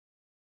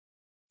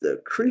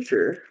the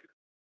creature,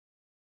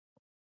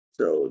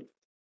 so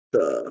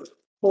the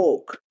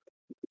Hulk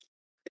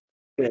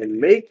can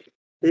make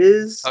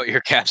his. Oh,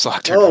 your caps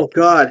locked turned Oh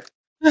God!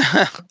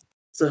 on.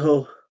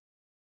 So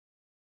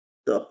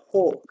the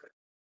Hulk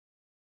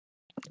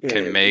Can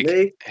can make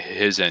make.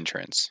 his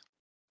entrance.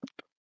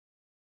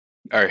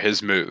 Or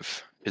his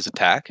move. His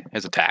attack.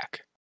 His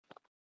attack.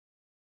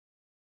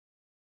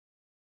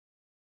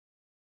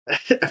 I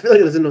feel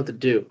like it doesn't know what to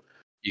do.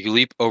 You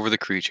leap over the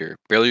creature,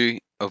 barely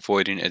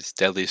avoiding its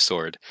deadly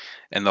sword,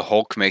 and the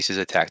Hulk makes his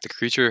attack. The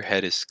creature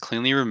head is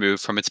cleanly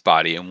removed from its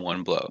body in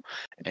one blow,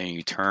 and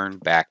you turn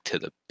back to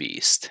the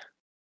beast.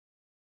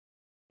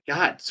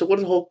 God, so what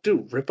did Hulk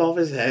do? Rip off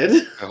his head?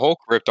 The Hulk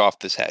ripped off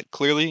this head.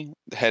 Clearly,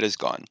 the head is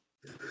gone.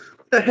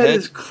 The head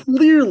is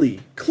cleanly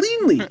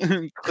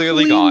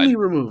Clearly gone.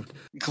 removed.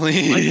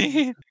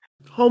 Clean.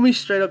 Homie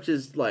straight up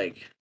just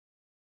like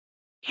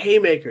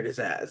haymakered his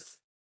ass.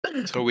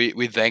 So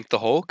we thank the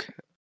Hulk.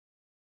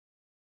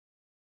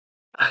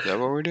 Is that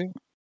what we're doing?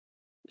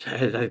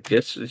 I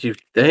guess you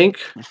thank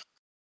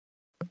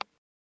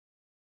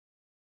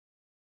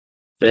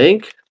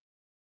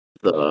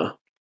the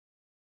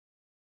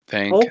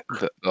Thank Hulk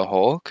the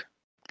Hulk.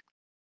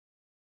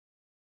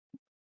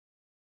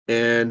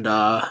 and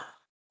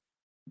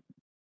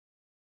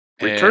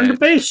return to And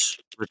base.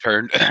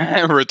 return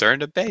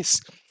to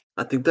base.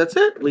 I think that's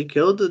it. We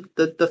killed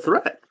the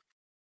threat.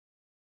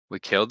 We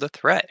killed the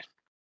threat.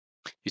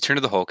 You turn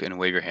to the Hulk and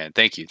wave your hand.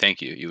 Thank you,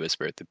 you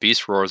whisper. The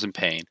beast roars in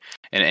pain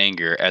and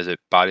anger as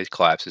its body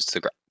collapses to the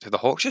ground. Did the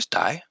Hulk just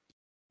die?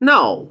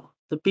 No,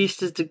 the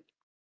beast is the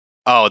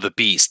Oh, the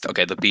beast.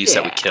 Okay, the beast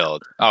that we yeah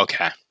killed.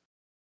 Okay.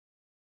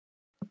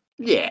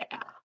 yeah.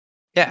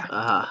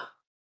 Yeah.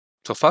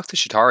 So fuck the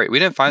Chitauri. We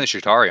didn't find the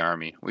Chitauri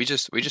army. We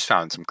just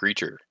found some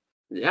creature.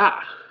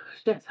 Yeah.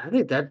 Shit, I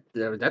think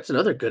that's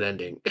another good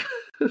ending.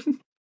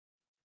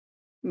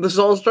 This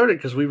all started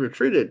because we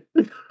retreated.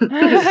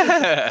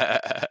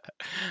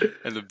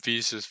 And the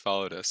beast just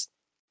followed us.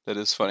 That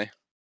is funny.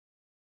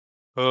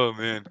 Oh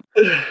man.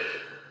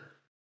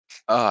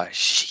 Oh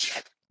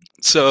shit.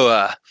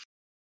 So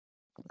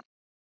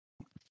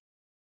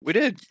we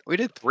did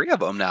 3 of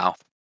them now.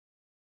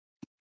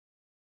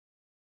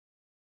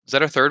 Is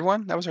that our third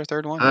one? That was our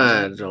third one,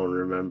 I wasn't don't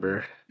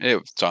remember. it? It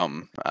was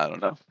something. I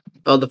don't know.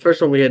 Oh, the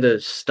first one we had to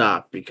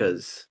stop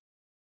because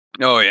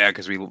Oh yeah,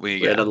 because we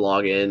we had to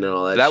log in and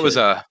all that. that shit. was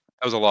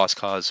a lost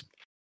cause.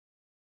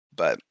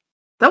 But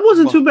That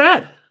wasn't well, too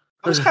bad.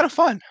 it was kind of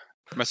fun.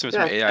 Must have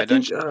been some Yeah, AI I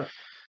think dungeon.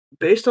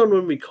 based on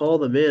when we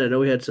called them in, I know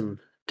we had some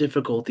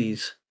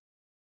difficulties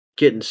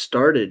getting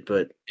started,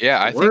 but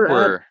Yeah, I think we're at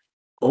we're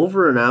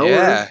over an hour.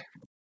 yeah.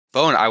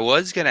 Bone, I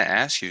was gonna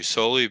ask you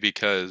solely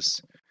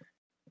because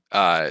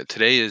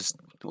today is,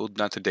 well,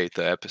 not to date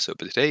the episode,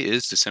 but today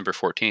is December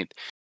 14th.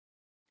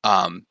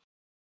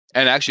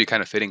 And actually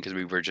kind of fitting because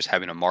we were just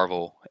having a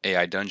Marvel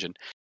AI dungeon.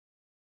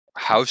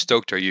 How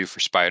stoked are you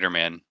for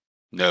Spider-Man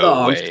No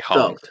Oh, I'm Way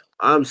Home? stoked.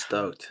 I'm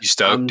stoked. You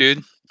stoked,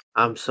 dude?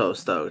 I'm so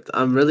stoked.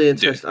 I'm really Dude.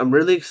 interested. I'm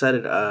really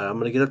excited. I'm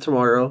gonna get up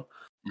tomorrow,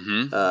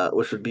 Mm-hmm.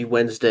 which would be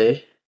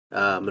Wednesday.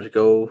 I'm gonna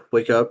go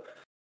wake up,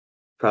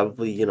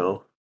 probably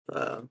Do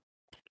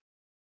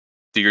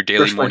your daily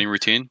brush my morning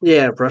routine?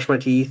 brush my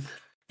teeth.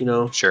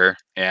 Sure.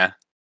 Yeah.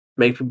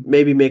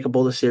 Maybe make a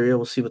bowl of cereal.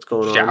 We'll see what's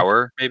going on.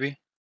 Shower, maybe?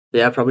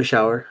 Yeah, probably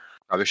shower.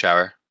 Probably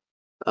shower.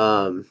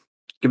 Um,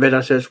 get back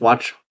downstairs,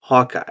 watch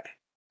Hawkeye.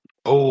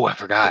 Oh, I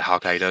forgot.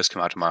 Hawkeye does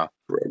come out tomorrow.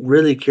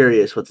 Really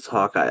curious what this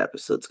Hawkeye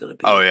episode's gonna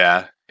be. Oh,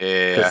 yeah.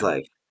 Yeah.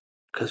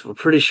 Because we're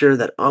pretty sure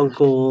that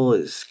Uncle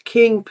is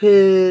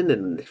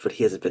Kingpin, but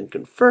he hasn't been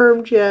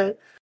confirmed yet.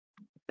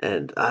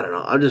 And I don't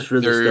know. I'm just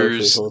really stoked for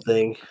this whole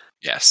thing.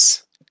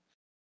 Yes.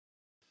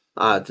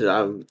 And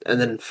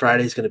then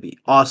Friday's gonna be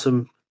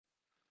awesome.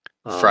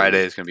 Friday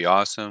is going to be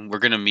awesome. We're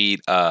going to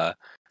meet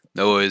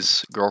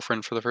Noah's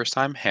girlfriend for the first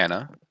time,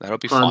 Hannah. That'll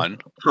be fun.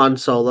 Han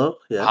Solo,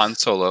 yes. Han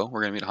Solo.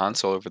 We're going to meet Han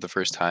Solo for the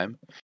first time.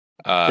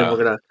 Then we're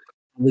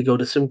gonna go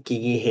to some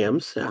Gigi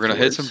Hams. We're going to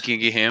hit some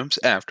Gigi Hams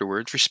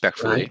afterwards,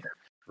 respectfully.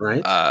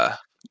 Right.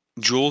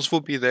 Jules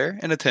will be there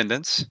in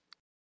attendance.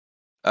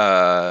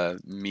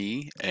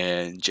 Me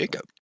and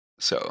Jacob.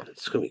 So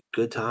it's gonna be a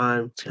good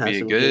time. It's gonna be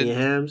a Gigi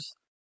Hams.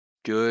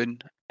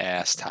 Good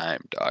ass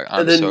time, dog.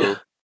 I'm so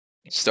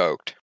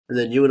stoked. And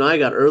then you and I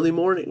got early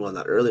morning. Well,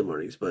 not early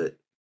mornings, but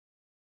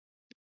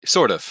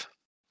sort of,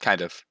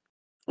 kind of.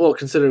 Well,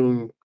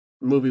 considering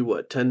movie,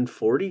 what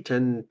 10:40,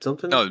 10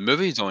 something? No, the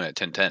movie's only at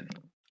 10:10.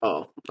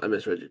 Oh, I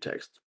misread your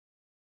text.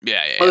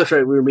 Yeah. Oh, that's right.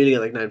 We were meeting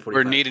at like 9:45.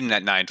 We're meeting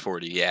at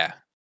 9:40. Yeah.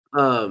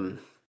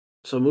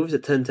 So movie's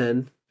at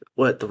 10:10.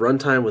 What the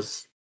runtime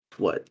was?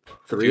 What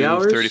 3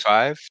 hours?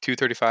 2:35,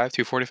 2:35,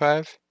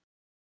 2:45.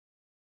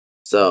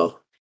 So,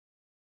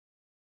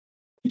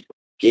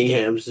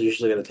 Gingham's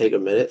usually gonna take a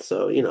minute.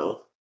 So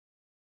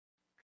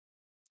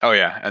Oh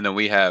yeah, and then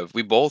we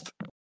both,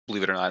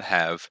 believe it or not,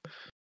 have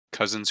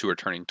cousins who are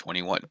turning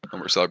 21,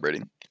 and we're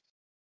celebrating.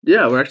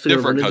 Yeah, we're actually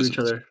gonna Different run into each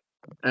cousins.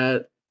 other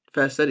at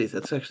Fast Eddie's.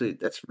 That's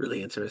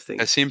really interesting.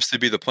 That seems to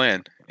be the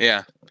plan.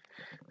 Yeah.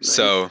 Nice.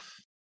 So,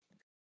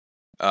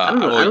 I don't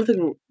know. I well, don't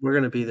think we're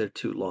gonna be there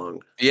too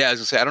long. yeah,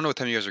 as I say, I don't know what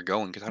time you guys are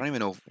going because I don't even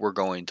know if we're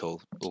going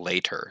till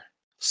later. Oh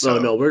So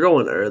no, we're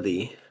going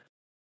early.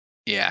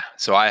 yeah,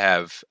 so I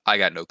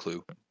got no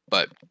clue,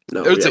 but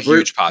No, it's yeah, a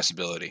huge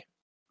possibility.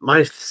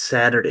 my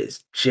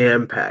Saturday's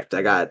jam packed.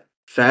 I got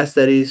Fast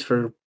Eddie's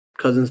for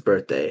cousin's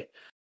birthday.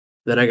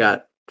 Then I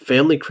got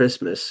family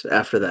Christmas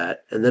after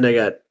that, and then I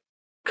got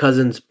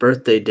cousin's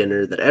birthday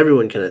dinner that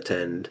everyone can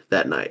attend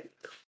that night.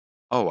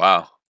 Oh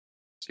wow,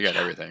 so you got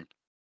Yeah, everything.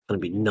 gonna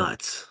be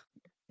nuts.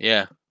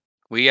 Yeah,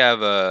 we have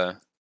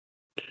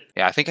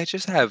yeah, I think I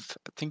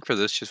think for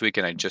this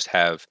weekend I just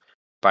have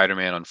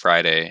Spider-Man on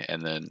Friday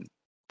and then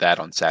that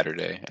on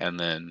Saturday and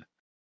then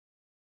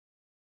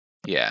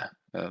yeah,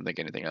 I don't think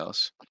anything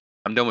else.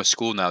 I'm done with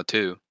school now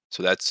too,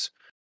 so it's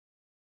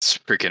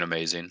freaking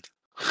amazing.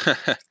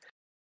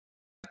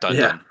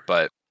 Yeah, Done,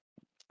 but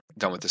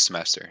done with the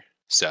semester.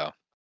 So,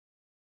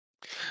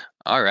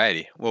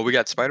 alrighty. Well, we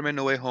got Spider-Man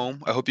No Way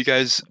Home. I hope you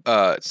guys we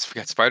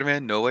got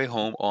Spider-Man No Way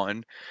Home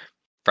on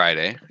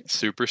Friday.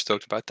 Super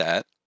stoked about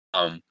that.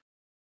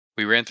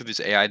 We ran through these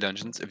AI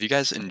dungeons. If you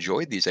guys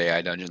enjoyed these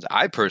AI dungeons,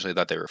 I personally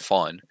thought they were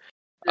fun.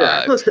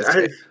 yeah. 'Cause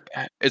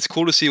it's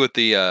cool to see what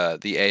the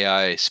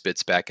AI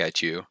spits back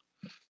at you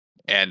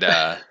and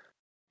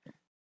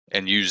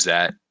use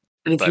that.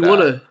 And But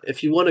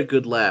if you want a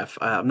good laugh,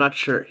 I'm not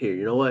sure. Here,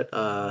 you know what?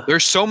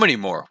 there's so many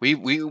more.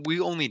 We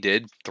only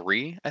did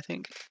 3, I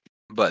think,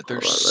 but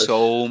Hold there's on.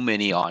 so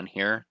many on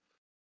here.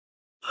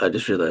 I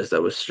just realized I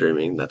was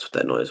streaming. That's what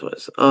that noise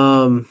was.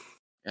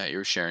 Yeah, you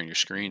were sharing your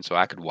screen so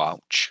I could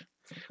watch,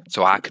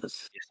 so I could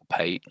let's-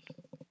 participate.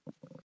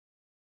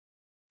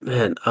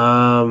 man.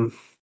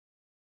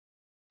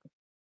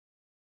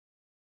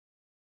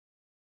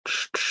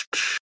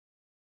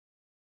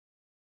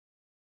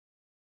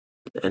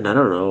 And I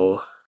don't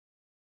know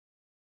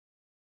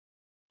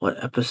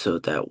what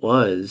episode that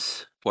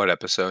was. What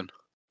episode?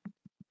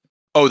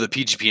 Oh, the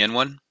PGPN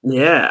one.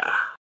 Yeah.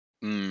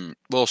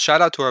 Well,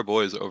 shout out to our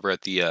boys over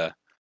at the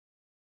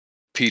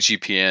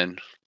PGPN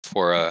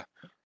for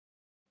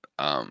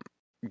um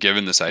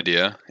giving this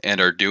idea and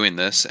are doing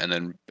this and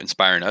then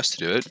inspiring us to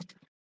do it.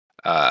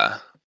 Uh,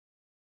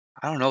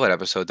 I don't know what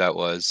episode that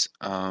was.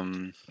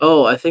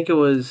 Oh, I think it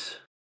was.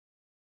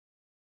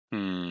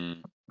 Hmm.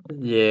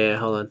 Yeah.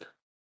 Hold on.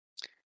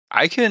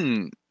 I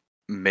can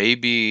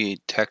maybe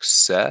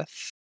text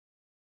Seth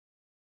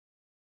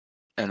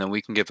and then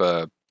we can give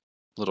a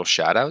little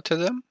shout out to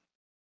them.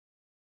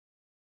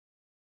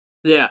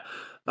 Yeah.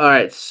 All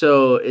right.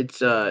 So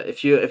it's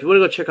if you want to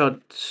go check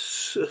out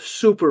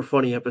super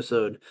funny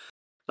episode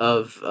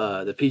of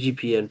the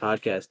PGPN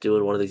podcast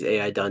doing one of these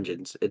AI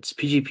dungeons. It's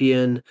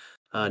PGPN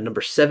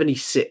number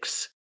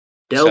 76.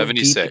 Delve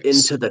deep 76.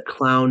 into the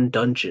clown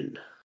dungeon.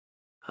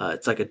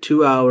 It's like a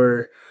 2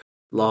 hour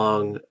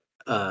long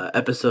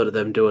episode of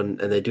them doing,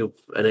 and they do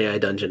an AI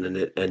dungeon in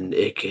it, and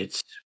it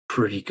gets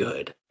pretty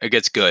good. It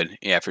gets good.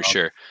 Yeah, for Um,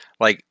 sure.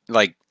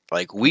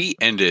 Like we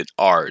ended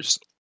ours.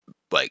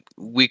 Like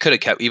we could have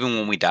kept even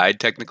when we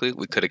died technically,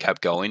 we could have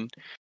kept going.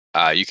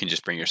 You can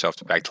just bring yourself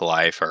back to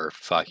life or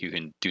fuck, you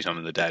can do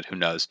something to the dead, who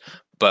knows.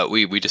 But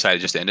we decided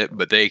just to end it,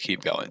 but they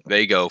keep going.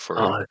 They go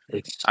for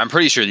it's I'm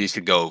pretty sure these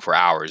could go for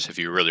hours if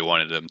you really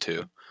wanted them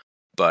to.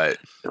 But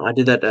I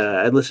did that.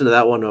 I listened to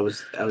that one. I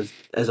was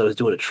as I was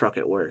doing a truck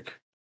at work.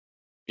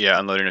 yeah,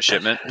 unloading a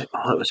shipment.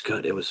 Oh, it was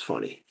good. It was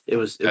funny. It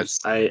was. That's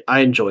I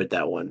enjoyed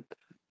that one.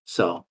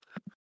 So,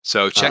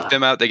 so check uh,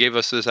 them out. They gave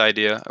us this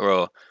idea.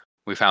 Well,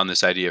 we found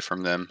this idea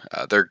from them.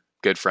 They're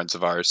good friends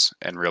of ours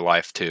in real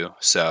life too.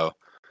 So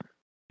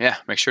yeah,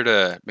 make sure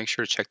to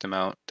check them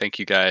out. Thank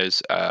you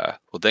guys.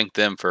 We'll thank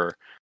them for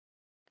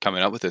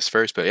coming up with this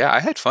first. But yeah, I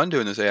had fun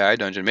doing this AI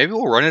dungeon. Maybe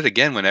we'll run it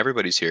again when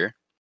everybody's here.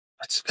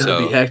 it's gonna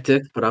be So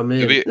hectic, but I'm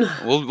it'll in.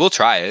 be we'll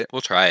try it.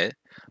 We'll try it.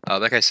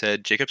 Like I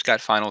said, Jacob's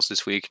got finals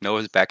this week.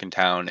 Noah's back in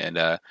town, and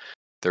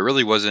there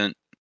really wasn't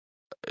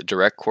a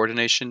direct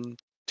coordination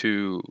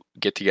to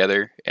get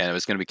together, and it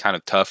was going to be kind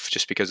of tough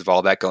just because of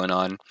all that going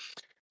on.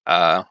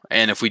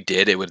 And if we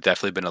did, it would have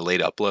definitely been a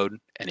late upload,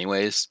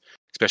 anyways,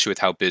 especially with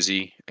how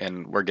busy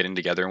and we're getting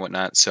together and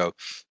whatnot. So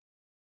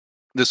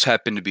this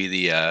happened to be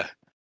the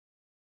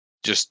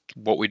just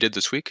what we did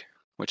this week,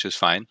 which is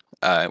fine.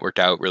 It worked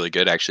out really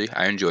good, actually.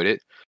 I enjoyed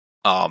it.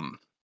 Um,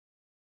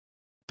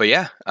 but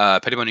yeah,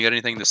 Pettibone, you got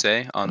anything to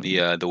say on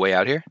the way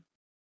out here?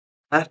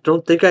 I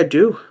don't think I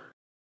do.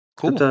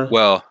 But Cool.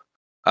 Well,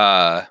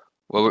 uh,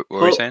 what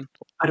were you oh, saying?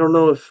 I don't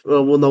know if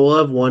well no we'll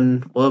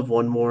have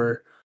one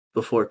more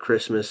before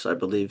Christmas, I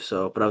believe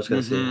so. But I was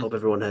gonna say I Mm-hmm. hope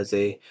everyone has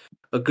a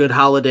good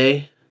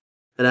holiday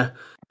and a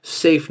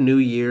safe new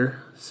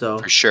year. So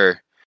For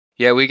sure.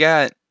 Yeah, we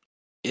got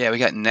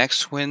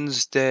next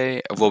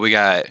Wednesday. Well, we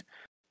got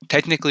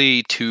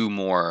technically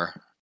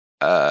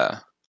uh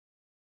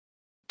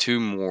two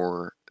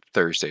more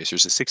Thursdays.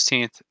 There's the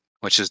 16th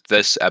which is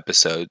this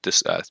episode,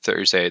 this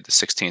Thursday, the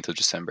 16th of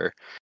December.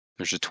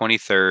 There's the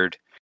 23rd,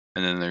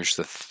 and then there's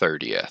the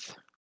 30th.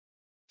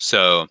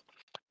 So,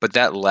 but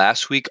that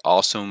last week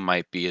also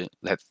might be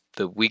that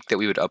the week that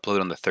we would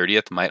upload on the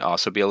 30th might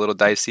also be a little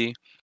dicey,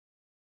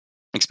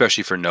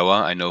 especially for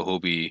Noah. I know he'll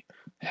be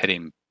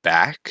heading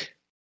back.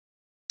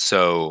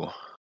 So,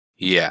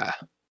 yeah.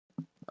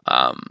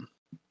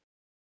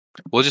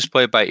 We'll just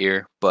play it by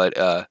ear, but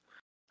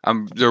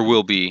I'm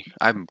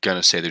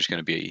gonna say there's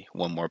gonna be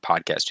one more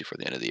podcast before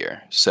the end of the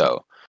year.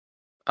 So,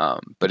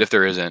 but if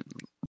there isn't,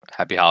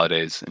 happy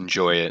holidays,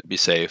 enjoy it, be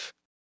safe.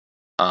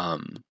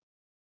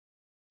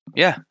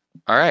 Yeah.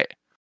 All right.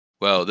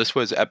 Well, this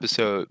was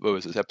episode. What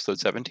was this? Episode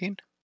 17?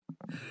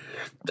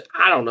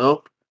 I don't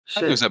know. I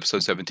think it was Shit.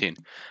 episode 17.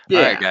 Yeah.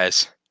 All right,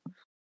 guys.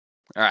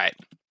 All right.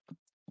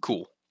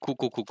 Cool.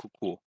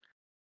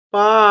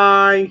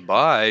 Bye.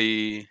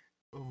 Bye.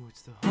 Oh,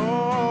 it's the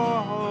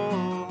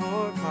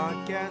Hord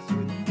podcast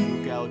with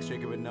Luke, Alex,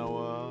 Jacob, and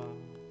Noah.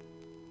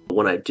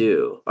 When I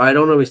do, I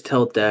don't always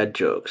tell dad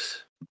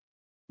jokes,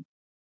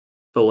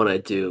 but when I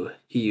do,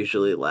 he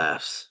usually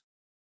laughs.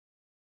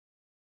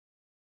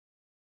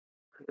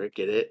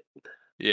 Get it?